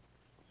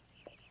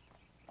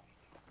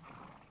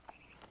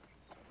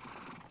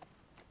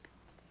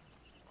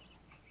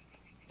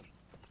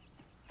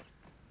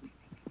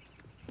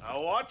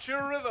 Now watch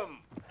your rhythm.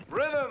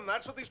 Rhythm,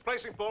 that's what these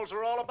placing poles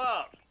are all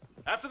about.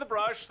 After the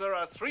brush, there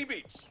are 3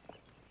 beats.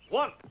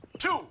 1,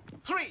 2,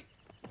 3.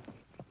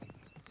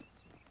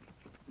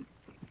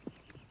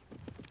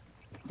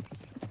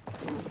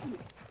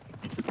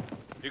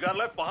 You got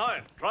left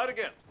behind. Try it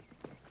again.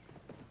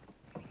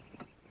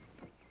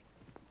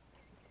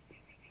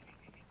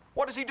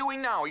 What is he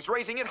doing now? He's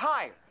raising it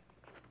higher.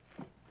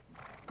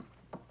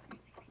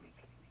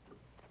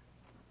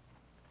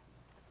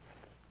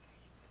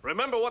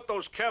 Remember what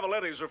those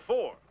cavalettes are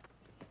for.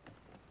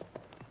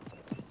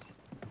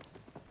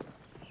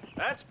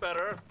 That's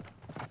better.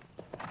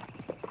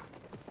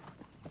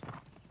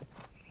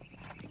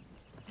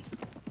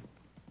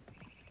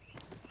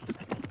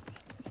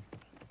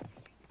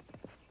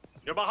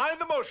 You're behind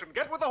the motion.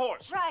 Get with the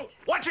horse. Right.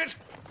 Watch it!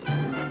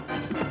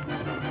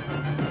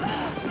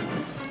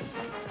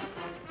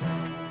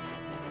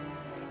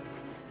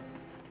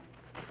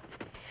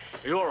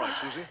 Are you all right,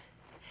 Susie?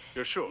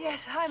 You're sure?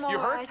 Yes, I'm all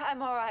right.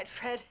 I'm all right,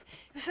 Fred.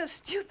 It was so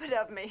stupid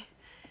of me.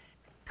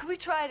 Could we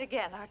try it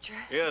again, Archer?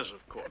 Yes,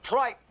 of course.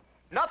 Try.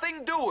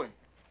 Nothing doing.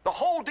 The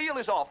whole deal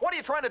is off. What are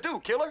you trying to do,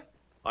 killer?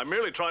 I'm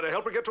merely trying to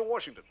help her get to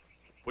Washington,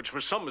 which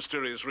for some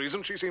mysterious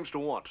reason she seems to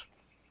want.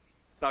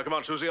 Now, come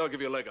on, Susie, I'll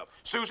give you a leg up.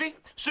 Susie?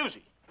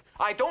 Susie,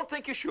 I don't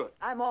think you should.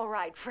 I'm all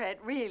right, Fred,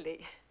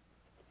 really.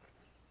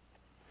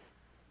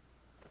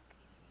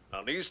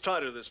 Now, knees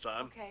tighter this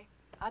time. Okay,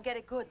 I'll get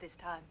it good this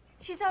time.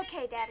 She's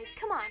okay, Daddy.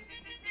 Come on.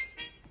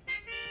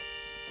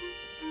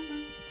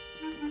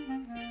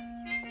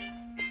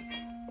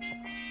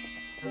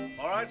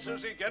 All right,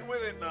 Susie, get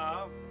with it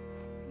now.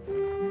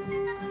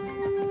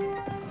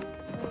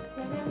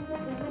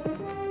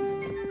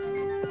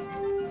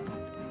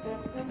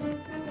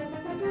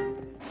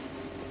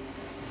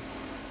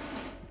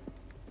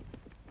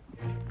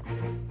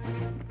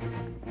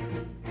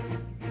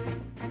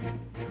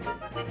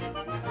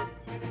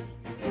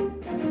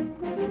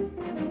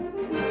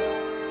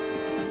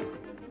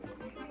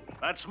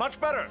 That's much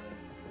better.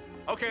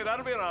 Okay,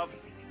 that'll be enough.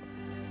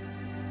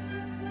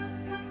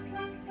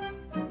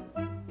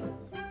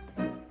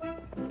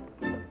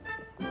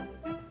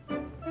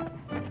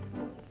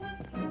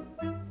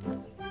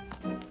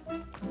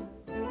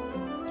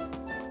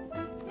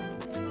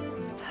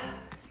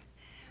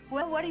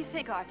 Well, what do you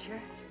think,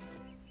 Archer?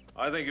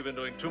 I think you've been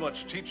doing too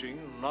much teaching,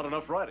 not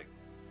enough writing.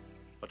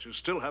 But you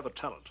still have a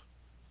talent.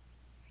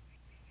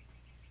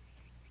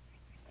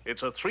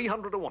 It's a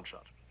 300 to 1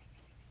 shot.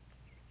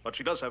 But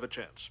she does have a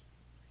chance.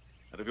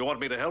 And if you want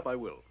me to help, I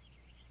will.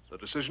 The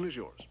decision is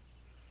yours.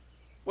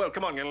 Well,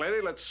 come on, young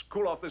lady. Let's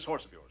cool off this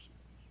horse of yours.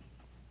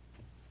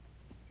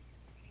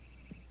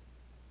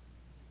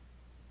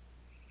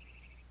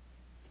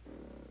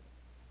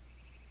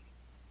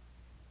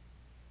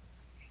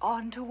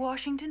 On to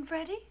Washington,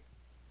 Freddie?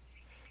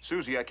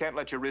 Susie, I can't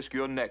let you risk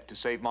your neck to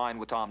save mine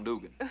with Tom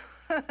Dugan.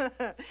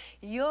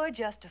 You're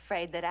just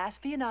afraid that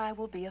Aspie and I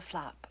will be a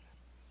flop.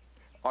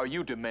 Are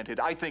you demented?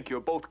 I think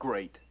you're both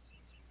great.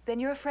 Then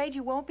you're afraid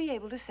you won't be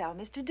able to sell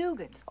Mr.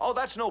 Dugan. Oh,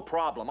 that's no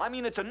problem. I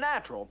mean, it's a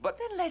natural, but...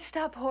 Then let's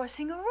stop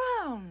horsing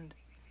around.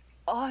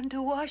 On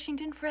to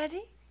Washington,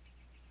 Freddie?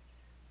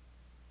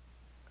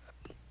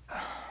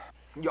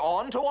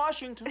 On to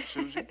Washington,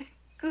 Susie.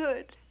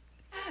 Good.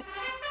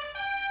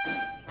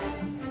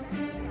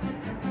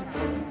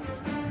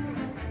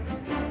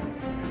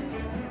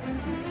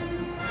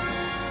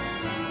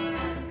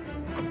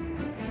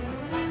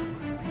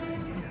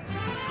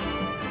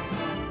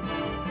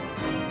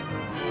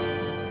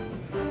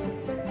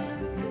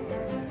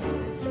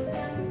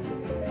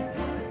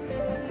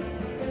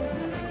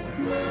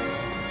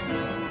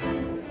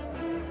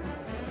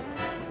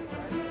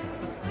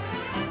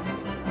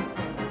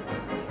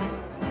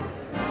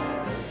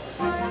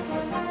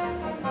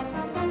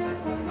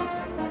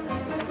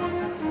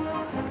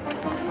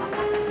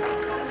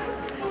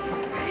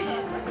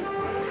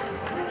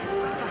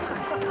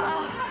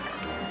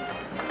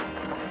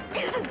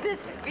 Isn't this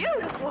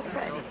beautiful,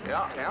 Freddie?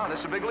 Yeah, this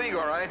is a big league,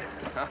 all right.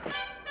 Huh?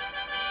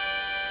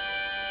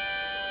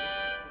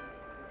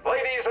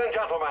 Ladies and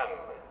gentlemen,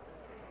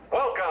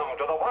 welcome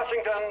to the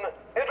Washington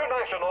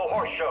International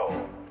Horse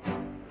Show.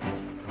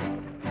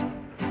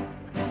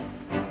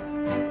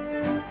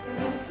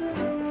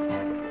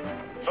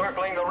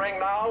 Circling the ring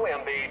now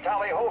in the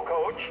tally-ho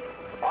coach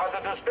are the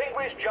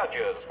distinguished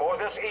judges for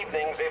this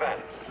evening's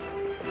events.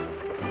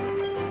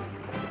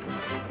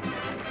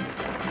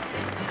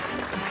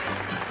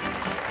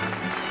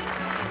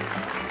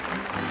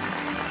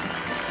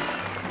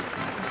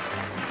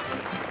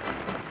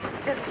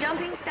 Does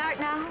jumping start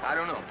now? I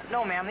don't know.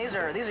 No, ma'am. These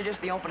are just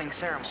the opening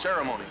ceremonies.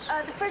 Ceremonies.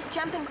 The first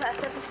jumping class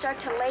doesn't start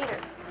till later.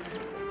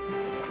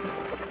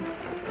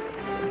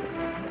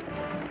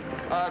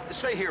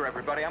 Stay here,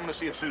 everybody. I'm going to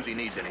see if Susie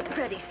needs anything.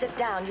 Freddie, sit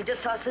down. You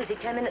just saw Susie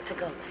 10 minutes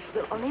ago.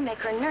 You'll only make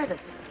her nervous.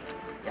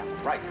 Yeah,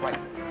 right.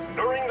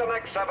 During the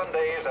next 7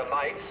 days and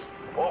nights,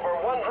 over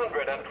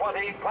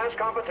 120 class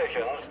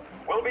competitions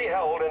will be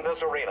held in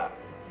this arena.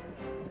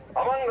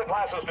 Among the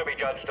classes to be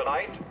judged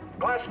tonight,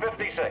 Class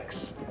 56,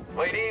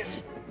 ladies,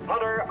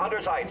 Hunter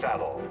underside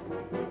saddle.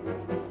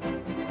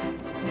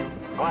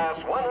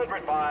 Class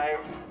 105,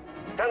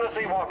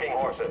 Tennessee walking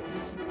horses.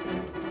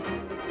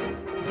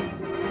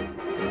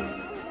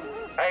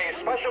 A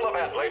special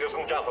event, ladies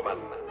and gentlemen.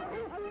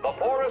 The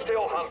Forest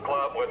Hill Hunt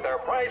Club with their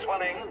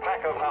prize-winning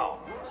pack of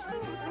hounds.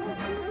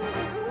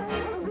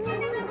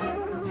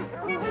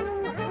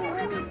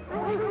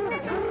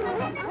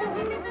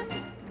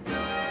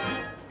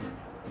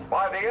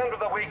 By the end of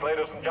the week,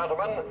 ladies and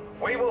gentlemen,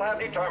 we will have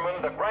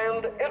determined the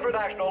Grand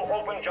International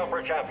Open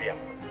Jumper Champion.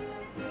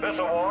 This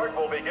award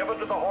will be given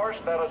to the horse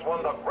that has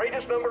won the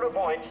greatest number of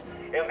points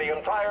in the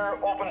entire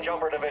Open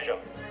Jumper division.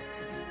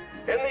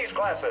 In these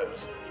classes,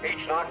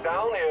 each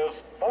knockdown is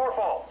 4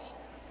 faults.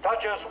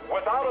 Touches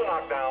without a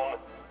knockdown,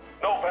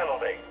 no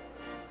penalty.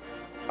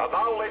 And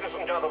now, ladies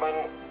and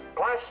gentlemen,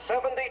 Class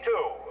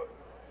 72,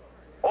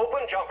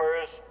 Open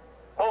Jumpers,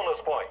 bonus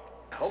point.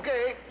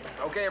 Okay,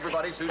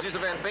 everybody. Susie's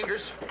event.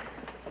 Fingers.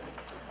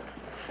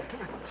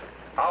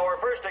 Our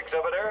first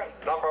exhibitor,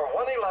 number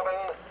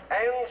 111,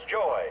 Anne's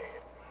Joy,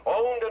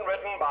 owned and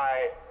ridden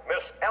by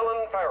Miss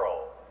Ellen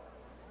Farrell.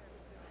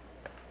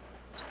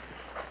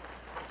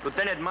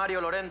 Lieutenant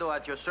Mario Lorendo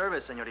at your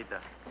service, señorita.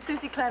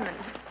 Susie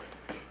Clemens.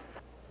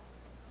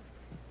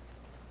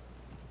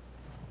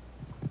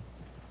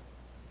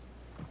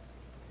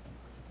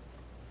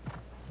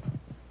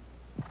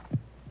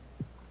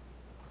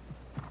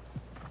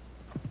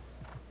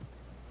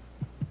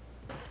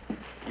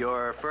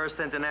 Your first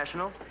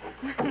international?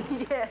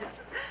 Yes.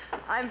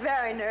 I'm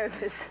very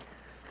nervous.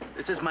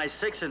 This is my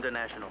 6th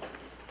international.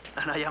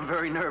 And I am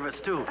very nervous,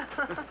 too.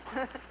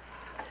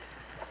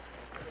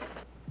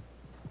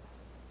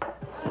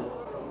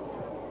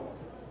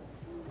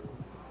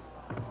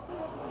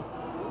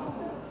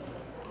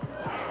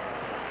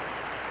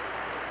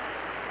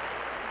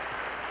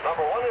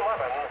 Number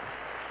 111,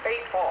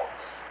 8 faults.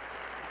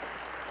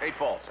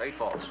 8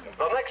 faults.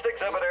 The next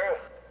exhibitor,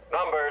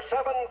 number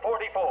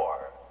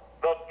 744,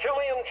 the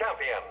Chilean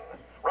champion,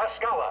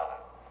 Rascala,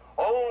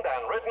 owned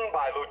and ridden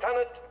by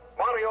Lieutenant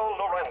Mario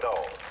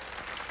Lorendo.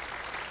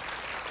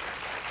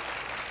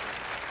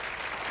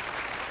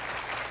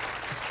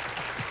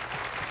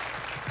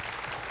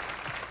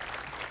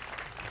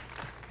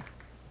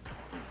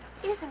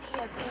 Isn't he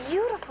a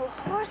beautiful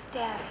horse,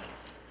 Daddy?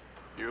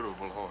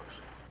 Beautiful horse.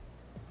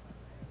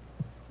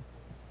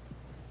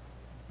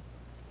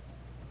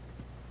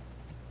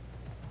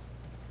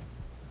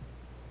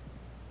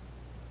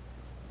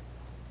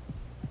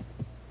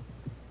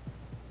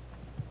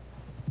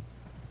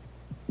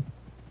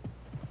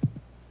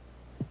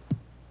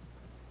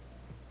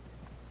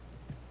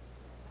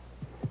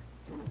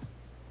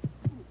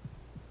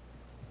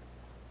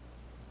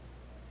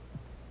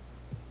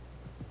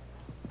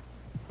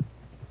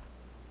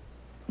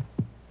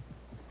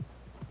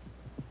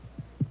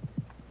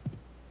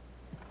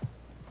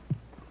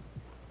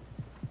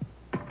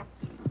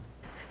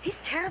 He's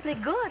terribly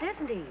good,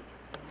 isn't he?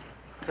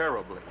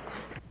 Terribly.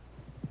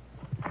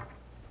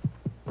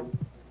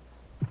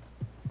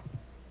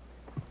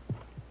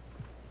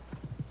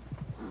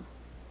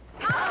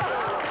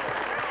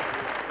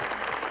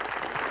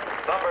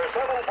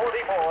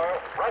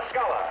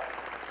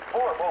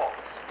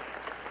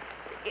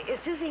 Is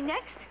Susie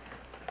next?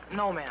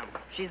 No, ma'am.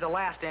 She's the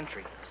last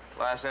entry.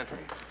 Last entry.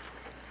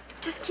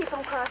 Just keep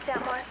them crossed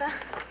out, Martha.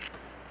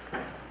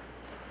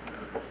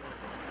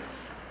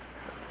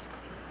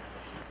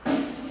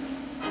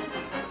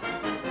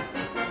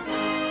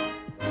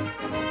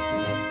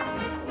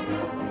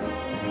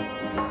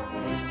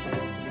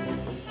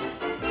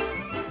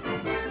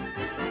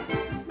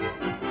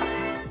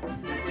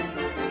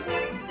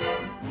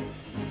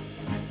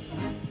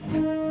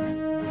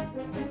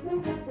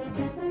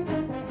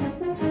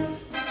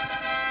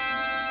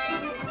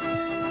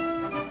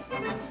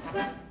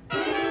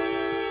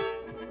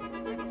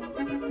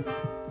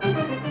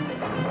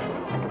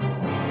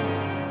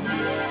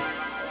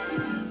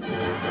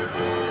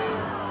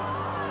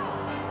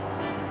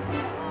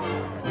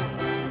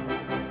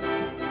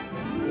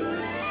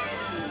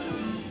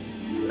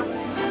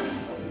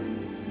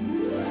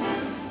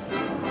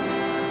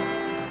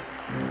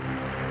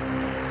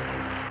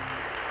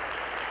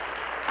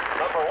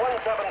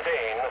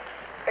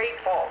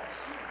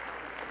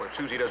 If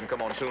Susie doesn't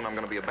come on soon, I'm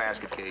going to be a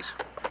basket case.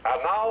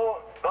 And now,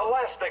 the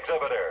last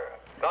exhibitor,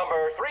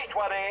 number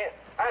 320,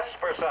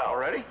 Aspercell.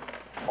 Already?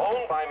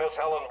 Owned by Miss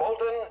Helen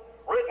Bolton,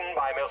 written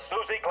by Miss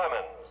Susie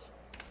Clemens.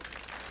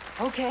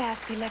 Okay,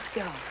 Aspie, let's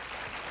go.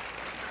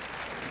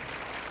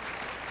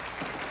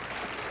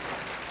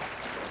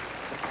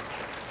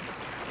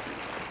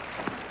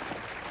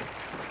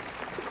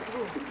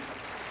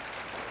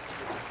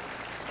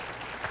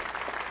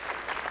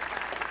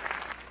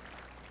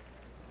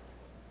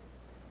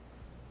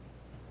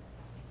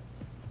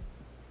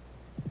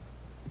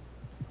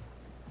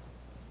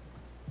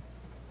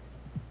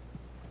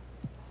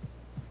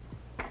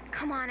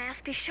 Come on,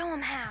 Aspie, show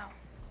him how.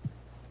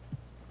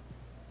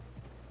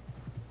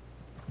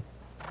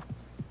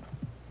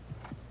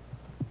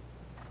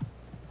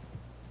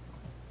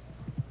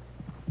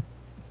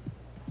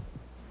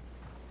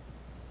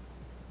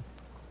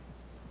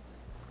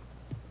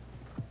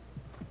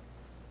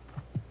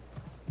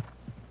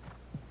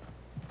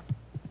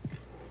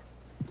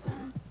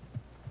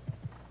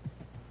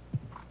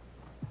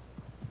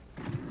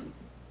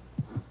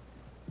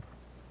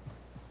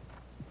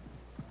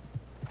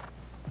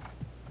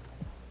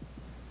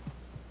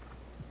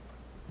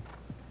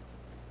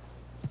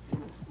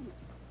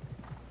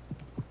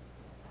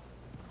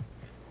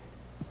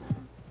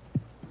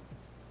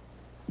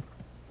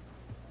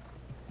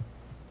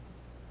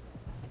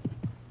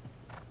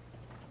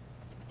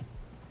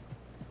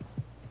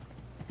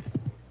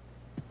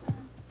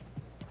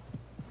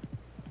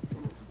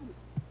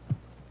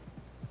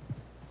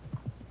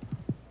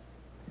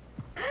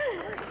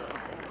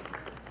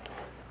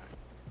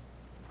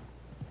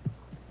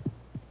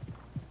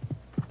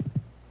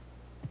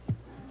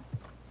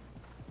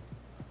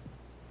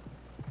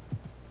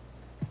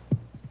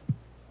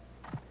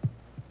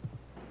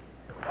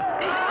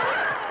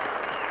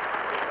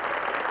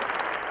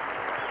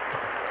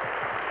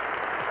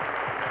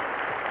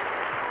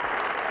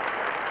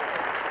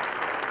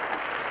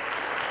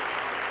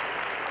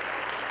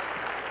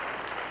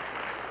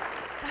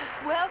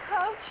 Well,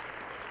 Coach?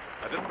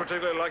 I didn't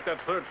particularly like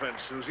that third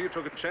fence, Susie. You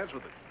took a chance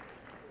with it.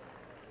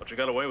 But you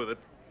got away with it.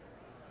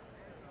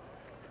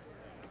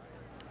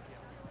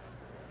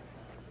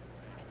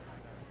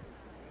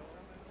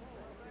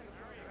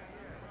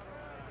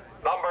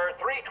 Number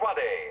 320,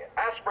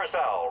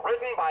 Aspercell,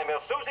 written by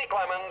Miss Susie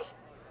Clemens.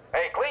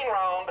 A clean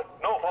round,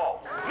 no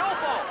fault. No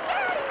fault!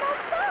 Daddy, no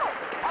fault!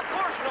 Of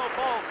course no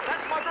faults.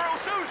 That's my girl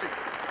Susie.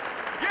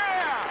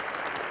 Yeah!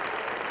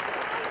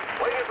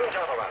 Ladies and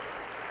gentlemen,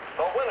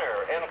 the winner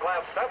in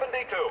Class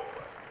 72,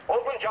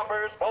 open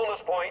jumpers, bonus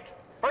point.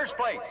 First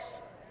place,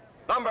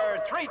 number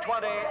 320.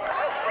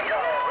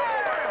 Aspercell,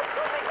 written by Miss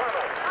Susie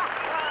Clemens.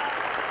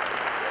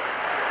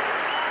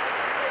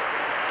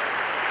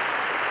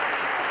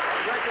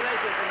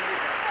 Congratulations,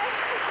 Anita.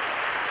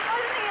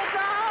 Wasn't he a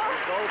doll?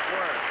 Both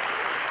were.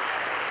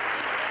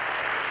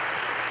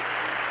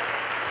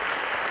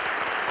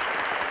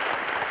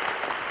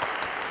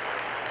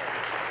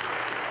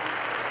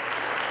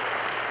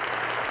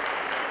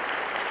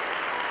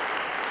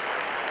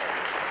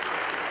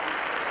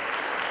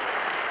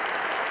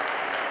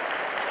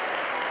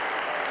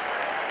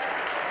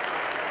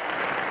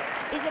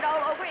 Is it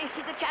all over? Is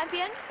she the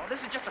champion? Well,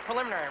 this is just a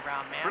preliminary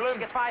round, ma'am. Prelim- She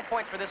gets 5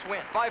 points for this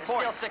win. 5 There's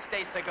points. Still 6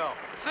 days to go.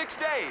 6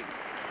 days.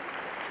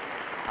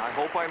 I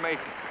hope I make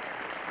it.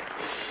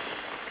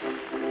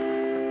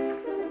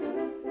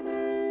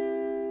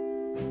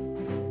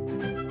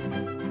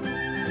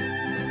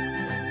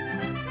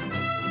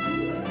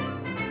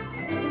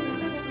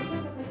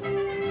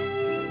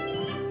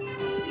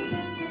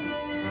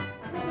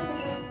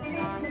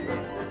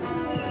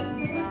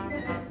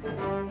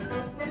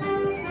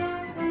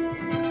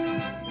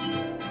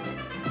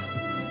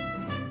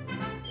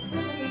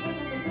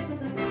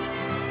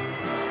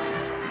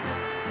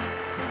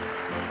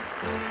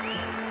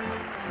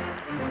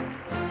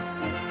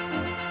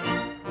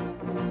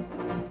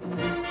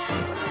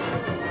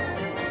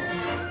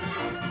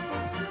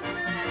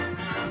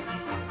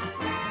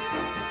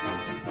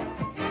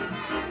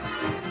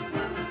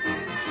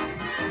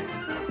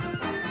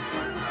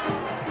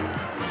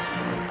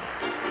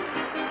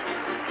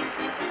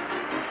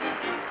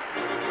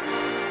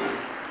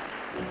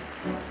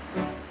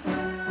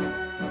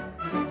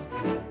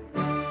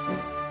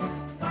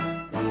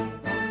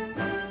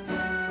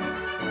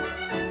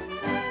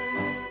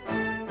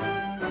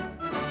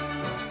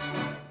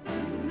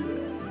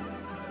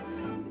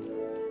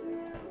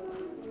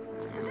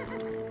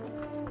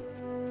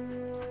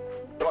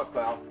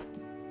 off, pal.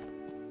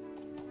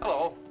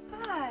 Hello.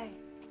 Hi.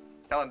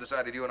 Helen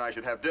decided you and I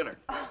should have dinner.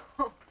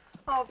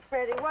 Oh,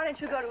 Freddie, why don't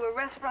you go to a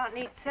restaurant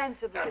and eat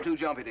sensibly? I'm too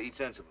jumpy to eat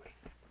sensibly.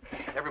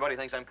 Everybody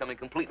thinks I'm coming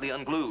completely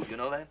unglued, you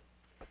know that?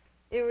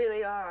 You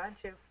really are, aren't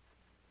you?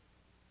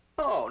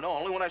 Oh, no,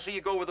 only when I see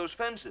you go over those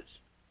fences.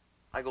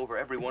 I go over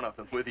every one of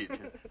them with you,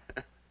 Jim.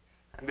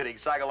 I'm getting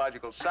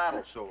psychological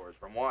saddle sores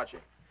from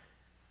watching.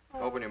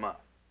 Open your mouth.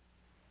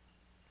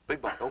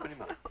 Big buck, open your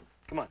mouth.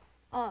 Come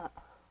on.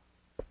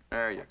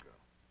 There you go.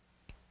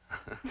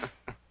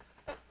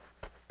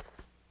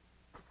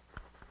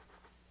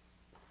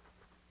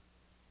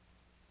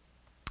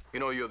 You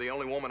know, you're the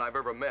only woman I've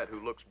ever met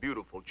who looks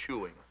beautiful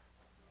chewing.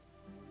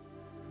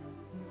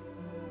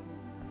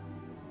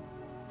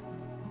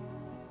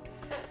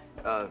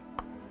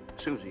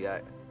 Susie,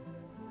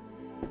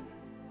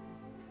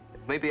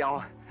 maybe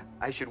I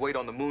should wait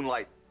on the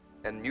moonlight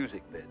and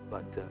music bit,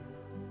 but,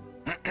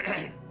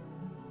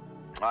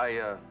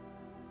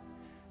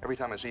 every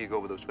time I see you go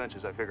over those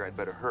fences, I figure I'd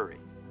better hurry.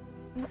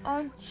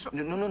 No,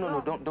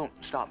 don't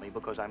stop me,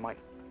 because I might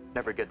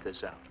never get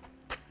this out.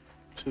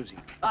 Susie.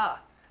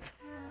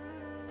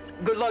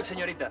 Good luck,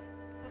 señorita.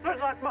 Good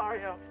luck,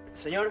 Mario.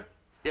 Señor?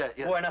 Yeah.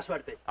 Buena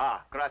suerte.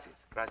 Gracias.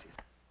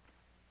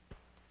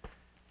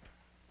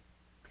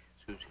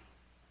 Susie.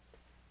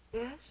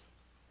 Yes?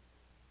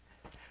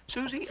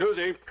 Susie?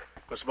 Susie,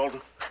 Mr.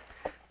 Bolton.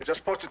 We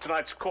just posted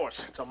tonight's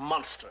course. It's a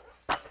monster.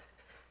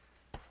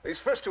 These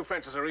first two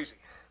fences are easy,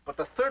 but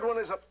the third one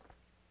is a...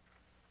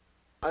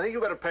 I think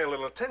you better pay a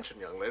little attention,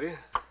 young lady.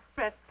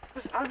 Fred,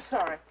 I'm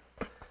sorry.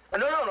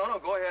 No,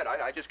 go ahead.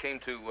 I just came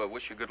to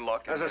wish you good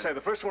luck. As I say,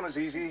 the first one is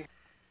easy.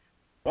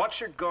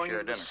 Watch your going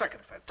into the second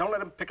fence. Don't let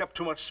him pick up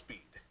too much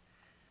speed.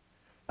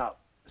 Now,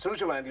 as soon as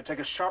you land, you take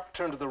a sharp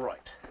turn to the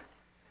right.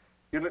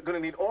 You're going to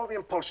need all the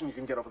impulsion you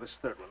can get over this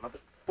third one. Now, the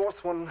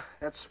fourth one,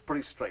 that's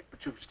pretty straight,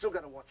 but you've still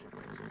got to watch your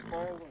face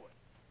all the way.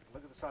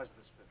 Look at the size of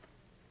this fifth.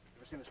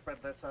 You ever seen a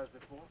spread that size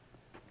before?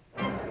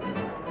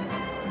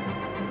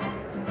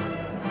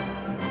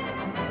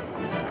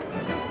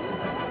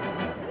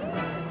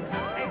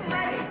 Hey,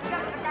 Freddie,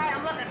 just the guy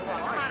I'm looking for.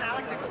 Come on,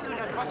 Alex.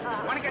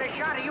 I want to get a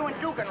shot of you and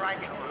Dugan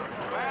right now.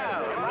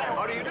 Well,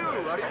 how do you do?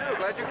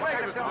 Glad you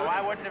came, Mr. Dugan. I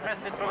wouldn't have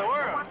missed it for the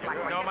world.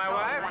 You know my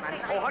wife?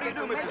 Oh, how do you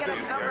do, Mrs.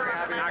 Dugan?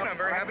 I'm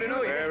very happy to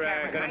know you.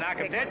 We're going to knock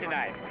him dead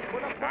tonight.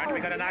 Aren't we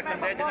going to knock him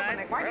dead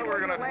tonight? Well, we're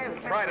going to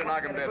try to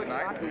knock him dead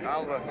tonight.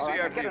 I'll see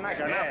you after you...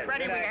 Yes.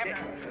 Freddie,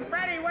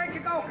 Freddie, where'd you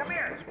go? Come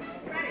here.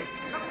 Freddie,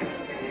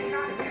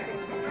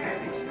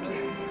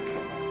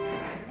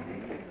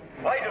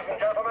 Ladies and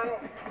gentlemen,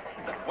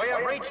 we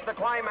have reached the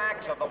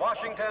climax of the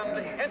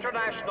Washington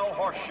International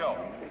Horse Show.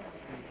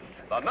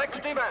 The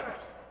next event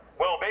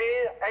will be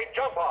a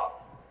jump-off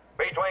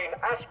between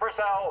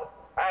Aspercell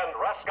and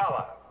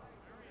Rascala.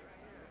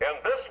 In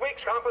this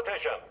week's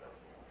competition,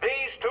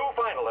 these two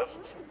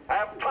finalists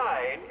have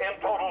tied in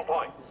total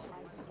points.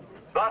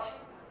 Thus,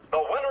 the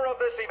winner of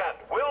this event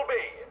will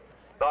be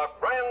the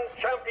grand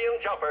champion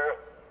jumper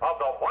of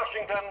the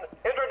Washington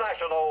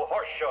International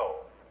Horse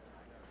Show.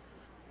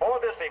 For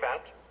this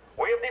event,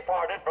 we have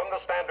departed from the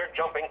standard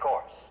jumping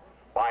course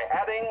by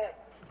adding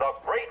the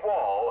Great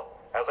Wall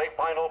as a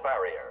final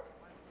barrier.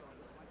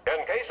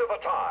 In case of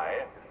a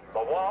tie,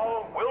 the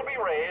wall will be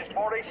raised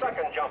for a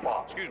second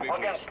jump-off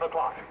against the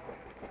clock.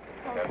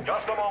 In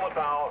just a moment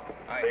now,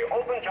 the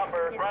Open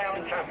Jumper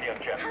Grand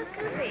Championship.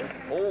 Susie.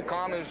 Oh,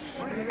 calm is...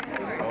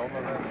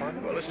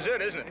 Well, this is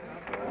it, isn't it?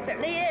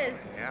 Certainly is.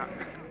 Yeah.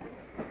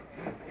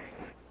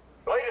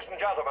 Ladies and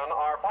gentlemen,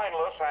 our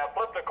finalists have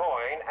flipped a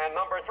coin, and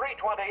number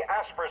 320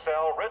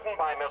 Aspercell, ridden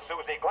by Miss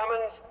Susie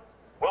Clemens,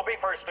 will be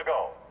first to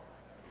go.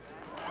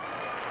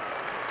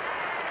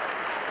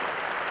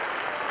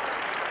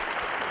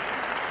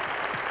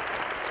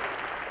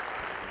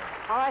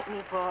 All right,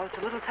 Meatball. It's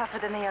a little tougher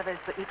than the others,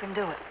 but you can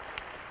do it.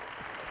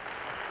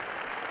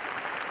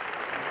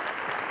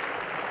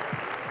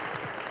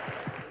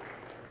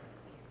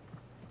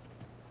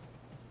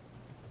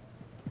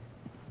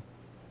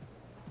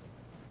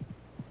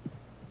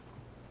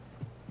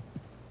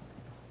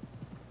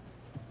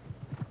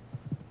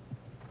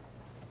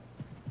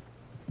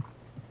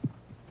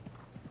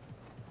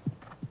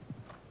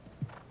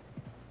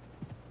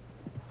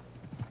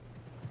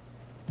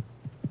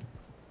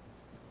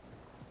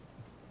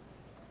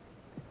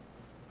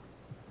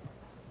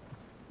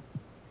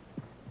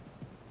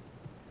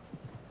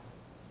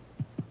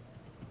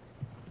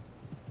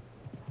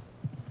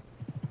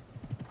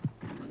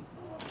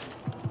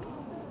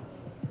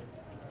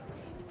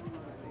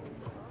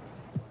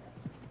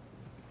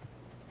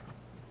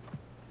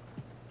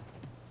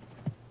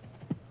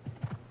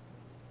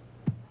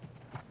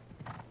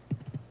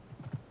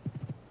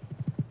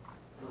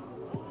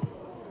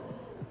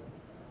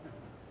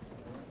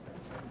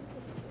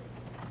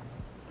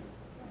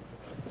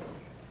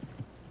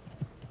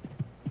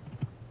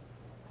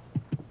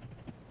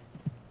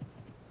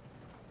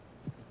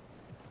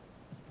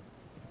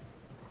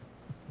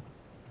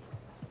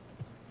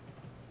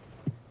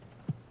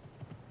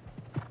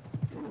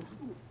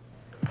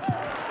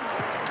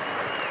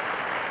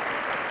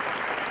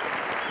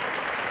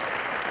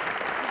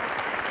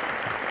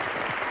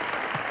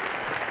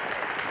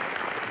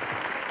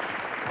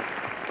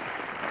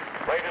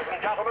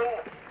 gentlemen,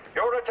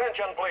 your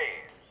attention,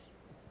 please.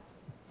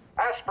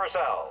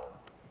 Aspercell,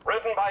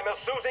 ridden by Miss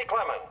Susie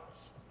Clemens,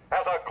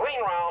 has a clean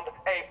round,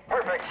 a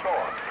perfect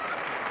score.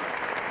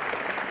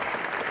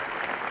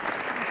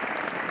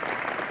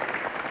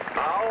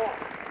 Now,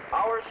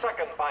 our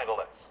second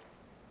finalist,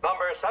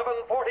 number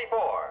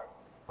 744,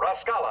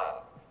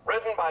 Rascala,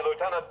 ridden by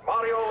Lieutenant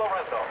Mario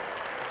Lorenzo.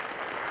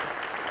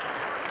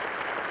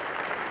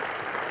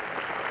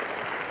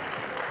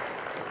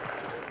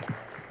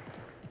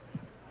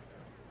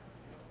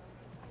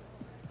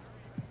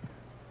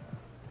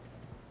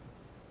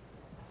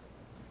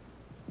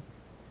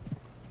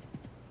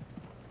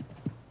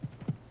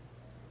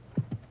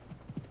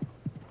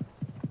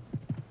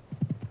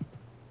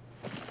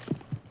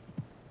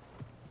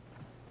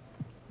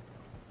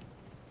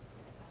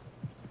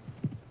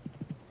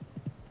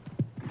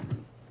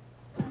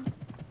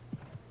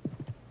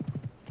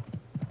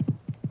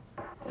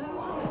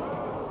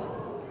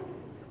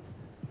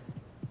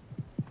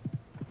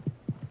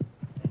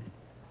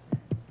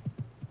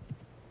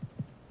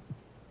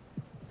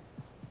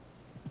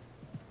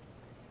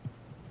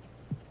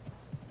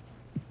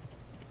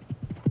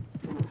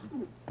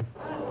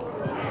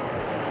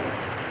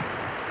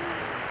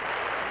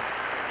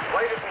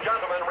 Ladies and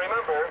gentlemen,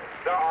 remember,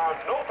 there are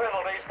no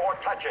penalties for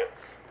touches.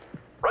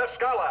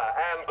 Rascala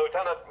and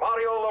Lieutenant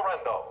Mario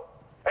Lorenzo.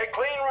 A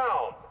clean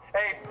round,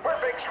 a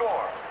perfect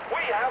score.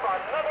 We have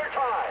another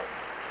tie.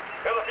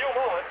 In a few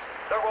moments,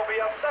 there will be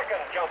a second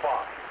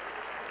jump-off.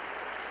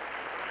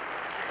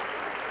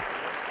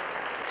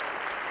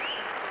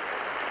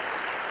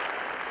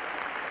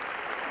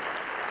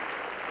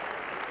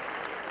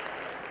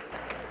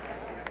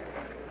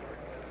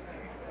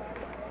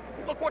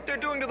 Look what they're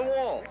doing to the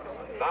wall.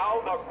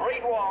 Now the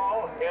Great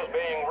Wall is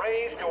being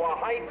raised to a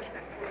height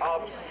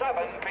of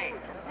 7 feet.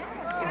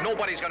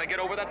 Nobody's going to get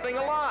over that thing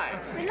alive.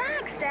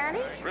 Relax,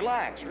 Danny.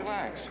 Relax,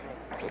 relax.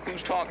 Look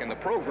who's talking, the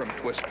program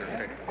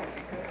twister.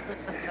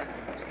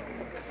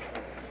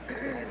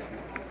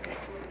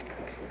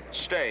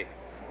 Stay.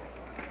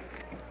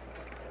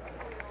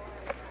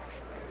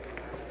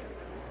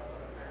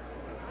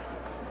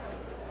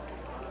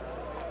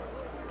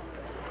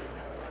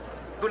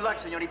 Good luck,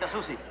 Senorita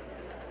Susie.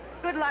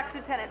 Good luck,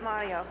 Lieutenant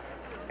Mario.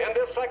 In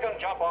this second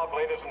jump-off,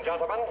 ladies and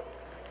gentlemen,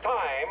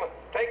 time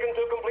taken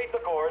to complete the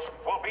course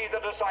will be the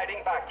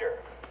deciding factor.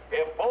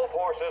 If both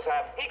horses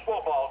have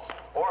equal vaults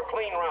or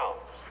clean rounds.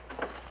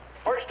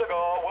 First to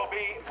go will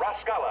be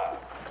Rascala,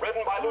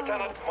 ridden by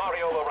Lieutenant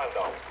Mario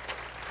Lorenzo.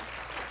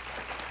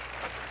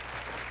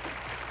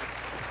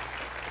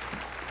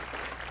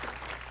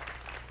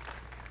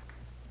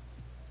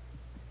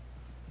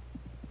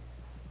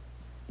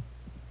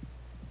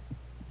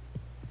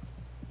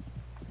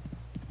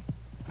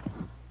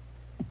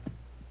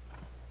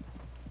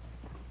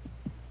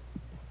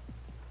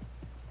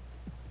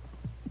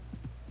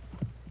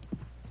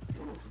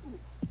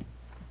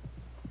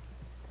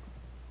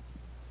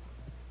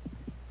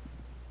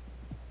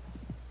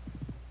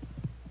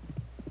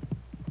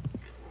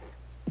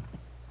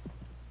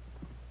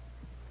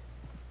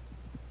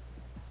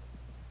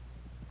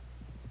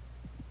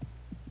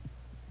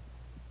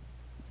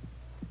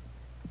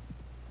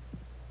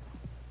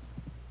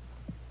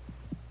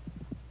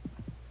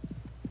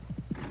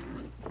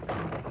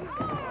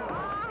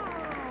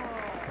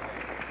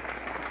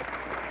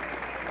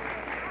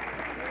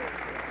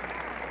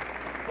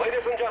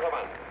 Ladies and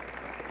gentlemen,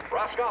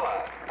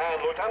 Rascala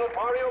and Lieutenant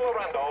Mario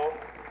Lorenzo,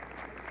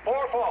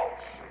 4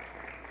 faults.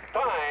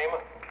 Time,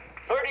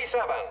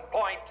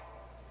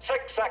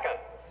 37.6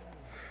 seconds.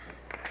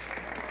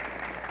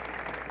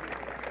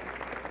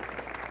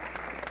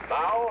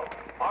 Now,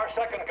 our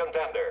second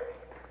contender,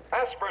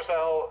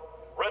 Aspercell,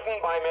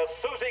 ridden by Miss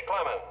Susie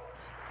Clemens.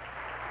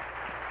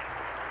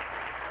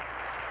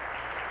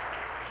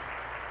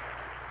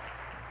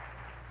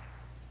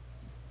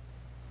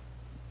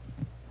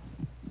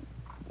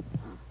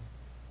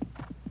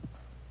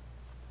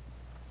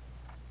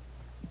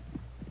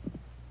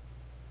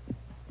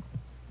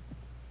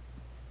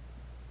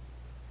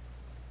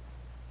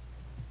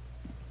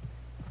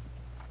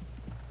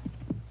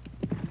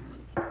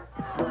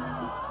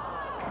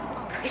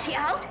 Is she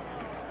out?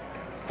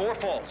 4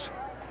 faults.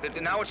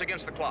 Now it's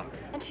against the clock.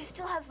 And she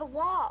still has the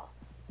wall.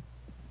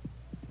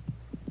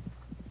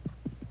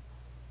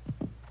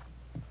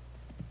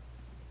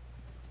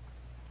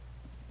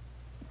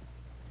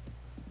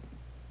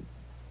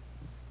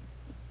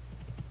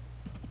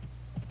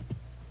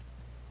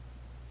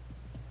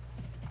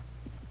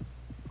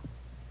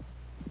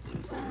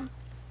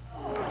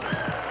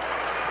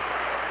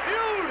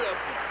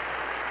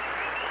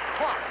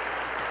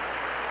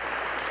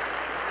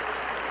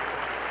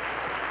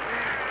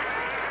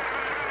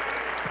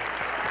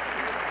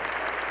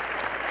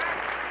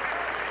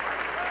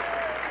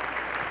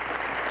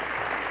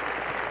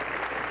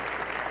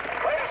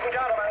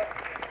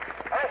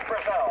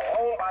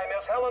 Owned by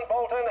Miss Helen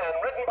Bolton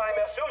and written by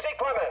Miss Susie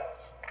Clemens.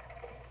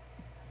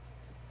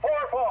 4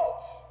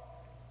 faults.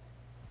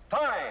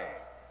 Time,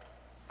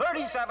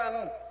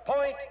 37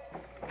 point...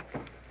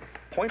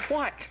 Point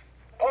what?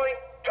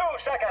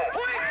 .2 seconds.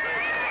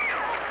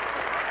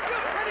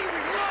 Freddie,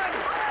 we won!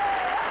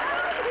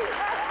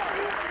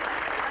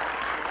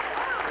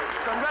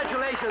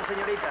 Congratulations,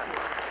 señorita.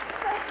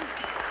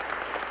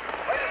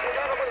 Ladies and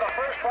gentlemen, the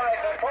first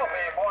prize and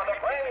trophy for the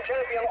grand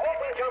champion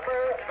open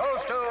jumper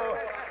Goes to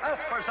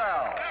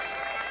Espercell.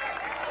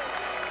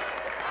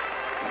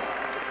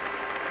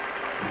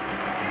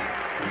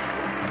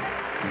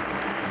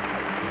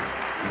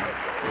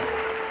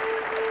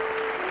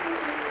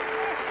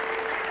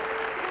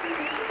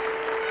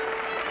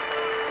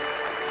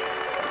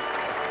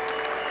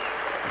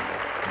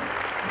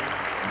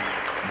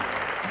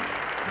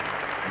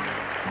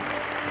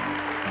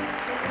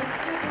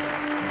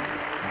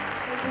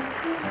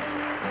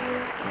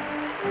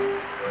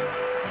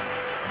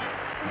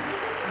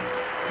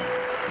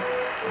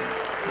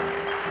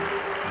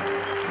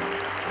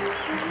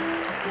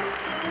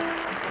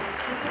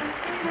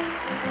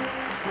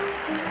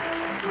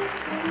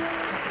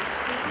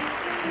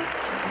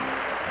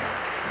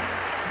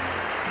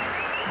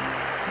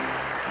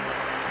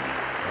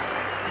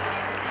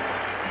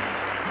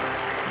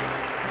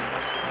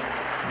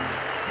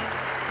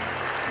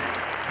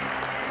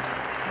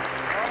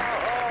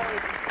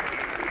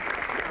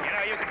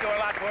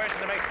 Worse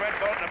than to make Fred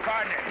Bolton a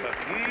partner.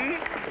 Hmm?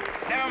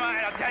 Never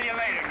mind, I'll tell you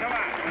later. Come on,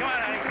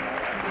 honey.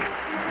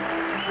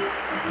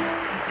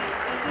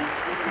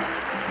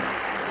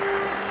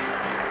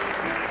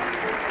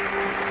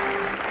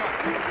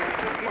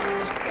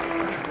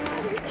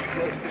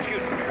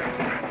 Excuse me.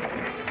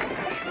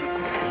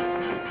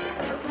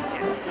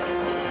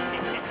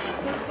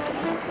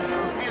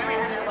 Hey, let me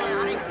have that ball,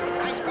 honey.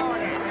 Nice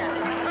going there.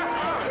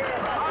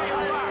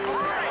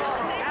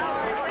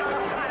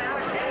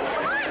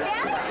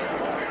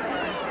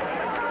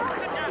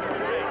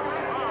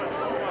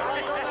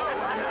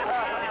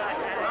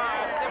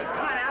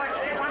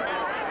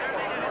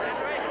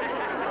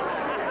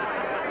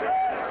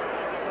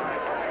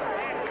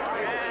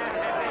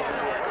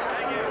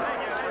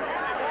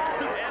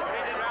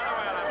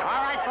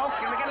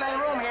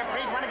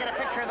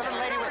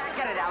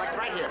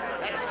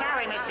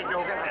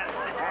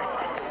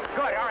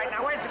 Good, all right.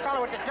 Now, where's the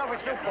fellow with the silver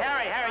suit?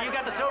 Harry, you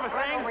got the silver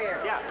thing? Over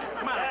here. Yeah.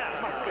 Come on.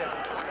 Come on. Good.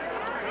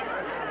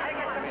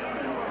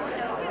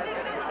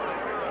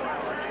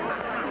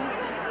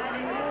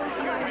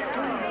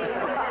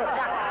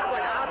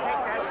 I'll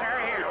take that, sir.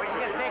 Here, we can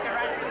just take it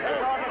right.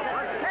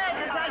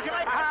 Hey,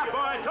 congratulations. Ah,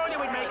 boy, I told you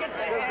we'd make it.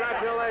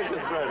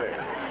 Congratulations, Freddie.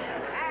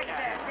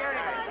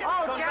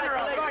 Oh,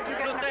 General, good. You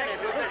get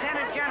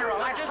Lieutenant General.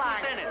 That's Just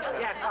fine. Lieutenant.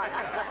 Yeah, fine.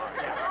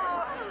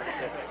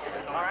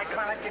 All right, come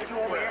on, let's get you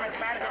over here, Miss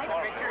Madison.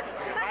 Picture.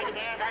 Right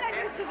there, that's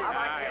it.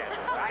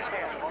 Right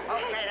there.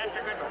 Okay, that's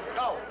a good one.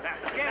 Go.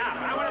 Now,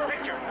 I want a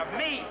picture of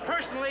me,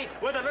 personally,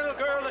 with a little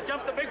girl that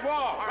jumped the big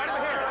wall. Right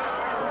over here.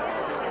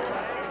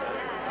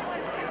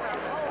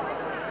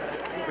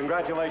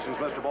 Congratulations,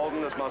 Mr.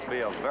 Bolton. This must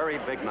be a very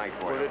big night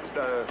for you.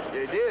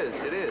 It is.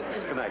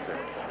 Good night, sir.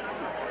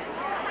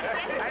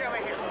 Right over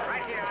here.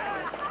 Right here.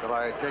 Shall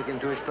I take him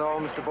to his stall,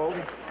 Mr.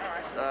 Bolton?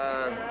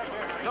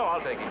 No,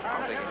 I'll take him. Come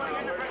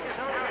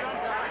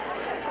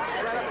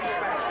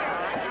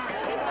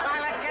on,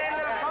 let's get a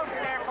little closer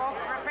there,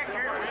 folks, for a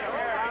picture.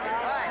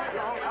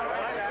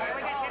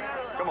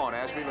 Come on,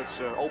 Ashby, let's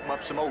open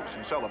up some oats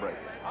and celebrate.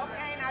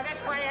 Okay, now this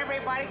way,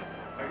 everybody.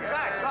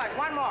 Good.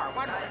 One more.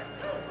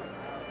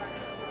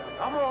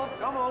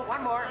 Don't move.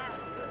 One more.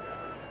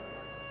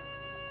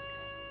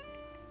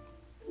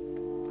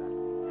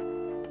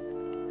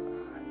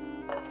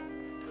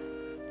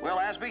 Well,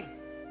 Ashby,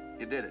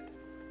 you did it.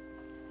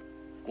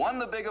 Won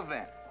the big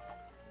event.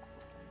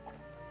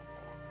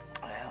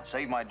 Well,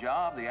 saved my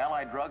job, the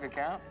Allied drug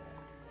account.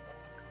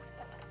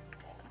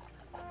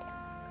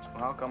 So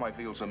how come I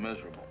feel so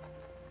miserable?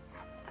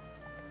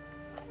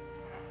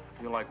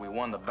 I feel like we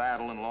won the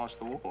battle and lost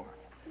the war.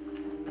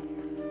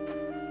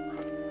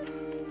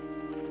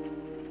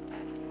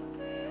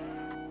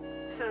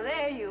 So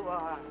there you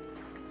are.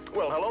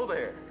 Well, hello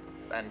there,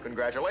 and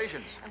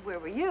congratulations. And where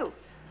were you?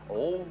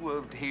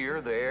 Oh,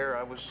 here, there.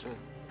 I was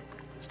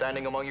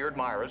standing among your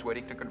admirers,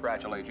 waiting to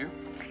congratulate you.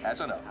 That's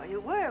enough. Oh, you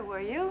were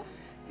you?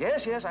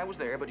 Yes, I was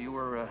there, but you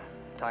were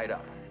tied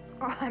up.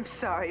 Oh, I'm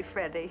sorry,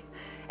 Freddie.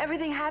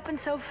 Everything happened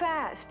so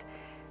fast.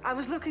 I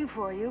was looking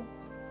for you.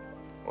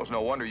 Well, it's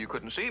no wonder you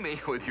couldn't see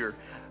me with your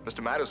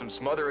Mr. Madison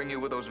smothering you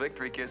with those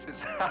victory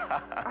kisses.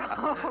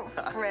 Oh,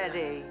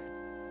 Freddie.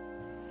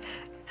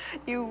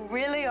 You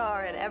really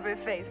are an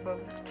ever-faithful,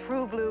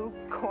 true blue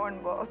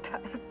cornball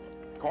type.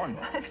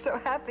 Cornball? I'm so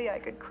happy I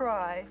could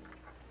cry.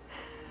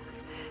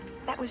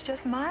 That was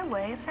just my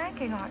way of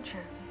thanking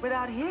Archer.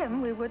 Without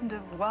him, we wouldn't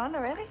have won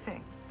or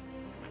anything.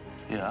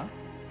 Yeah?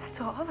 That's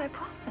all, I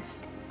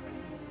promise.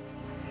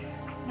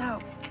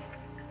 Now,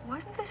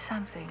 wasn't there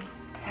something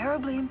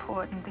terribly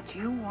important that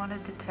you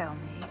wanted to tell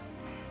me,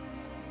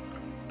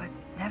 but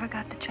never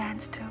got the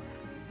chance to?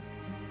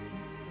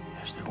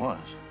 Yes, there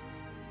was.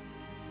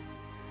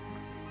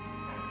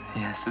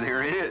 Yes,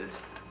 there is.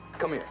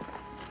 Come here.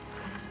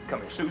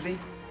 Come here, Susie.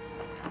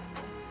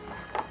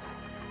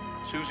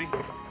 Susie?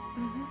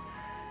 Mm-hmm.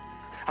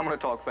 I'm gonna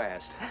talk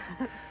fast.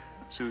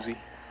 Susie,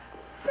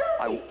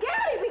 Susie,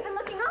 Daddy, we've been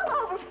looking all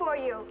over for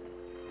you.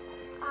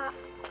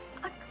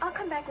 I'll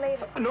come back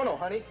later. No,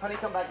 honey. Honey,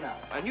 come back now.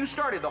 And you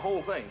started the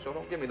whole thing, so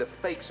don't give me the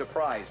fake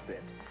surprise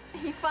bit.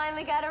 He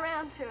finally got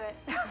around to it.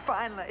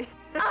 Finally.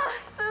 Oh,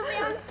 Susie,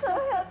 I'm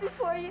so happy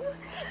for you.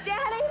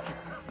 Daddy,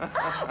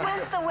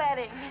 when's the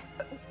wedding?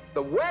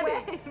 The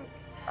wedding?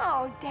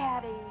 Oh,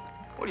 Daddy.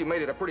 Well, you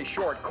made it a pretty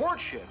short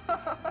courtship.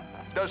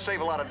 Does save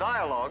a lot of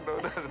dialogue,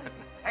 though, doesn't it?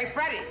 Hey,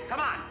 Freddie, come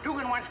on.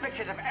 Dugan wants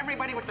pictures of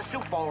everybody with the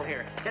soup bowl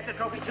here. Get the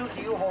trophy,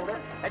 Susie, you hold it.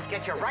 Let's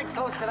get you right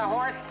close to the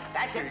horse.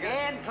 That's it,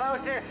 and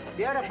closer.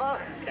 Beautiful.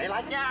 Stay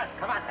like that.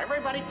 Come on,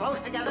 everybody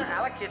close together.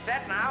 Alex, you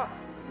set now.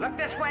 Look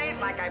this way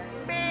like a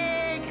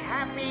big,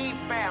 happy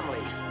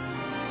family.